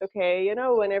 but it's okay, you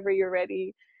know, whenever you're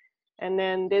ready. And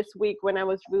then this week when I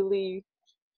was really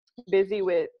busy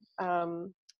with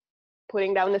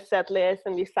putting down the set list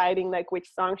and deciding like which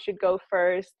song should go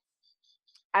first,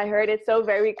 I heard it so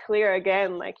very clear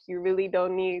again, like you really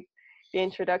don't need the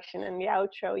introduction and the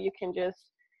outro. You can just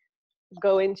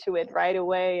go into it right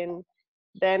away. And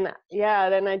then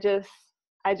I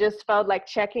just felt like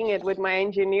checking it with my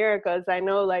engineer, because I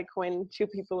know like when two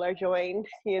people are joined,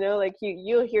 you know, like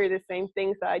you'll hear the same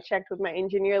thing. So I checked with my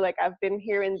engineer, like I've been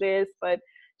hearing this, but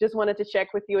just wanted to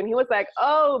check with you. And he was like,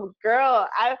 oh girl,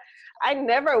 I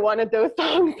never wanted those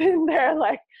songs in there.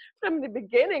 Like from the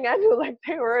beginning, I knew like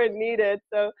they weren't needed.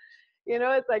 So, you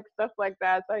know, it's like stuff like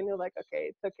that. So I knew like, okay,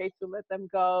 it's okay to let them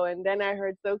go. And then I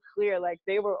heard so clear, like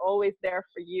they were always there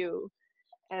for you.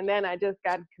 And then I just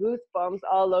got goosebumps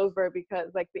all over, because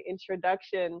like the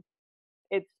introduction,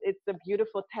 it's a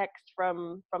beautiful text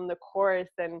from the chorus,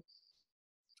 and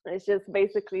it's just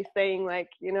basically saying like,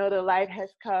 you know, the light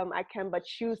has come, I can but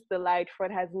choose the light, for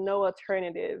it has no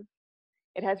alternative.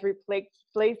 It has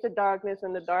replaced the darkness,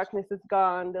 and the darkness is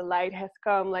gone, the light has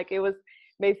come. Like it was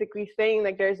basically saying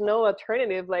like there's no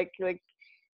alternative, like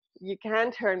you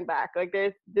can turn back. Like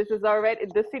the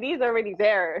CD is already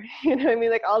there. You know what I mean?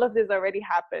 Like all of this already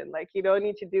happened. Like you don't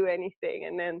need to do anything.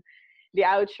 And then the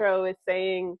outro is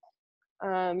saying,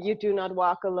 you do not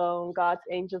walk alone. God's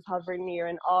angels hover near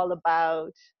and all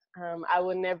about. I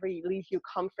will never leave you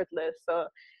comfortless. So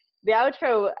the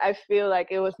outro, I feel like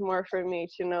it was more for me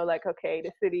to know like, okay,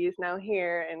 the city is now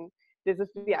here, and this is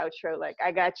the outro. Like,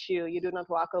 I got you. You do not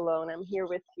walk alone. I'm here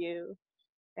with you.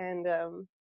 And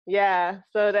yeah,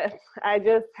 so that I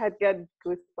just had good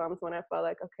goosebumps when I felt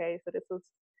like, okay, so this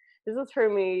was for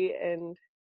me. And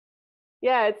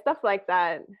yeah, it's stuff like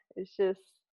that. It's just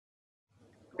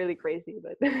really crazy,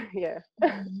 but yeah.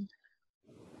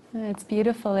 It's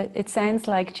beautiful. It sounds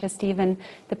like just even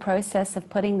the process of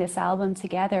putting this album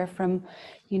together, from,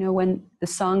 you know, when the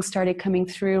songs started coming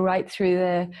through, right through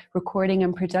the recording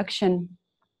and production,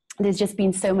 there's just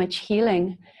been so much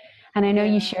healing. And I know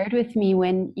you shared with me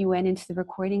when you went into the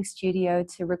recording studio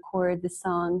to record the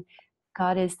song,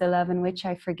 God is the Love in Which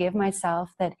I Forgive Myself,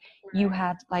 that you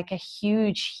had like a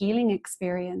huge healing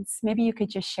experience. Maybe you could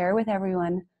just share with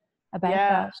everyone about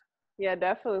that. Yeah,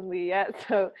 definitely. Yeah.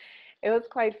 So it was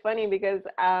quite funny, because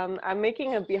I'm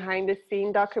making a behind the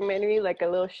scene documentary, like a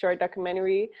little short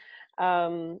documentary.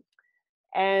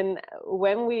 And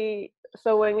when we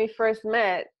first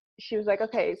met, she was like,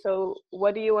 okay, so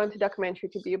what do you want the documentary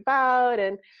to be about?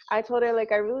 And I told her,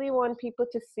 like, I really want people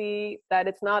to see that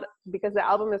it's not, because the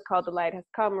album is called The Light Has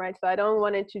Come, right? So I don't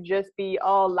want it to just be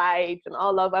all light and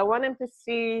all love. I want them to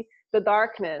see the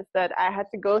darkness, that I had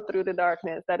to go through the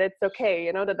darkness, that it's okay,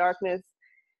 you know, the darkness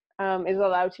is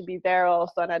allowed to be there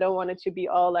also, and I don't want it to be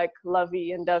all like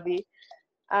lovey and dovey.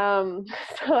 So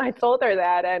I told her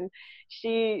that, and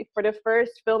she, for the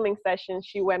first filming session,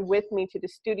 she went with me to the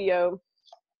studio.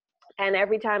 And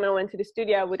every time I went to the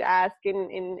studio, I would ask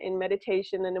in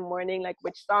meditation in the morning, like,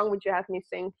 which song would you have me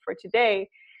sing for today?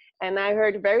 And I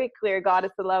heard very clear, God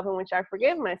is the love in which I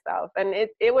forgive myself. And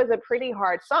it was a pretty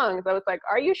hard song. So I was like,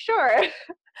 are you sure?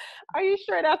 Are you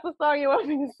sure that's the song you want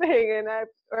me to sing? And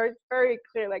or it's very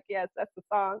clear, like, yes, that's the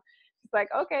song. She's like,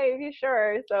 okay, if you're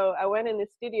sure. So I went in the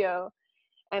studio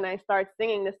and I started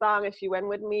singing the song, and she went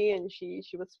with me, and she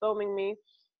was filming me.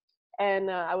 And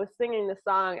I was singing the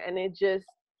song, and it just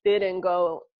didn't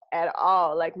go at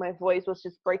all. Like, my voice was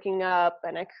just breaking up,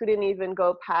 and I couldn't even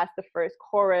go past the first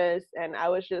chorus, and I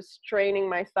was just straining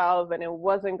myself, and it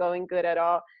wasn't going good at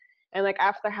all. And like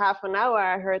after half an hour,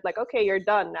 I heard like, okay, you're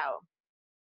done now.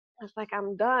 I was like,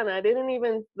 I'm done. I didn't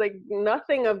even, like,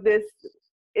 nothing of this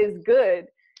is good.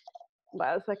 But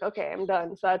I was like, okay, I'm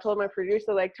done. So I told my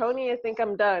producer, like, Tony, I think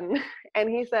I'm done. And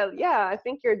he said, yeah, I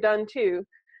think you're done too.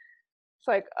 It's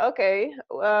like, okay,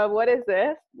 what is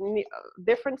this?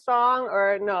 Different song?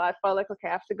 Or no, I felt like, okay,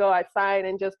 I have to go outside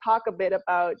and just talk a bit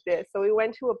about this. So we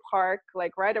went to a park,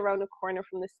 like right around the corner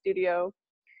from the studio.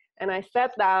 And I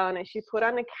sat down, and she put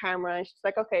on the camera, and she's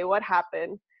like, okay, what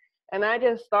happened? And I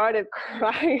just started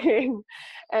crying,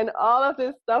 and all of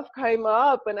this stuff came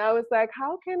up, and I was like,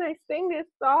 how can I sing this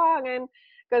song? And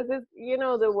because it's, you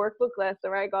know, the workbook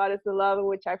lesson, right? God is the love in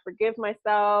which I forgive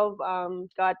myself.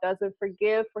 God doesn't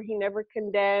forgive, for he never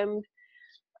condemned.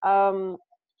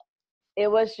 It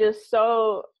was just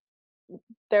so,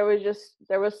 there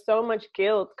was so much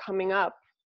guilt coming up,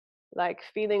 like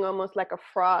feeling almost like a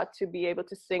fraud to be able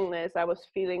to sing this. I was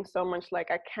feeling so much like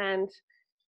I can't.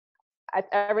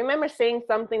 I remember saying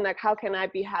something like, how can I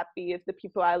be happy if the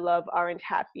people I love aren't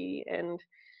happy? And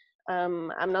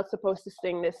I'm not supposed to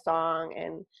sing this song.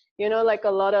 And, you know, like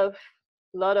a lot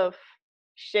of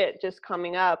shit just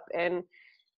coming up. And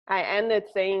I ended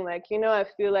saying, like, you know, I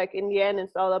feel like in the end,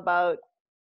 it's all about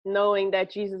knowing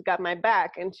that Jesus got my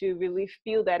back, and to really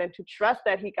feel that and to trust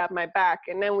that he got my back.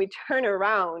 And then we turn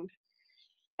around,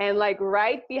 and like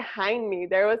right behind me,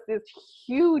 there was this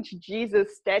huge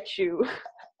Jesus statue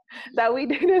that we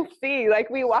didn't see. Like,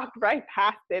 we walked right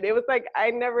past it. It was like, I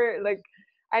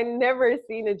never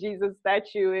seen a Jesus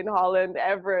statue in Holland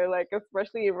ever, like,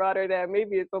 especially in Rotterdam.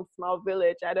 Maybe it's some small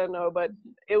village, I don't know, but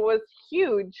it was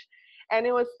huge. And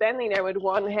it was standing there with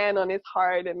one hand on his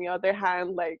heart and the other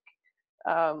hand like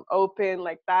open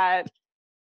like that.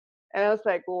 And I was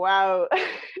like, wow,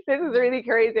 this is really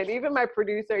crazy. And even my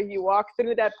producer, he walked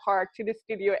through that park to the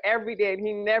studio every day, and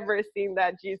he never seen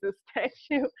that Jesus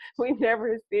statue. We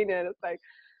never seen it. It's like,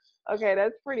 okay,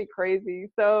 that's pretty crazy.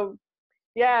 So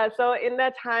yeah, so in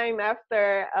that time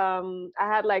after, I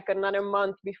had like another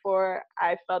month before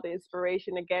I felt the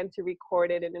inspiration again to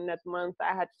record it. And in that month,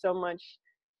 I had so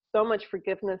much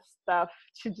forgiveness stuff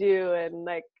to do, and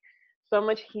like so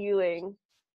much healing.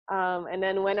 And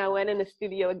then when I went in the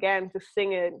studio again to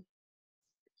sing it,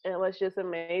 it was just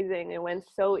amazing. It went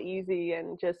so easy,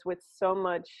 and just with so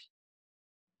much,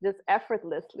 just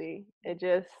effortlessly. It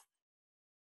just,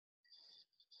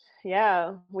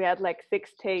 yeah, we had like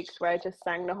 6 takes where I just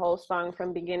sang the whole song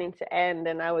from beginning to end,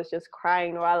 and I was just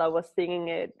crying while I was singing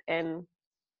it, and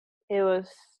it was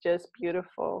just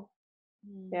beautiful.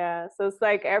 Yeah, so it's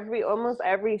like almost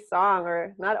every song,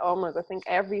 or not almost, I think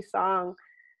every song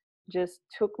just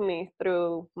took me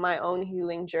through my own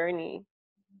healing journey.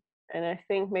 And I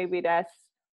think maybe that's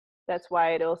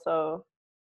why it also,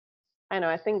 I know,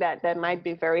 I think that might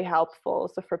be very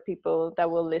helpful. So for people that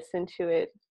will listen to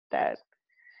it,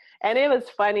 and it was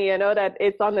funny, you know, that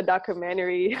it's on the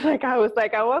documentary. Like, I was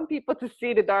like, I want people to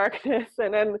see the darkness.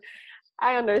 And then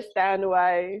I understand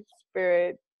why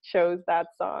Spirit chose that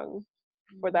song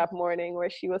for that morning where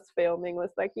she was filming. Was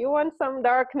like, you want some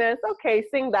darkness? Okay,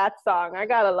 sing that song. I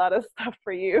got a lot of stuff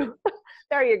for you.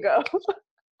 There you go.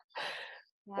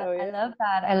 Yeah, so, yeah. I love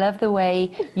that. I love the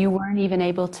way you weren't even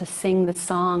able to sing the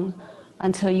song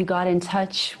until you got in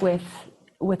touch with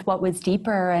what was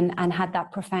deeper and had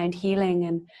that profound healing.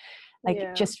 And like,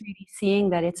 yeah, just really seeing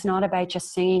that it's not about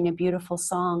just singing a beautiful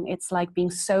song. It's like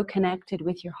being so connected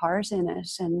with your heart in it,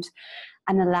 and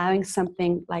allowing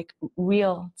something like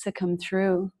real to come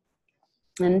through.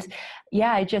 And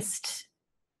yeah,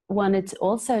 wanted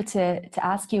also to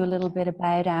ask you a little bit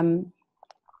about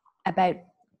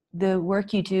the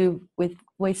work you do with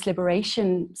voice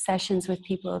liberation sessions with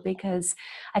people, because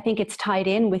I think it's tied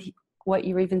in with what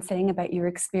you were even saying about your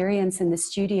experience in the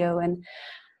studio, and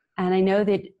I know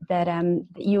that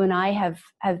you and I have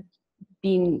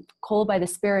been called by the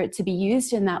Spirit to be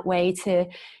used in that way to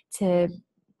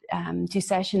do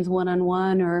sessions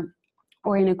one-on-one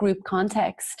or in a group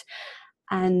context.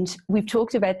 And we've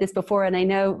talked about this before, and I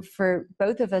know for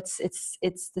both of us,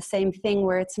 it's the same thing,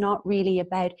 where it's not really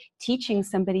about teaching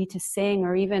somebody to sing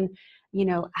or even, you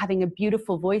know, having a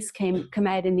beautiful voice come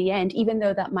out in the end, even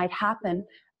though that might happen.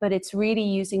 But it's really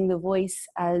using the voice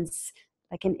as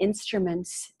like an instrument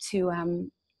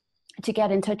to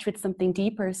get in touch with something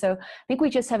deeper. So I think we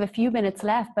just have a few minutes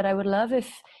left, but I would love if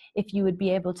you would be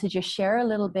able to just share a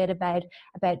little bit about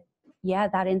the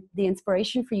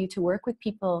inspiration for you to work with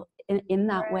people in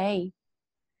that way.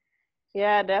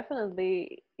 Yeah,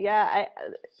 definitely. Yeah,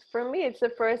 for me, it's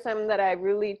the first time that I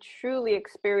really truly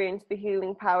experienced the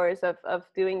healing powers of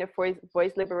doing the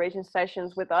voice liberation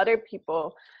sessions with other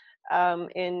people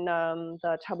in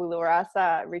the Tabula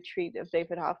Rasa retreat of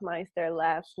David Hoffmeister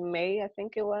last May, I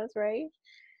think it was, right?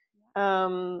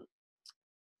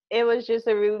 It was just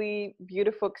a really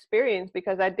beautiful experience,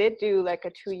 because I did do like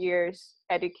a 2 years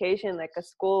education, like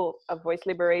a voice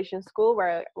liberation school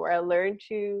where I learned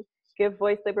to give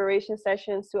voice liberation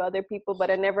sessions to other people,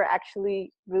 but I never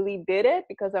actually really did it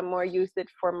because I'm more used it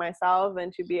for myself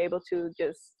and to be able to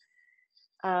just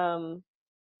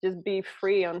be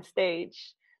free on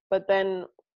stage. But then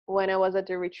when I was at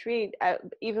the retreat,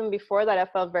 even before that, I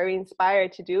felt very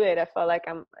inspired to do it. I felt like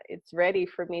it's ready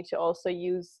for me to also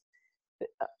use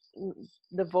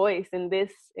the voice in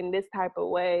this type of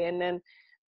way. And then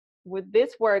with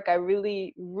this work, I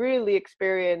really, really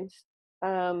experienced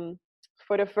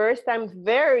for the first time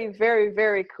very, very,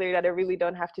 very clear that I really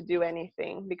don't have to do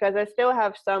anything, because I still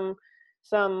have some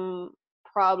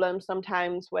problems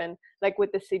sometimes when, like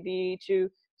with the CD, to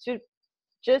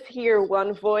just hear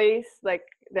one voice, like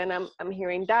then I'm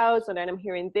hearing doubts, and then I'm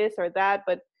hearing this or that.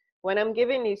 But when I'm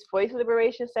giving these voice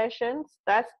liberation sessions,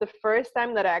 that's the first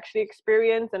time that I actually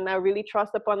experience and I really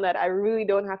trust upon that I really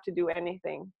don't have to do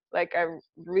anything. Like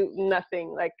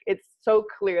nothing. Like it's so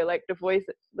clear. Like the voice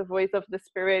of the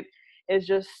Spirit is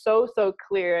just so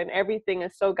clear, and everything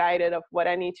is so guided of what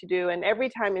I need to do. And every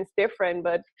time it's different,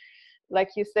 but like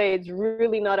you say, it's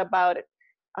really not about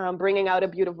bringing out a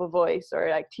beautiful voice or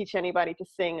like teach anybody to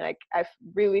sing. Like I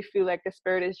really feel like the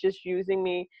Spirit is just using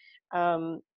me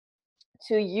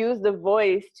to use the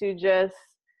voice to just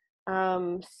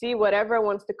see whatever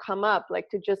wants to come up, like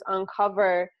to just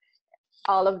uncover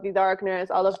all of the darkness,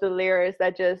 all of the layers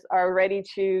that just are ready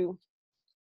to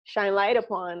shine light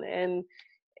upon. And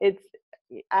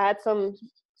I had some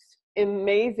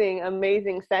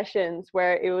amazing sessions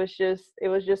where it was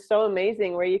just so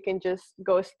amazing, where you can just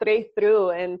go straight through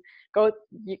and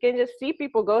you can just see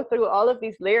people go through all of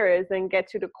these layers and get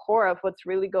to the core of what's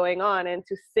really going on, and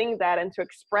to sing that and to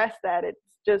express that. It's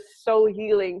just so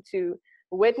healing to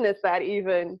witness that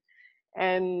even.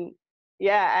 And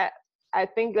yeah, I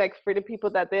think like for the people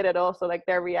that did it also, like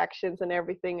their reactions and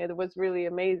everything, it was really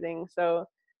amazing. So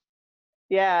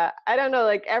yeah, I don't know,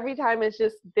 like every time it's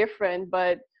just different,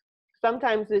 but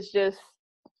sometimes it's just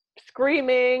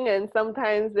screaming, and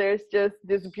sometimes there's just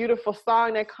this beautiful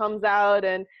song that comes out,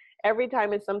 and every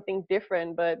time it's something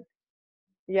different. But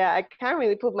yeah, I can't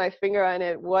really put my finger on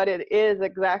it, what it is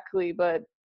exactly, but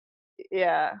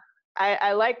yeah,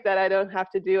 I like that I don't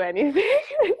have to do anything.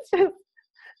 It's just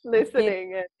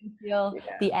listening. You feel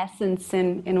the essence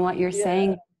in what you're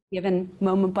saying, given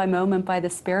moment by moment by the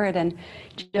Spirit, and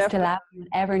just allow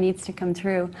whatever needs to come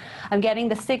through. I'm getting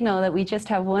the signal that we just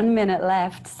have 1 minute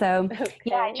left. So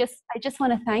yeah, I just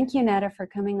want to thank you, Netta, for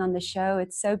coming on the show.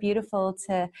 It's so beautiful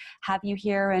to have you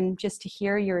here and just to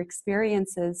hear your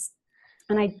experiences.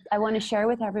 And I want to share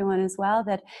with everyone as well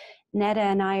that Netta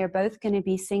and I are both going to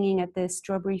be singing at the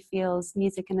Strawberry Fields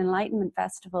Music and Enlightenment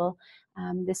Festival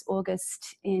this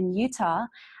August in Utah.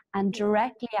 And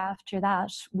directly after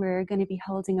that, we're going to be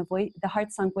holding the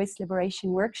Heart Song Voice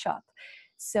Liberation Workshop.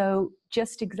 So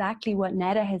just exactly what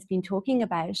Netta has been talking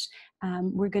about,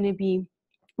 we're going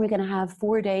to have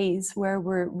 4 days where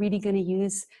we're really going to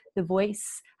use the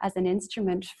voice as an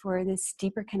instrument for this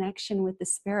deeper connection with the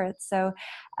Spirit. So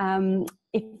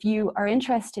if you are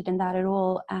interested in that at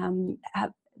all,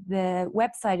 the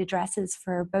website addresses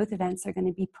for both events are going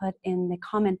to be put in the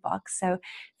comment box. So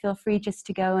feel free just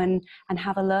to go and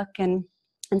have a look and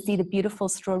see the beautiful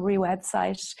Strawberry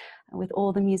website with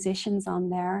all the musicians on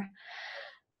there.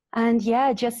 And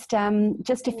yeah, just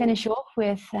to finish off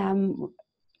with,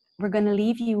 we're going to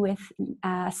leave you with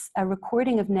a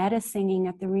recording of Netta singing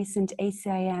at the recent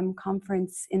ACIM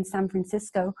conference in San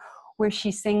Francisco, where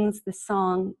she sings the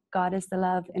song God is the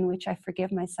Love, in which I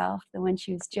forgive myself, the one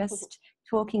she was just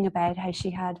talking about, how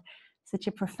she had such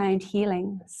a profound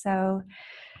healing. So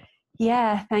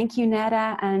yeah, thank you,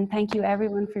 Netta, and thank you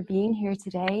everyone for being here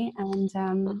today, and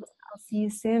I'll see you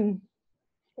soon.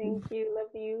 Thank you.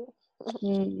 Love you.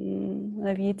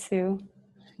 Love you too.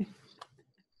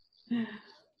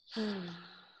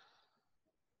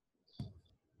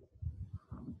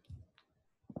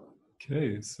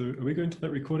 Okay, so are we going to that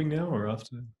recording now or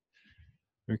after?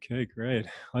 Okay, great.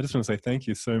 I just want to say thank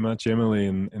you so much, Emily,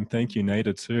 and thank you,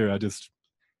 Nada, too. I just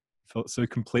felt so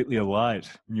completely alight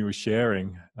when you were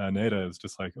sharing. Nada, it was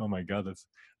just like, oh my God, I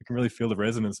can really feel the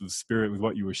resonance of spirit with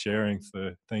what you were sharing,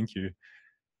 so thank you.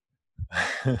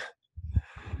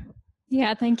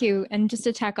 Yeah, thank you. And just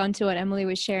to tack on to what Emily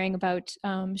was sharing about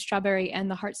Strawberry and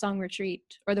the Heart Song Retreat,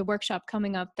 or the workshop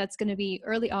coming up, that's going to be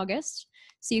early August.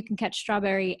 So you can catch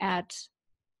Strawberry at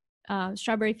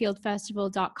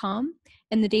strawberryfieldfestival.com.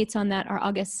 And the dates on that are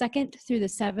August 2nd through the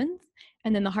 7th.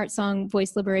 And then the Heart Song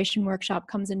Voice Liberation Workshop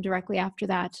comes in directly after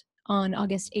that on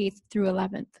August 8th through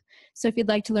 11th. So if you'd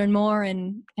like to learn more,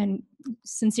 and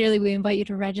sincerely we invite you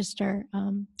to register,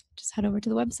 just head over to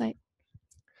the website.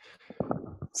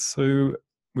 So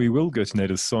we will go to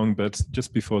Nada's song, but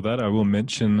just before that, I will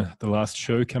mention the last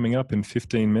show coming up in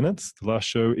 15 minutes. The last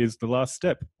show is The Last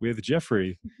Step with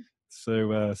Jeffrey.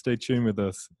 So stay tuned with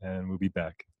us and we'll be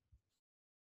back.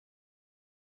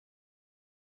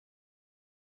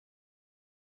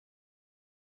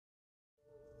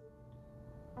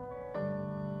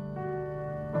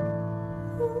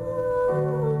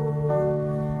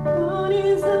 God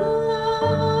is the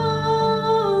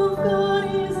love,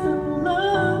 God is the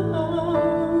love,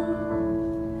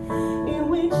 in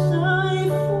which I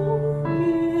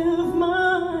forgive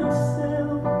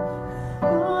myself.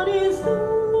 God is the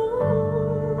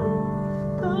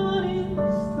love, God is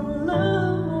the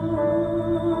love,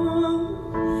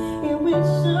 in which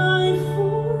I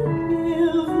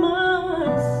forgive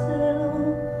myself.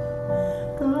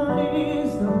 God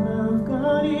is the love,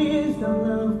 God is the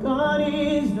love, God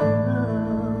is the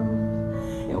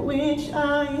love, in which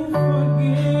I forgive.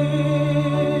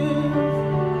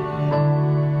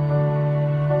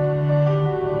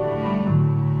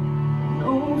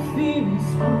 No fear is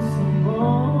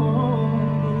possible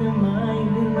in the mind,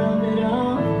 beloved of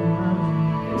love.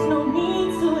 There's no need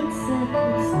to accept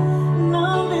this.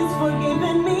 Love is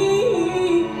forgiving me.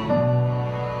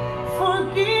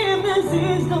 Forgiveness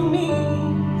is the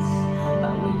means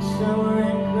by which I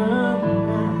recognize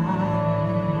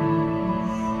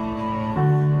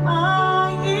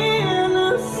my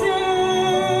innocence.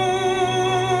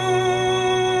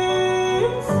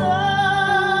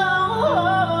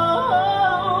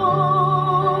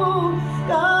 Oh,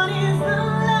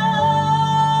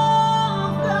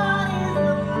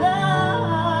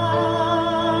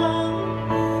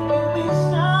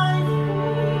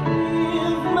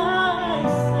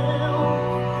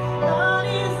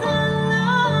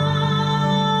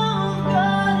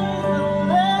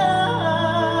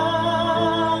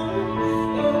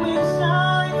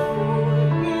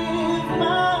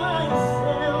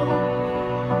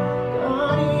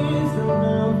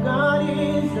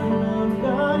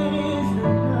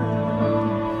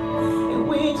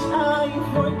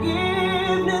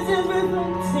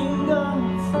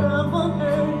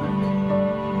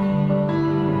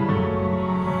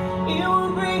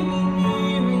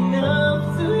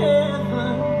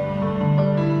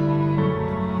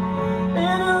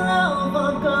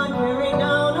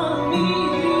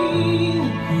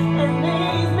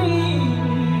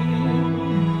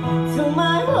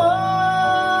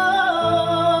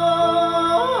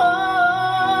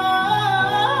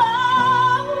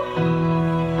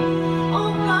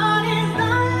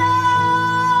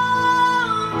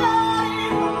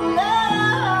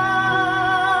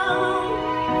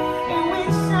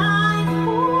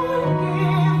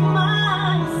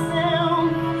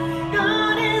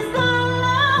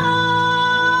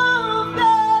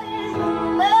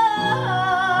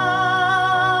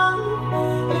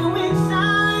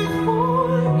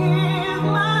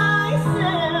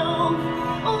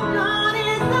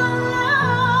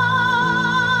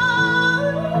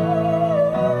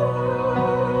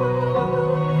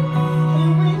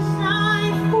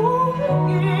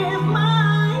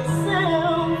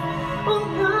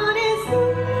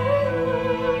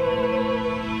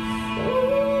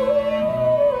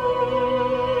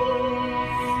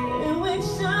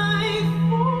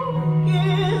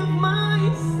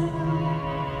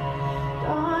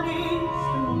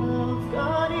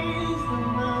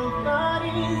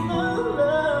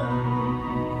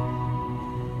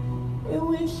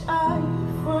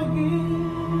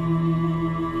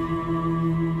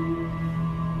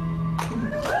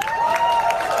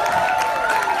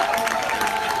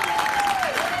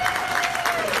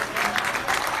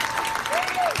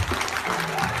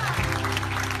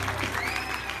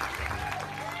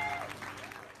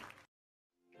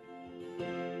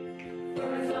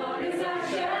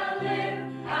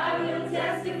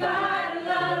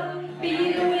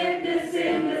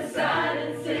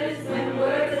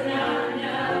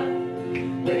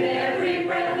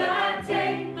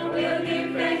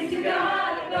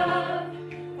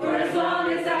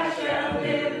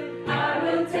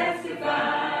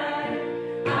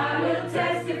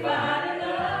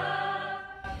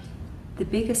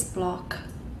 biggest block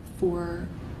for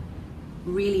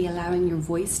really allowing your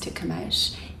voice to come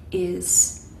out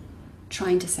is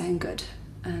trying to sound good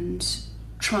and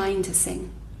trying to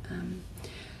sing.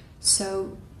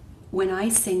 So when I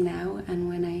sing now, and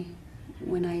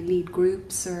when I lead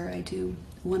groups or I do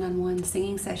one-on-one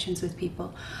singing sessions with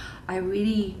people, I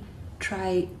really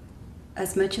try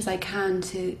as much as I can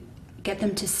to get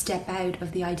them to step out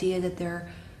of the idea that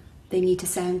they need to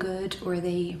sound good or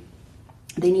they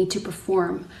need to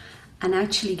perform, and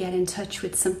actually get in touch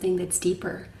with something that's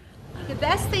deeper. The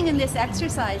best thing in this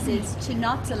exercise is to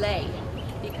not delay,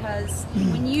 because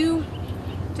when you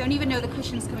don't even know the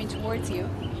cushion's coming towards you,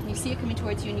 and you see it coming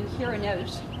towards you and you hear a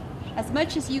note, as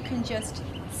much as you can just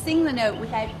sing the note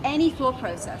without any thought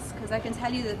process, because I can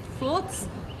tell you that thoughts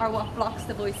are what blocks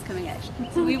the voice coming out.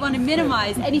 So we want to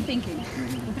minimize any thinking.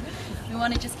 We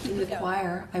want to just keep it going.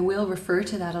 Choir, I will refer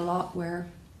to that a lot, where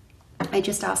I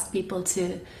just ask people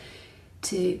to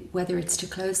whether it's to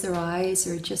close their eyes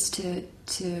or just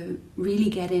to really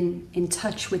get in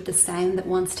touch with the sound that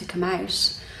wants to come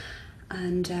out,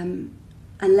 and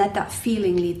let that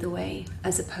feeling lead the way,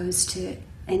 as opposed to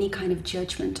any kind of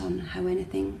judgment on how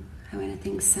anything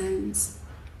sounds.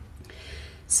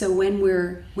 So when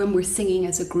we're singing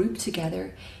as a group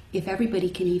together, if everybody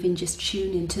can even just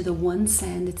tune into the one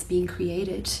sound that's being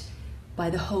created by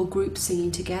the whole group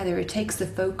singing together, it takes the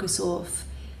focus off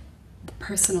the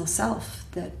personal self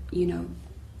that,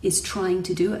 is trying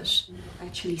to do it.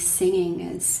 Actually singing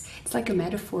it's like a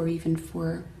metaphor even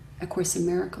for A Course in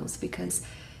Miracles, because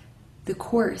the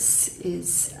Course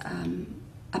is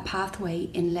a pathway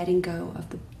in letting go of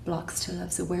the blocks to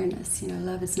love's awareness.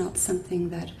 Love is not something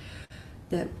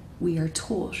that we are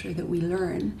taught or that we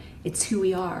learn. It's who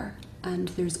we are, and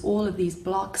there's all of these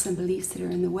blocks and beliefs that are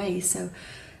in the way. So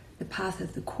the path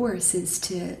of the Course is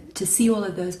to see all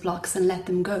of those blocks and let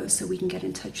them go, so we can get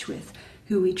in touch with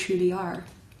who we truly are.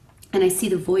 And I see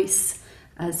the voice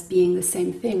as being the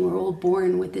same thing. We're all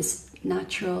born with this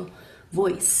natural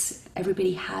voice.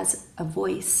 Everybody has a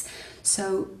voice.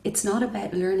 So it's not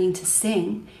about learning to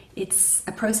sing. It's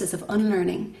a process of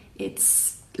unlearning.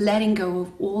 It's letting go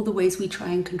of all the ways we try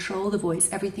and control the voice,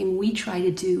 everything we try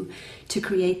to do to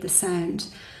create the sound.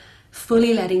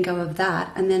 Fully letting go of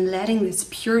that, and then letting this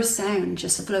pure sound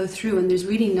just flow through, and there's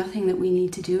really nothing that we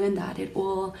need to do in that.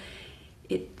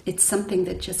 It's something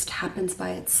that just happens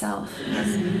by itself.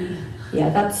 Yeah,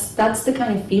 that's the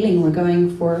kind of feeling we're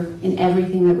going for in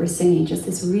everything that we're singing, just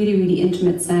this really, really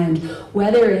intimate sound.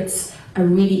 Whether it's a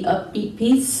really upbeat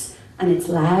piece and it's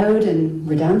loud and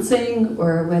we're dancing,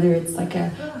 or whether it's like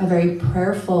a very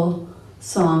prayerful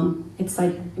song, it's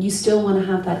like you still want to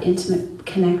have that intimate,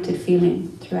 connected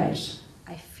feeling throughout.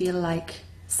 I feel like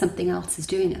something else is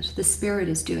doing it. The spirit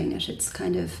is doing it. It's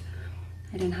kind of,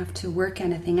 I don't have to work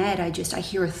anything out. I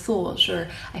hear a thought, or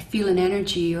I feel an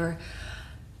energy, or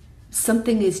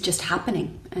something is just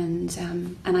happening, and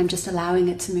I'm just allowing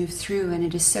it to move through, and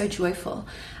it is so joyful.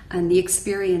 And the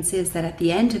experience is that at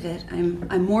the end of it,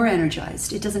 I'm more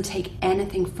energized. It doesn't take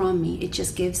anything from me. It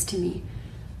just gives to me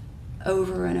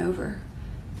over and over.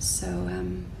 So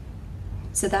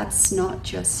that's not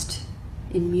just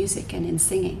in music and in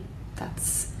singing.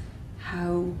 That's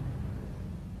how,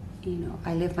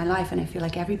 I live my life, and I feel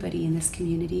like everybody in this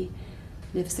community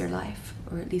lives their life,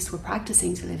 or at least we're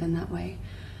practicing to live in that way.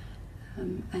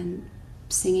 And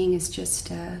singing is just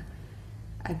a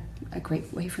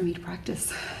great way for me to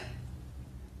practice.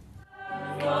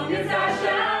 As long as I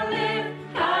shall live,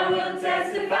 I will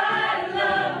testify to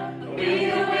love. Be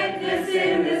a witness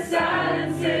in the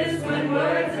silences when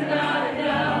words are not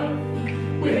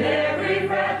enough. With every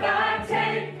breath I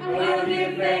take, I will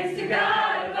give thanks to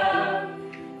God above.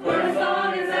 For as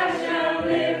long as I shall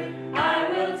live, I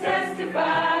will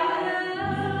testify.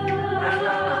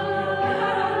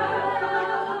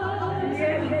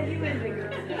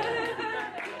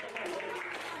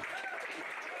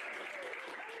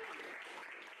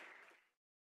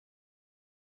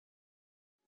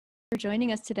 For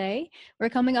joining us today. We're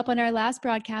coming up on our last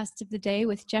broadcast of the day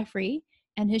with Jeffrey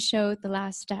and his show, The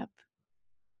Last Step.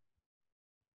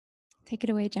 Take it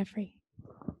away, Jeffrey.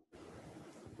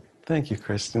 Thank you,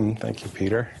 Kristen. Thank you,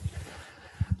 Peter.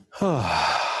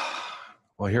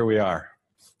 Well, here we are.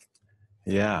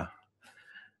 Yeah,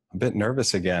 a bit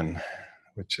nervous again,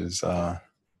 which is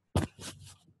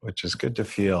good to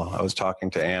feel. I was talking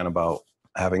to Anne about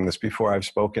having this before. I've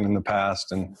spoken in the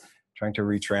past, and trying to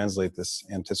retranslate this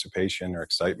anticipation or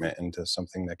excitement into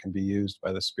something that can be used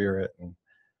by the Spirit. And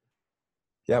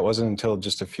yeah, it wasn't until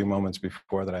just a few moments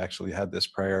before that I actually had this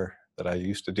prayer that I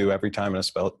used to do every time in a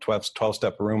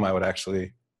 12-step room. I would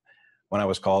actually when I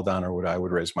was called on or I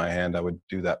would raise my hand, I would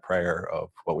do that prayer of,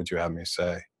 what would you have me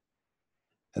say?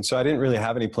 And so I didn't really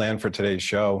have any plan for today's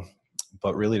show,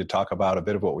 but really to talk about a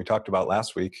bit of what we talked about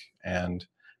last week and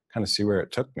kind of see where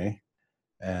it took me.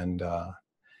 And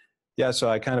yeah, so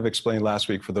I kind of explained last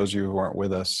week, for those of you who weren't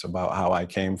with us, about how I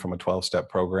came from a 12-step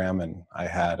program, and I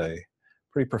had a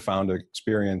pretty profound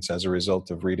experience as a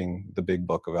result of reading the big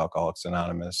book of Alcoholics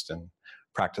Anonymous and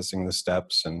practicing the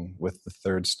steps. And with the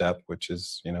third step, which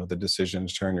is, the decision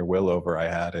to turn your will over, I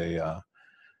had a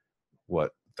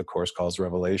what the Course calls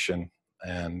revelation.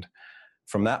 And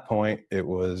from that point, it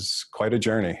was quite a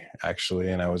journey, actually.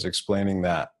 And I was explaining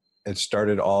that it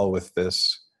started all with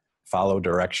this follow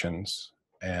directions.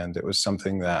 And it was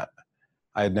something that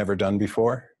I had never done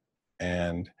before.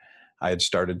 And I had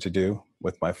started to do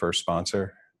with my first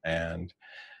sponsor. And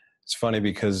it's funny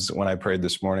because when I prayed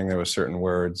this morning, there were certain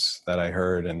words that I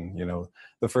heard. And,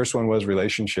 the first one was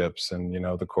relationships. And,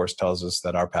 the Course tells us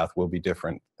that our path will be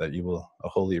different, that a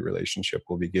holy relationship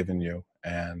will be given you.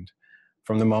 And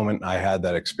from the moment I had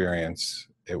that experience,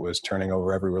 it was turning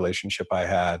over every relationship I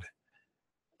had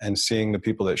and seeing the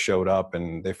people that showed up.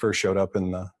 And they first showed up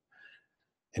in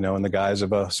the guise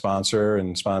of a sponsor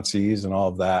and sponsees and all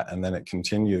of that. And then it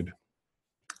continued.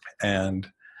 And,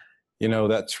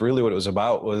 that's really what it was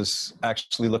about, was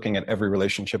actually looking at every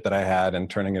relationship that I had and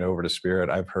turning it over to Spirit.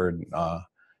 I've heard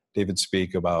David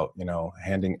speak about,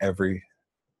 handing every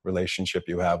relationship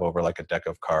you have over like a deck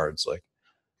of cards, like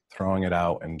throwing it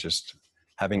out and just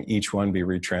having each one be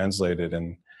retranslated.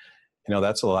 And,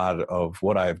 that's a lot of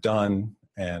what I've done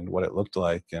and what it looked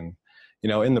like. And,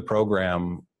 in the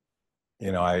program,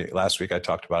 last week I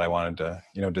talked about, I wanted to,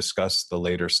 discuss the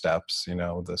later steps,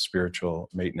 the spiritual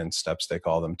maintenance steps, they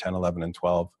call them, 10, 11, and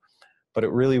 12. But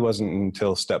it really wasn't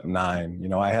until step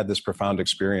 9, I had this profound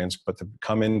experience, but to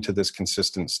come into this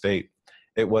consistent state,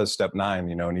 it was step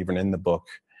 9, and even in the book,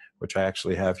 which I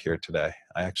actually have here today,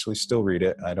 I actually still read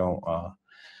it. I don't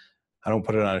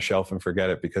put it on a shelf and forget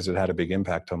it, because it had a big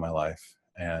impact on my life.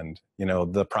 And,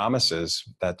 the promises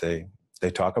that they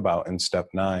talk about in step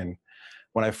 9,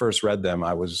 when I first read them,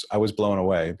 I was blown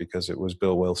away, because it was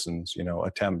Bill Wilson's,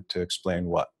 attempt to explain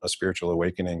what a spiritual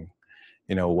awakening,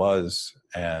 was.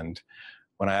 And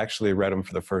when I actually read them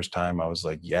for the first time, I was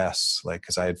like, yes,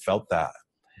 because I had felt that.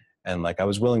 And I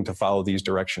was willing to follow these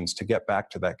directions to get back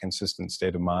to that consistent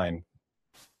state of mind.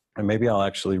 And maybe I'll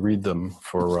actually read them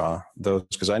for those,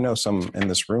 because I know some in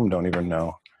this room don't even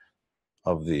know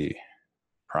of the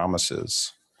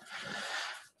promises.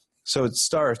 So it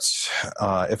starts,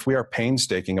 if we are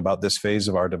painstaking about this phase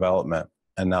of our development,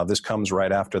 and now this comes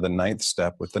right after the 9th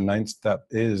step. With the 9th step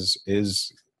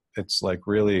it's like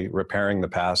really repairing the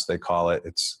past, they call it.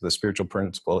 It's the spiritual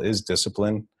principle is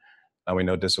discipline. Now we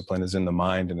know discipline is in the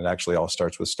mind, and it actually all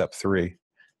starts with step 3,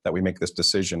 that we make this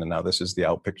decision. And now this is the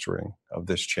outpicturing of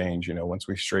this change, once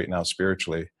we straighten out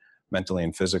spiritually, mentally,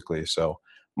 and physically. So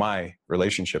my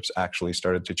relationships actually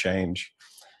started to change.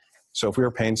 So if we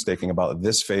are painstaking about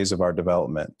this phase of our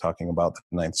development, talking about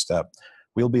the 9th step,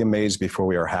 we'll be amazed before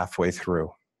we are halfway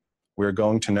through. We're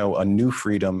going to know a new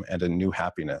freedom and a new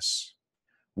happiness.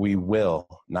 We will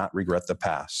not regret the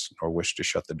past or wish to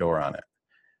shut the door on it.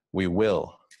 We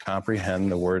will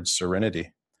comprehend the word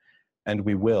serenity, and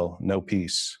we will know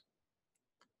peace.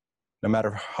 No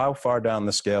matter how far down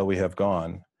the scale we have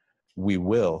gone, we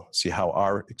will see how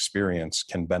our experience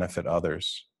can benefit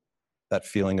others. That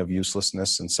feeling of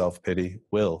uselessness and self-pity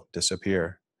will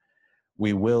disappear.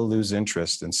 We will lose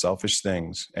interest in selfish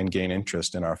things and gain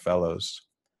interest in our fellows.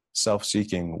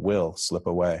 Self-seeking will slip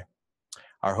away.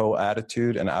 Our whole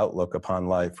attitude and outlook upon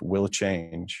life will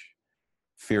change.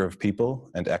 Fear of people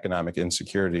and economic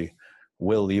insecurity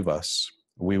will leave us.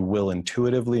 We will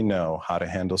intuitively know how to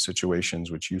handle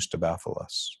situations which used to baffle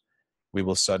us. We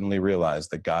will suddenly realize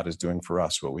that God is doing for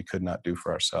us what we could not do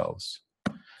for ourselves.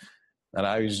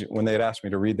 And when they'd asked me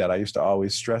to read that, I used to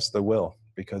always stress the will,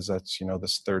 because that's,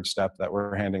 this 3rd step, that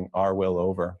we're handing our will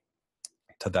over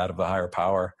to that of the higher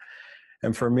power.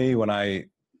 And for me, when I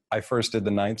first did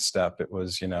the 9th step, it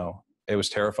was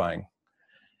terrifying.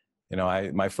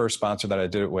 My first sponsor that I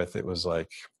did it with, it was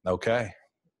like, okay,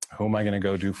 who am I going to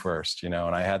go do first? And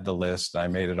I had the list, I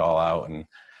made it all out, and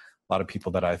a lot of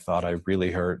people that I thought I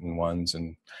really hurt, and ones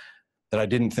and that I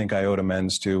didn't think I owed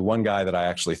amends to. One guy that I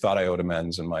actually thought I owed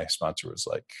amends, and my sponsor was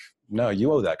like, no,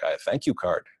 you owe that guy a thank you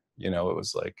card. It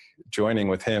was like joining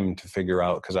with him to figure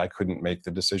out, because I couldn't make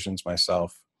the decisions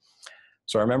myself.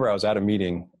 So I remember I was at a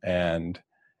meeting, and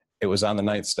it was on the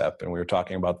 9th step, and we were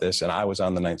talking about this, and I was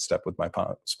on the 9th step with my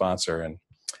sponsor, and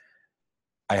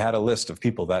I had a list of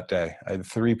people that day. I had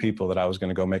 3 people that I was going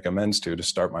to go make amends to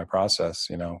start my process,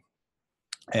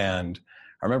 And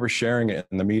I remember sharing it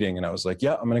in the meeting, and I was like,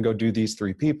 yeah, I'm going to go do these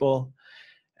 3 people.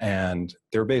 And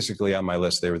they were basically on my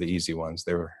list. They were the easy ones.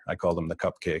 I called them the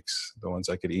cupcakes, the ones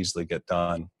I could easily get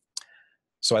done.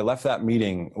 So I left that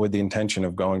meeting with the intention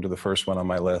of going to the first one on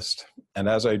my list. And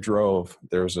as I drove,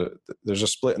 there's a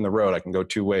split in the road. I can go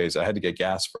 2 ways. I had to get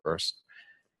gas first.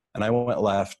 And I went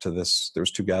left to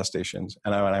there's 2 gas stations.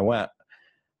 And when I went,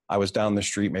 I was down the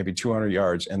street, maybe 200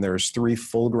 yards, and there's 3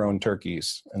 full-grown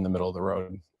turkeys in the middle of the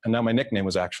road. And now my nickname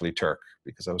was actually Turk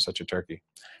because I was such a turkey.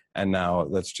 And now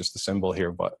that's just the symbol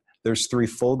here. But there's 3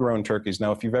 full-grown turkeys.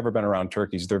 Now, if you've ever been around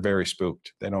turkeys, they're very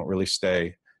spooked. They don't really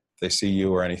stay. If they see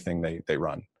you or anything, they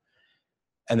run.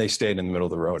 And they stayed in the middle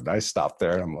of the road. And I stopped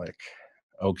there, and I'm like,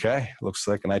 okay, looks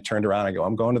like. And I turned around, I go,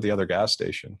 I'm going to the other gas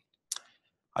station.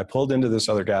 I pulled into this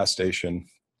other gas station.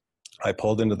 I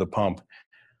pulled into the pump.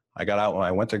 I got out. When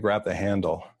I went to grab the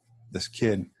handle, this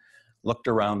kid looked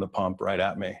around the pump right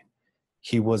at me.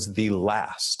 He was the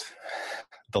last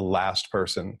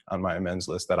person on my amends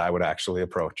list that I would actually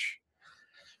approach.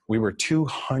 We were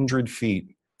 200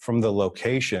 feet from the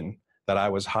location that I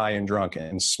was high and drunk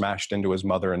and smashed into his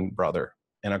mother and brother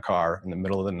in a car in the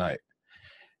middle of the night.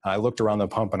 And I looked around the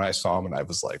pump and I saw him, and I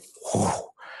was like, whew.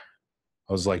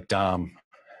 I was like, Dom,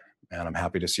 man, I'm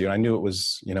happy to see you. And I knew it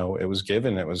was, it was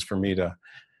given. It was for me to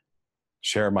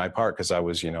share my part, because I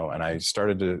was, and I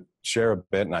started to share a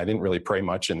bit, and I didn't really pray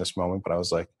much in this moment, but I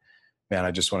was like, man,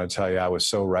 I just want to tell you, I was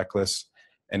so reckless.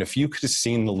 And if you could have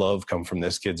seen the love come from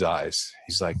this kid's eyes,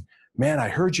 he's like, man, I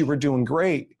heard you were doing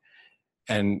great.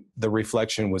 And the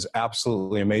reflection was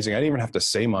absolutely amazing. I didn't even have to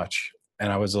say much.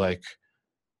 And I was like,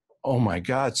 oh my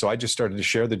God. So I just started to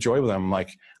share the joy with him. I'm like,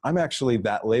 I'm actually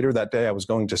later that day, I was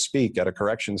going to speak at a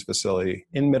corrections facility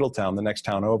in Middletown, the next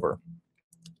town over.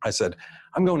 I said,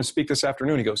 I'm going to speak this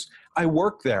afternoon. He goes, I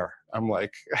work there. I'm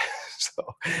like, so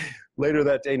later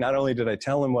that day, not only did I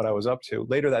tell him what I was up to,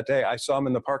 later that day, I saw him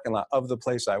in the parking lot of the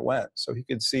place I went. So he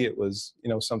could see it was,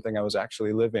 something I was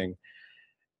actually living.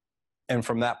 And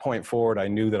from that point forward, I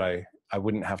knew that I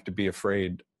wouldn't have to be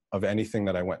afraid of anything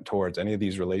that I went towards, any of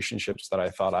these relationships that I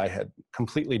thought I had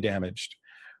completely damaged,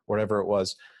 whatever it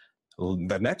was.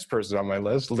 The next person on my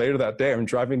list, later that day, I'm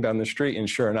driving down the street, and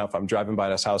sure enough, I'm driving by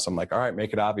this house. I'm like, all right,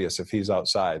 make it obvious if he's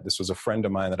outside. This was a friend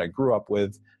of mine that I grew up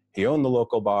with. He owned the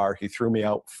local bar. He threw me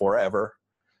out forever.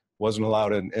 Wasn't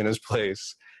allowed in his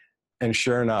place. And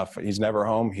sure enough, he's never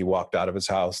home. He walked out of his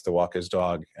house to walk his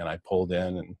dog, and I pulled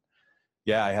in, and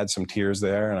yeah, I had some tears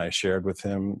there, and I shared with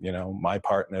him, my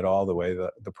part in it all, the way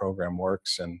that the program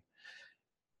works. And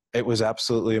it was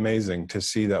absolutely amazing to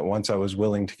see that once I was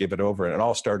willing to give it over, and it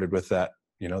all started with that,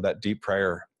 that deep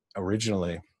prayer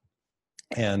originally.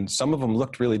 And some of them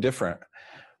looked really different,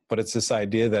 but it's this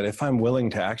idea that if I'm willing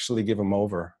to actually give them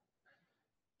over,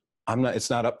 it's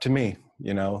not up to me.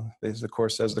 As the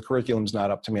course says, the curriculum's not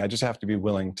up to me. I just have to be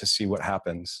willing to see what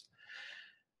happens.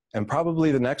 And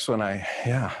probably the next one,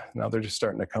 now they're just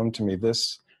starting to come to me.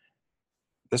 This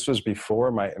was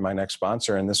before my next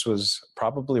sponsor, and this was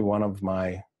probably one of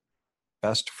my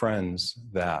best friends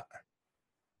that,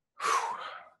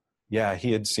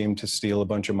 he had seemed to steal a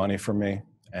bunch of money from me,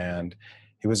 and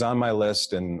he was on my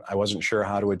list, and I wasn't sure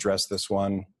how to address this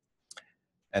one.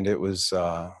 And it was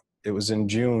in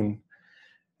June,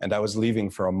 and I was leaving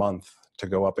for a month to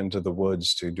go up into the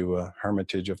woods to do a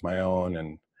hermitage of my own.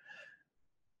 And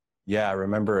I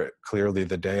remember it clearly.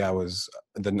 The day I was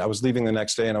leaving the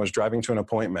next day, and I was driving to an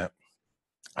appointment.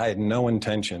 I had no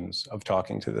intentions of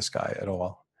talking to this guy at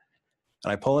all.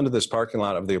 And I pull into this parking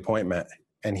lot of the appointment,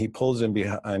 and he pulls in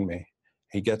behind me.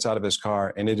 He gets out of his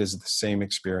car, and it is the same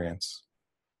experience.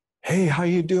 Hey, how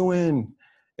you doing?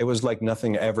 It was like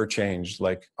nothing ever changed.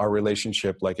 Like our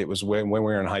relationship, like it was when we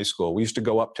were in high school. We used to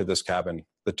go up to this cabin,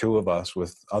 the 2 of us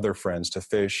with other friends, to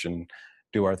fish and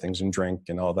do our things and drink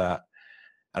and all that.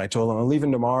 And I told him, I'm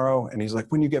leaving tomorrow. And he's like,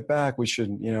 when you get back, we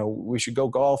should go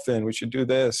golfing. We should do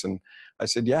this. And I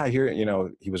said, yeah,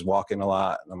 he was walking a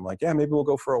lot. And I'm like, yeah, maybe we'll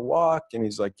go for a walk. And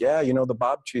he's like, yeah, the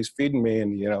Bob Cheese feeding me.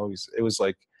 And, it was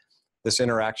like this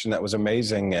interaction that was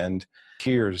amazing. And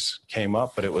tears came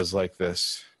up, but it was like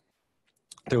this,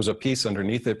 there was a peace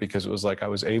underneath it, because it was like I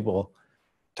was able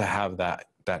to have that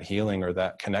healing or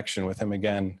that connection with him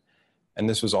again. And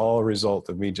this was all a result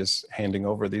of me just handing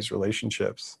over these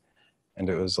relationships. And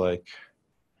it was like,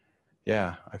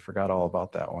 I forgot all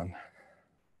about that one.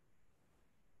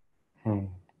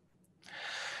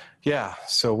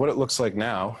 So what it looks like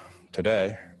now,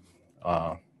 today,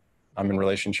 I'm in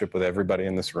relationship with everybody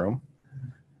in this room,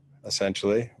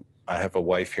 essentially. I have a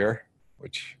wife here,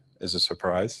 which is a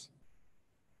surprise.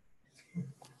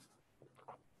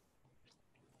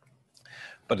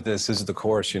 But this is the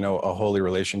course, a holy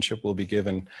relationship will be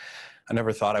given. I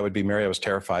never thought I would be married. I was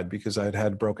terrified because I'd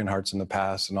had broken hearts in the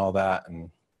past and all that. And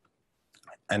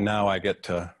now I get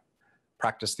to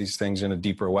practice these things in a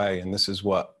deeper way. And this is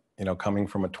what, you know, coming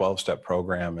from a 12-step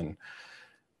program and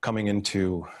coming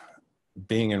into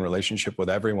being in relationship with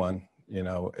everyone, you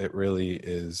know, it really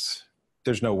is,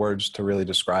 there's no words to really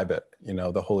describe it. You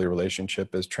know, the holy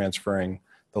relationship is transferring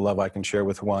the love I can share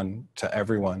with one to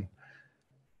everyone.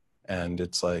 And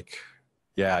it's like,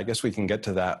 yeah, I guess we can get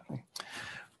to that.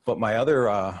 But my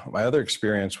other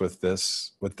experience with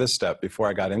this step before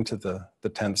I got into the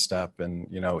 10th step and,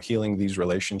 you know, healing these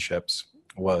relationships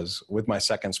was with my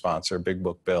second sponsor, Big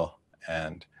Book Bill.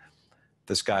 And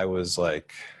this guy was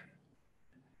like,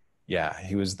 yeah,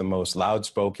 he was the most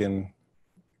loud-spoken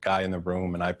guy in the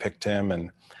room, and I picked him.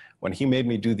 And when he made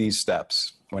me do these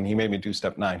steps, when he made me do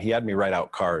step 9, he had me write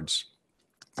out cards.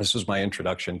 This was my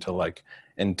introduction to like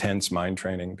intense mind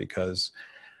training, because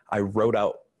I wrote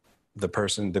out the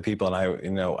people, and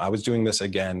I was doing this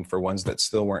again for ones that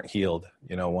still weren't healed,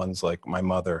 you know, ones like my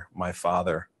mother, my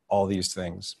father, all these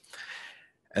things.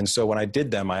 And so when I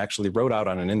did them, I actually wrote out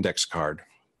on an index card,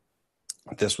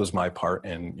 this was my part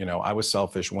in, you know, I was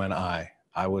selfish when I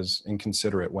was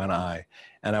inconsiderate when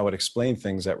and I would explain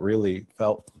things that really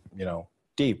felt, you know,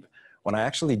 deep. When I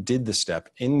actually did the step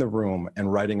in the room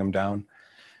and writing them down,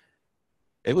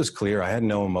 it was clear. I had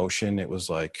no emotion. It was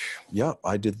like, yep,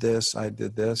 I did this.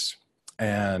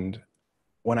 And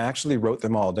when I actually wrote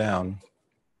them all down,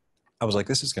 I was like,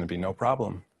 this is going to be no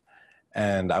problem.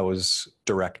 And I was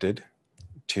directed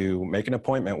to make an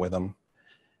appointment with them,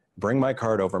 bring my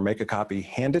card over, make a copy,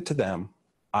 hand it to them.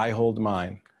 I hold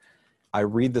mine. I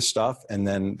read the stuff, and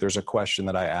then there's a question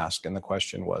that I ask. And the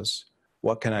question was,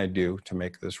 what can I do to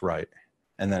make this right?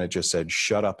 And then it just said,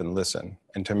 shut up and listen.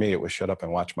 And to me, it was shut up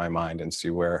and watch my mind and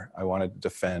see where I wanted to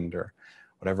defend or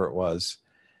whatever it was.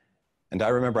 And I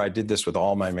remember I did this with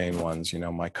all my main ones, you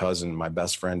know, my cousin, my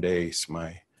best friend Ace,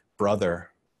 my brother,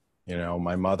 you know,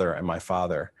 my mother and my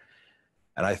father.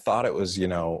 And I thought it was, you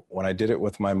know, when I did it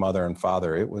with my mother and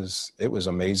father, it was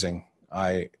amazing.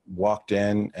 I walked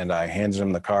in and I handed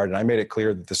them the card, and I made it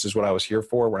clear that this is what I was here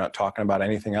for. We're not talking about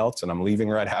anything else, and I'm leaving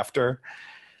right after.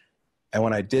 And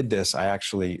when I did this,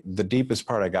 the deepest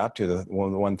part I got to, the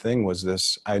one thing was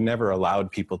this: I never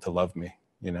allowed people to love me.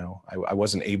 You know, I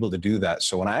wasn't able to do that.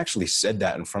 So when I actually said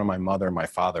that in front of my mother and my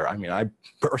father, I mean, I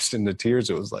burst into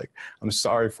tears. It was like, I'm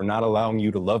sorry for not allowing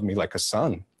you to love me like a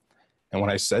son. And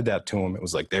when I said that to them, it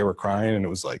was like they were crying, and it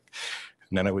was like,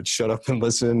 and then I would shut up and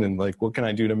listen and like, what can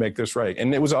I do to make this right?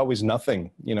 And it was always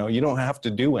nothing. You know, you don't have to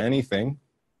do anything.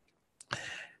 And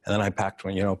then I packed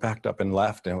up and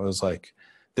left. And it was like,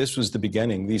 this was the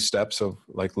beginning, these steps of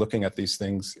like looking at these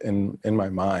things in my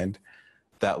mind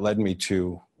that led me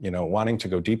to, you know, wanting to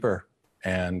go deeper.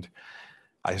 And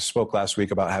I spoke last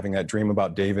week about having that dream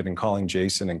about David and calling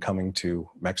Jason and coming to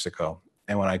Mexico.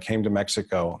 And when I came to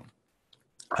Mexico,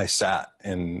 I sat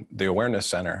in the awareness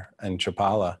center in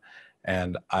Chapala,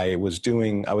 and I was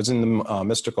in the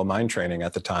mystical mind training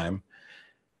at the time,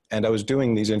 and I was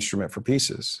doing these instrument for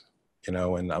pieces, you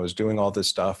know, and I was doing all this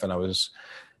stuff, and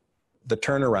the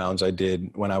turnarounds I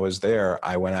did when I was there,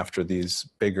 I went after these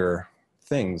bigger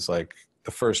things. Like the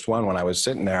first one, when I was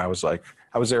sitting there, I was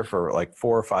there for like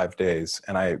 4 or 5 days,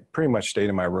 and I pretty much stayed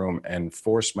in my room and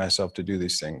forced myself to do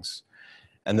these things.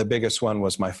 And the biggest one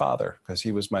was my father, because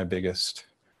he was my biggest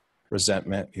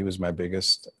resentment. He was my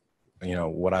biggest, you know,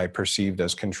 what I perceived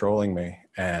as controlling me.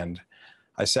 And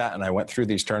I sat and I went through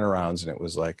these turnarounds, and it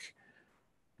was like,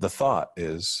 the thought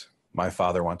is, my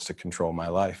father wants to control my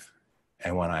life.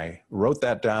 And when I wrote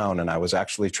that down, and I was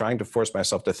actually trying to force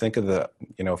myself to think of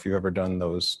you know, if you've ever done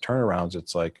those turnarounds,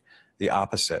 it's like the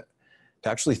opposite. To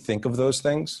actually think of those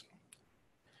things,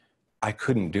 I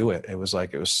couldn't do it. It was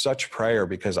like, it was such prayer,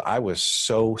 because I was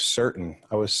so certain,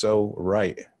 I was so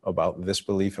right about this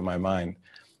belief in my mind,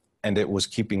 and it was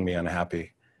keeping me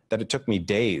unhappy, that it took me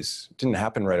days. It didn't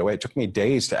happen right away. It took me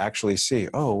days to actually see,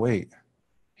 oh, wait,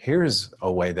 here's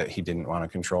a way that he didn't want to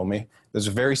control me. It was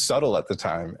very subtle at the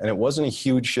time, and it wasn't a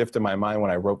huge shift in my mind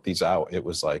when I wrote these out. It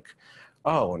was like,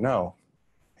 oh, no,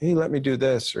 he let me do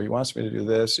this, or he wants me to do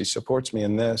this. He supports me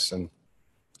in this. And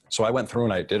so I went through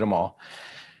and I did them all.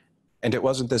 And it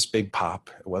wasn't this big pop.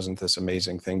 It wasn't this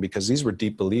amazing thing, because these were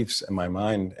deep beliefs in my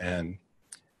mind.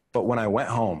 But when I went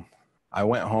home,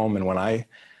 and when I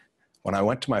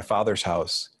went to my father's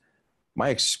house, my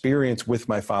experience with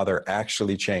my father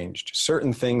actually changed.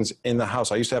 Certain things in the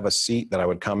house, I used to have a seat that I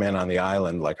would come in on the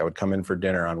island, like I would come in for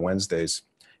dinner on Wednesdays,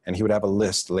 and he would have a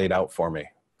list laid out for me,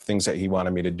 things that he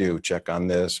wanted me to do, check on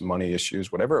this, money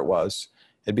issues, whatever it was,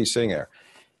 it'd be sitting there.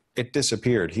 It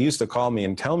disappeared. He used to call me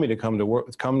and tell me to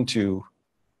come to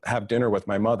have dinner with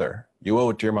my mother. You owe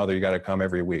it to your mother. You got to come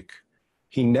every week.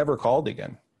 He never called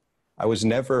again. I was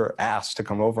never asked to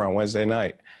come over on Wednesday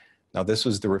night. Now, this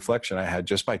was the reflection I had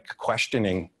just by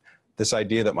questioning this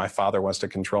idea that my father wants to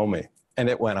control me. And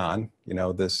it went on, you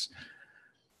know, this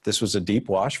was a deep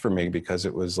wash for me, because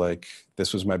it was like,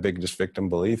 this was my biggest victim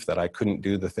belief, that I couldn't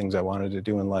do the things I wanted to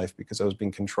do in life because I was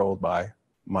being controlled by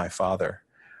my father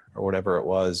or whatever it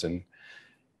was. And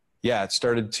yeah, it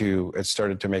started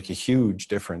to make a huge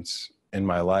difference in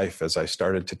my life as I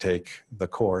started to take the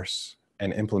course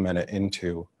and implement it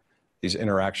into these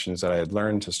interactions that I had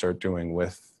learned to start doing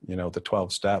with, you know, the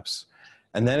 12 steps.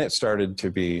 And then it started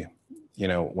to be, you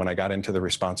know, when I got into the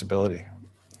responsibility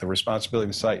of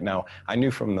the site. Now, I knew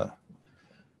from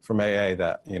AA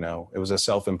that, you know, it was a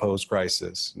self-imposed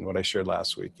crisis. And what I shared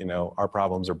last week, you know, our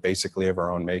problems are basically of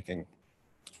our own making.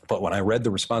 But when I read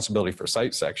the responsibility for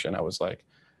sight section, I was like,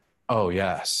 oh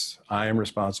yes, I am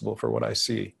responsible for what I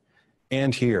see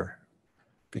and hear.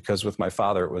 Because with my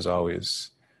father, it was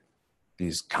always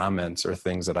these comments or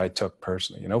things that I took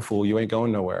personally. You know, fool, you ain't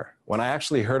going nowhere. When I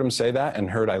actually heard him say that and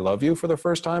heard I love you for the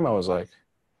first time, I was like,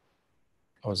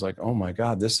 oh my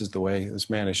God, this is the way this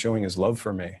man is showing his love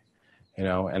for me. You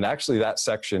know, and actually that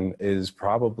section is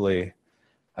probably,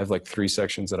 I have like 3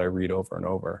 sections that I read over and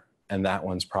over. And that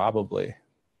one's probably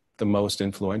the most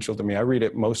influential to me. I read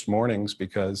it most mornings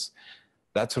because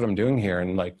that's what I'm doing here.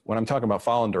 And like when I'm talking about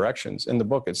following directions in the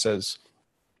book, it says,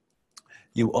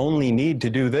 you only need to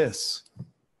do this. I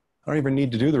don't even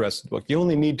need to do the rest of the book. You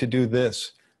only need to do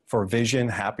this for vision,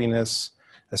 happiness,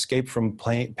 escape from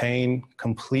pain,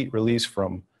 complete release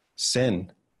from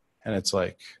sin. And it's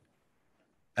like,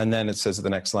 and then it says the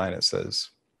next line, it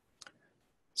says,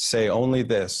 say only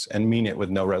this and mean it with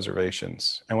no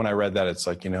reservations. And when I read that, it's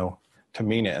like, you know, to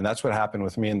mean it. And that's what happened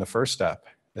with me in the first step.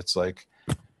 It's like,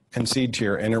 concede to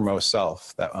your innermost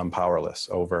self that I'm powerless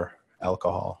over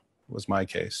alcohol, was my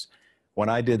case. When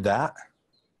I did that,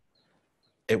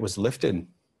 it was lifted.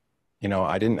 You know,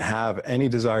 I didn't have any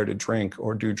desire to drink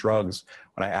or do drugs.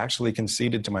 When I actually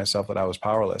conceded to myself that I was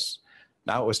powerless,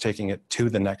 now it was taking it to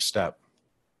the next step.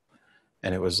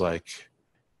 And it was like,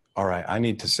 all right, I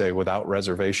need to say without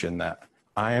reservation that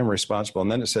I am responsible.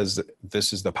 And then it says that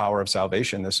this is the power of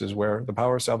salvation. This is where the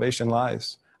power of salvation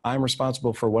lies. I'm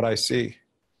responsible for what I see.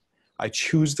 I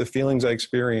choose the feelings I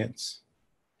experience.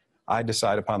 I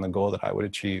decide upon the goal that I would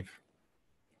achieve.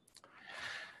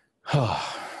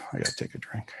 Oh, I gotta take a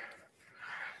drink.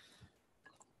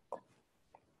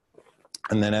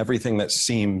 And then everything that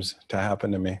seems to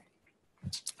happen to me,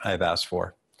 I've asked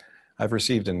for. I've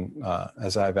received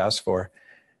as I've asked for.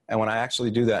 And when I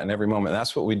actually do that in every moment,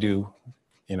 that's what we do,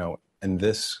 you know, in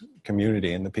this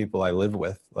community and the people I live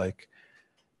with. Like,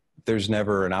 there's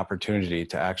never an opportunity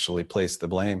to actually place the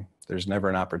blame. There's never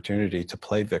an opportunity to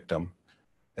play victim.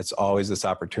 It's always this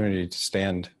opportunity to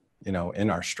stand, you know, in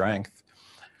our strength.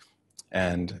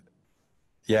 And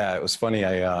yeah, it was funny.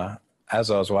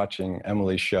 As I was watching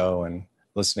Emily's show and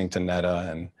listening to Netta,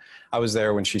 and I was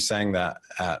there when she sang that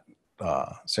at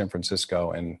San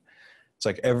Francisco. And it's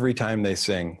like every time they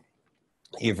sing,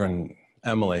 even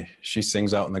Emily, she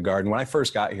sings out in the garden. When I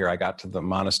first got here, I got to the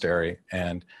monastery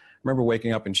and I remember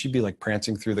waking up and she'd be like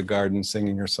prancing through the garden,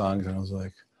 singing her songs. And I was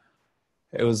like,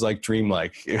 it was like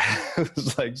dreamlike. It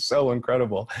was like so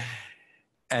incredible.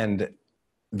 And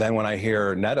then when I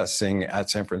hear Netta sing at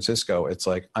San Francisco, it's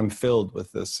like I'm filled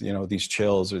with this, you know, these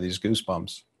chills or these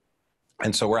goosebumps.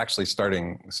 And so we're actually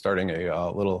starting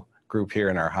a little group here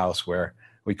in our house where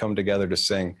we come together to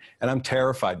sing. And I'm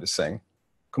terrified to sing,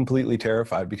 completely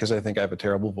terrified, because I think I have a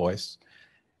terrible voice.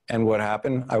 And what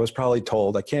happened, I was probably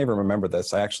told, I can't even remember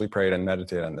this. I actually prayed and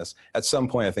meditated on this. At some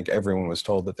point, I think everyone was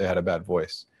told that they had a bad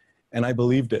voice. And I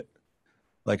believed it.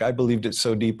 Like, I believed it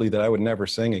so deeply that I would never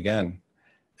sing again.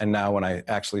 And now when I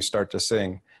actually start to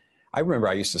sing, I remember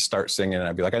I used to start singing and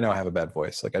I'd be like, I know I have a bad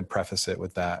voice. Like, I'd preface it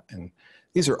with that. And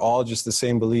these are all just the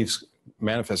same beliefs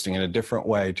manifesting in a different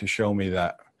way to show me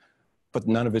that, but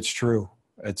none of it's true.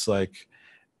 It's like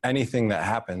anything that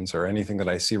happens or anything that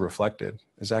I see reflected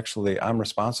is actually, I'm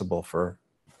responsible for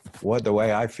the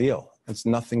way I feel. It's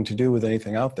nothing to do with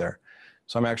anything out there.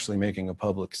 So I'm actually making a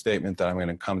public statement that I'm going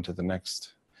to come to the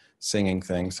next singing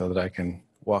thing so that I can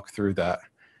walk through that,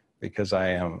 because I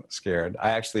am scared.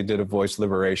 I actually did a voice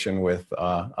liberation with,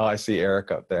 I see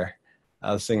Eric up there.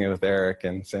 I was singing with Eric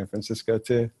in San Francisco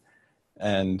too.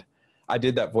 And I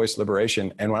did that voice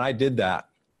liberation. And when I did that,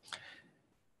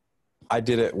 I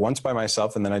did it once by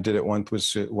myself, and then I did it once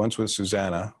with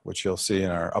Susanna, which you'll see in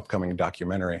our upcoming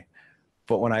documentary.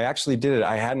 But when I actually did it,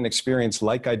 I had an experience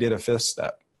like I did a fifth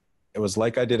step. It was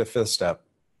like I did a fifth step,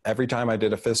 every time I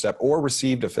did a fifth step or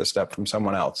received a fifth step from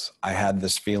someone else, I had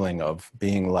this feeling of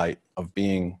being light, of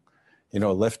being,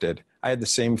 lifted. I had the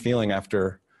same feeling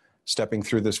after stepping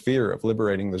through this fear of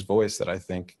liberating this voice that I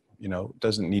think,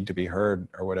 doesn't need to be heard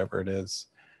or whatever it is.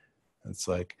 It's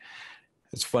like,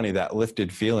 it's funny, that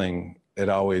lifted feeling, it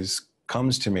always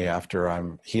comes to me after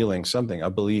I'm healing something, a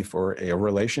belief or a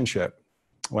relationship.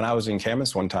 When I was in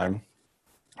Camas one time,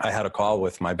 I had a call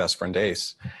with my best friend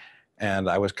Ace, and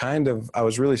I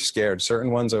was really scared.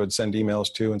 Certain ones I would send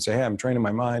emails to and say, hey, I'm training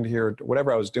my mind here,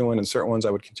 whatever I was doing, and certain ones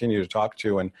I would continue to talk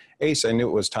to. And Ace, I knew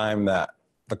it was time that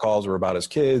the calls were about his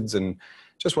kids and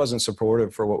just wasn't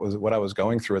supportive for what I was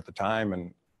going through at the time.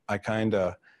 And I kind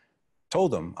of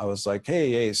told him, I was like,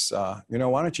 hey, Ace, why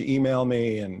don't you email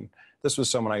me? And this was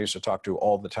someone I used to talk to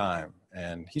all the time.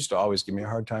 And he used to always give me a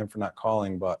hard time for not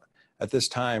calling. But at this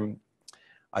time,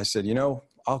 I said,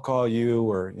 I'll call you,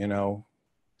 or,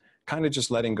 kind of just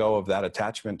letting go of that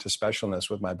attachment to specialness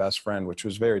with my best friend, which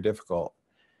was very difficult.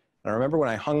 And I remember when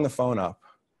I hung the phone up,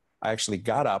 I actually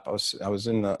got up. I was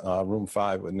in the room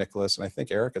 5 with Nicholas and I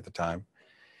think Eric at the time.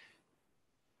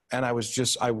 And I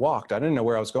walked. I didn't know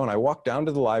where I was going. I walked down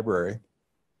to the library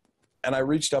and I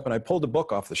reached up and I pulled a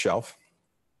book off the shelf.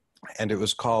 And it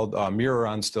was called Mirror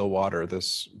on Still Water,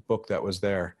 this book that was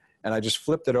there. And I just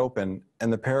flipped it open.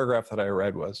 And the paragraph that I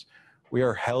read was, we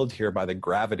are held here by the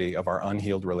gravity of our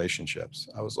unhealed relationships.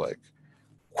 I was like,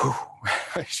 whew.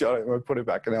 I shut it and I put it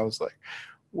back and I was like,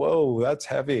 whoa, that's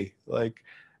heavy. Like,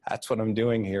 that's what I'm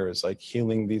doing here, is like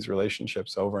healing these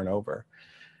relationships over and over.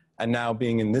 And now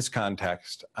being in this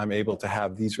context, I'm able to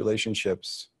have these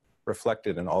relationships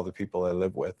reflected in all the people I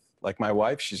live with. Like my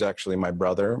wife, she's actually my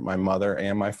brother, my mother,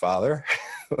 and my father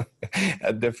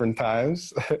at different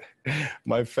times.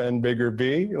 My friend Bigger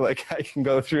B, like I can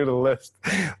go through the list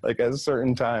like at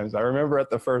certain times. I remember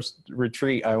at the first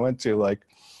retreat I went to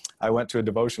a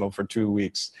devotional for 2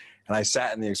 weeks, and I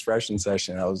sat in the expression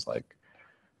session. And I was like,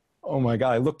 oh my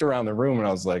God. I looked around the room and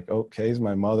I was like, okay, he's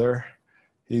my mother.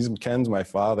 Ken's my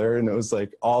father. And it was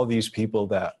like all these people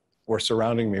that were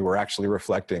surrounding me were actually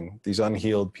reflecting these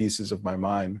unhealed pieces of my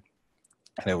mind.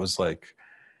 And it was like,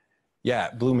 yeah,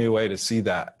 it blew me away to see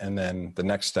that. And then the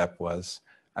next step was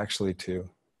actually to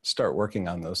start working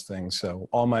on those things. So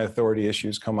all my authority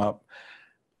issues come up,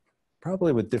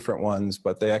 probably with different ones,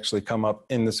 but they actually come up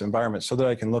in this environment so that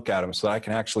I can look at them, so that I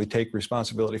can actually take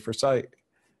responsibility for sight.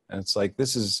 And it's like,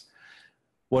 this is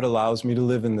what allows me to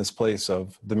live in this place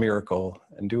of the miracle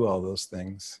and do all those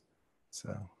things.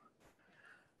 So,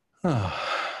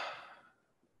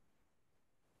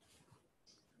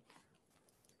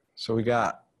 So we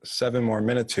got 7 more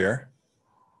minutes here.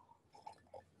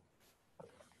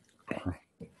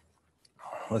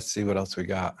 Let's see what else we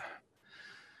got.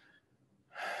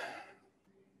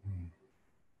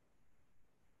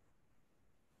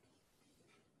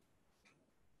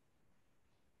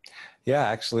 Yeah,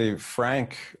 actually,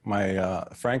 Frank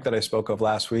that I spoke of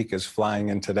last week is flying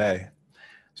in today.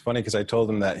 It's funny because I told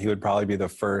him that he would probably be the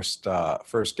first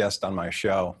guest on my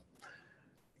show,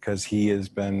 because he has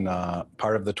been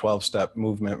part of the 12-step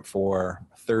movement for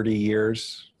 30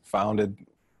 years, founded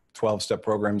 12-step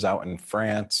programs out in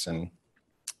France,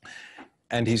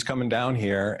 and he's coming down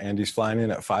here and he's flying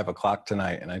in at 5 o'clock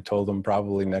tonight. And I told him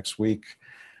probably next week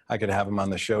I could have him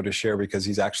on the show to share, because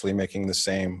he's actually making the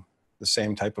same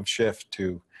type of shift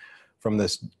from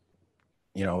this,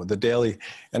 the daily.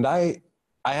 And I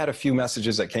had a few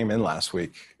messages that came in last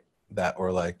week that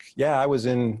were like, yeah, I was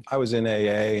in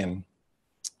AA and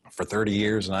for 30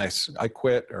 years and I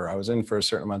quit, or I was in for a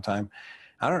certain amount of time.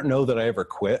 I don't know that I ever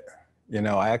quit.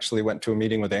 I actually went to a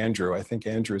meeting with Andrew. I think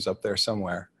Andrew's up there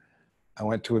somewhere. I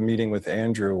went to a meeting with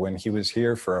Andrew when he was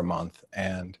here for a month,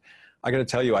 and I got to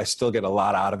tell you, I still get a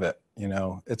lot out of it.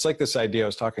 It's like this idea. I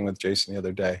was talking with Jason the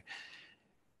other day.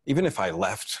 Even if I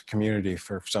left community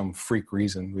for some freak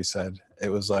reason, we said, it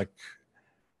was like,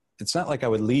 it's not like I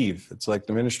would leave. It's like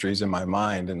the ministry's in my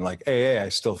mind, and like AA, I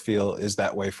still feel is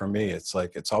that way for me. It's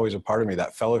like, it's always a part of me.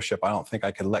 That fellowship, I don't think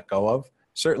I could let go of.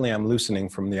 Certainly I'm loosening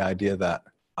from the idea that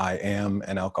I am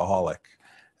an alcoholic.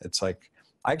 It's like,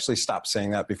 I actually stopped saying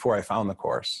that before I found the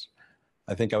Course.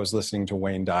 I think I was listening to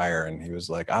Wayne Dyer, and he was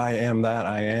like, I am that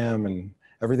I am, and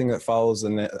everything that follows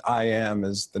the I am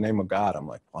is the name of God. I'm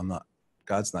like, well,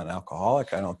 God's not an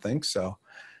alcoholic. I don't think so.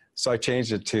 So I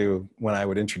changed it to, when I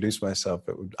would introduce myself,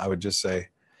 I would just say,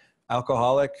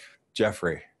 alcoholic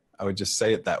Jeffrey. I would just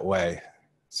say it that way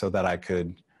so that I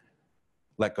could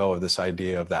let go of this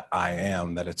idea of that I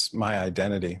am, that it's my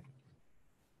identity.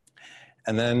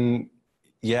 And then,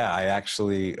 yeah, I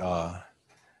actually, I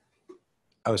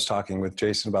was talking with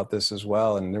Jason about this as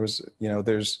well. And there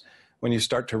was, when you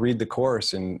start to read the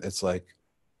Course, and it's like,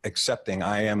 accepting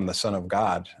I am the Son of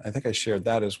God. I think I shared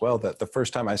that as well, that the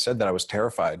first time I said that, I was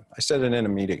terrified. I said it in a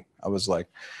meeting. I was like,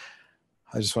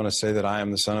 I just want to say that I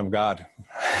am the Son of God.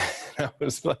 I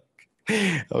was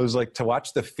like, to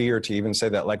watch the fear to even say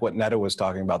that, like what Netta was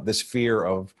talking about, this fear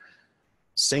of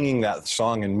singing that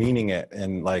song and meaning it,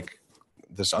 and like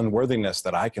this unworthiness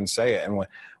that I can say it. And when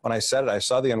I said it, I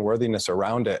saw the unworthiness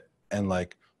around it, and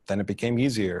like, then it became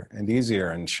easier and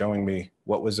easier, and showing me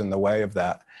what was in the way of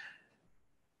that.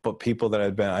 But people that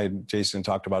had been, Jason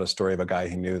talked about a story of a guy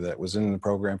he knew that was in the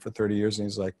program for 30 years. And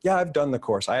he's like, yeah, I've done the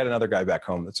course. I had another guy back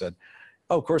home that said,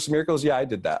 oh, Course in Miracles. Yeah, I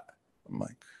did that. I'm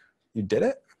like, you did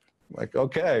it? I'm like,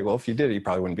 okay, well, if you did it, you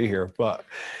probably wouldn't be here. But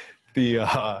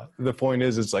the point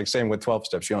is, it's like same with 12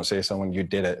 steps. You don't say to someone, you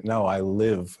did it. No, I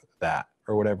live that,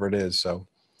 or whatever it is. So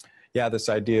yeah, this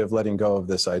idea of letting go of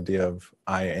this idea of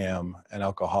I am an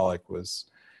alcoholic was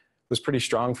pretty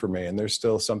strong for me. And there's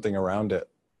still something around it,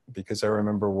 because I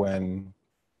remember when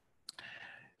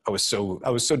I was so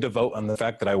devout on the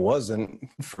fact that I wasn't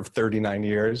for 39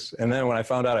 years. And then when I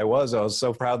found out I was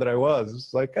so proud that I was.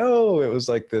 It's like, oh, it was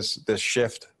like this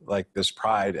shift, like this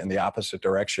pride in the opposite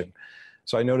direction.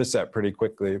 So I noticed that pretty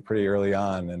quickly, pretty early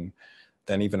on. And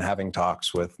then even having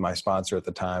talks with my sponsor at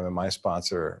the time, and my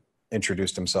sponsor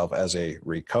introduced himself as a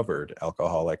recovered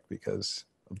alcoholic because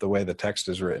of the way the text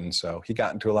is written. So he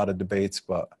got into a lot of debates,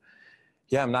 but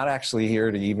yeah, I'm not actually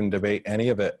here to even debate any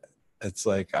of it. It's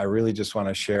like, I really just want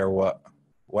to share what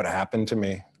happened to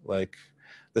me, like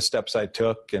the steps I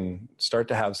took, and start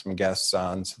to have some guests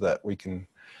on so that we can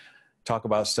talk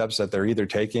about steps that they're either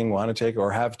taking, want to take,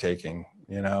 or have taken,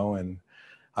 you know. And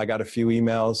I got a few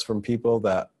emails from people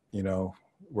that, you know,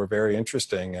 were very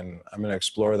interesting, and I'm going to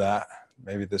explore that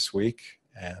maybe this week,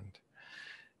 and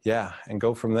yeah, and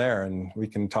go from there. And we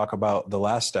can talk about the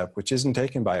last step, which isn't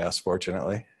taken by us,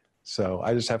 fortunately. So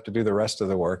I just have to do the rest of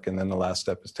the work, and then the last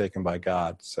step is taken by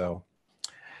God. So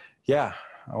yeah,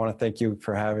 I want to thank you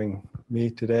for having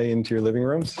me today into your living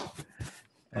rooms,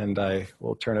 and I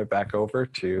will turn it back over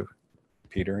to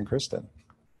Peter and Kristen.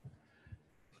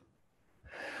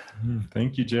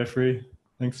 Thank you, Jeffrey.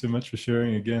 Thanks so much for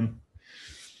sharing again.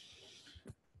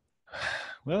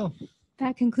 Well,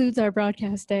 that concludes our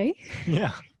broadcast day.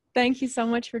 Yeah. Thank you so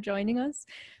much for joining us.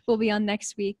 We'll be on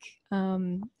next week,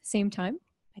 same time,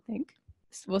 I think.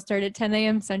 So we'll start at 10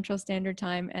 a.m. Central Standard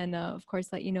Time, and of course,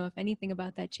 let you know if anything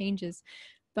about that changes.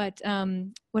 But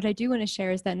what I do want to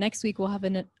share is that next week we'll have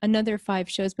another 5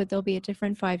 shows, but there'll be a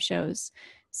different 5 shows.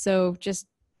 So just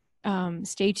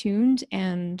stay tuned,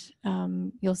 and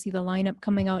you'll see the lineup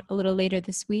coming out a little later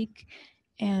this week.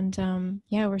 And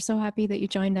yeah, we're so happy that you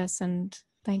joined us, and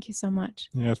thank you so much.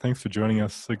 Yeah, thanks for joining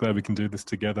us. So glad we can do this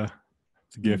together.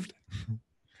 It's a gift.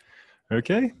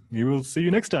 Okay, we will see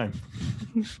you next time.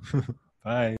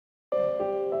 Bye.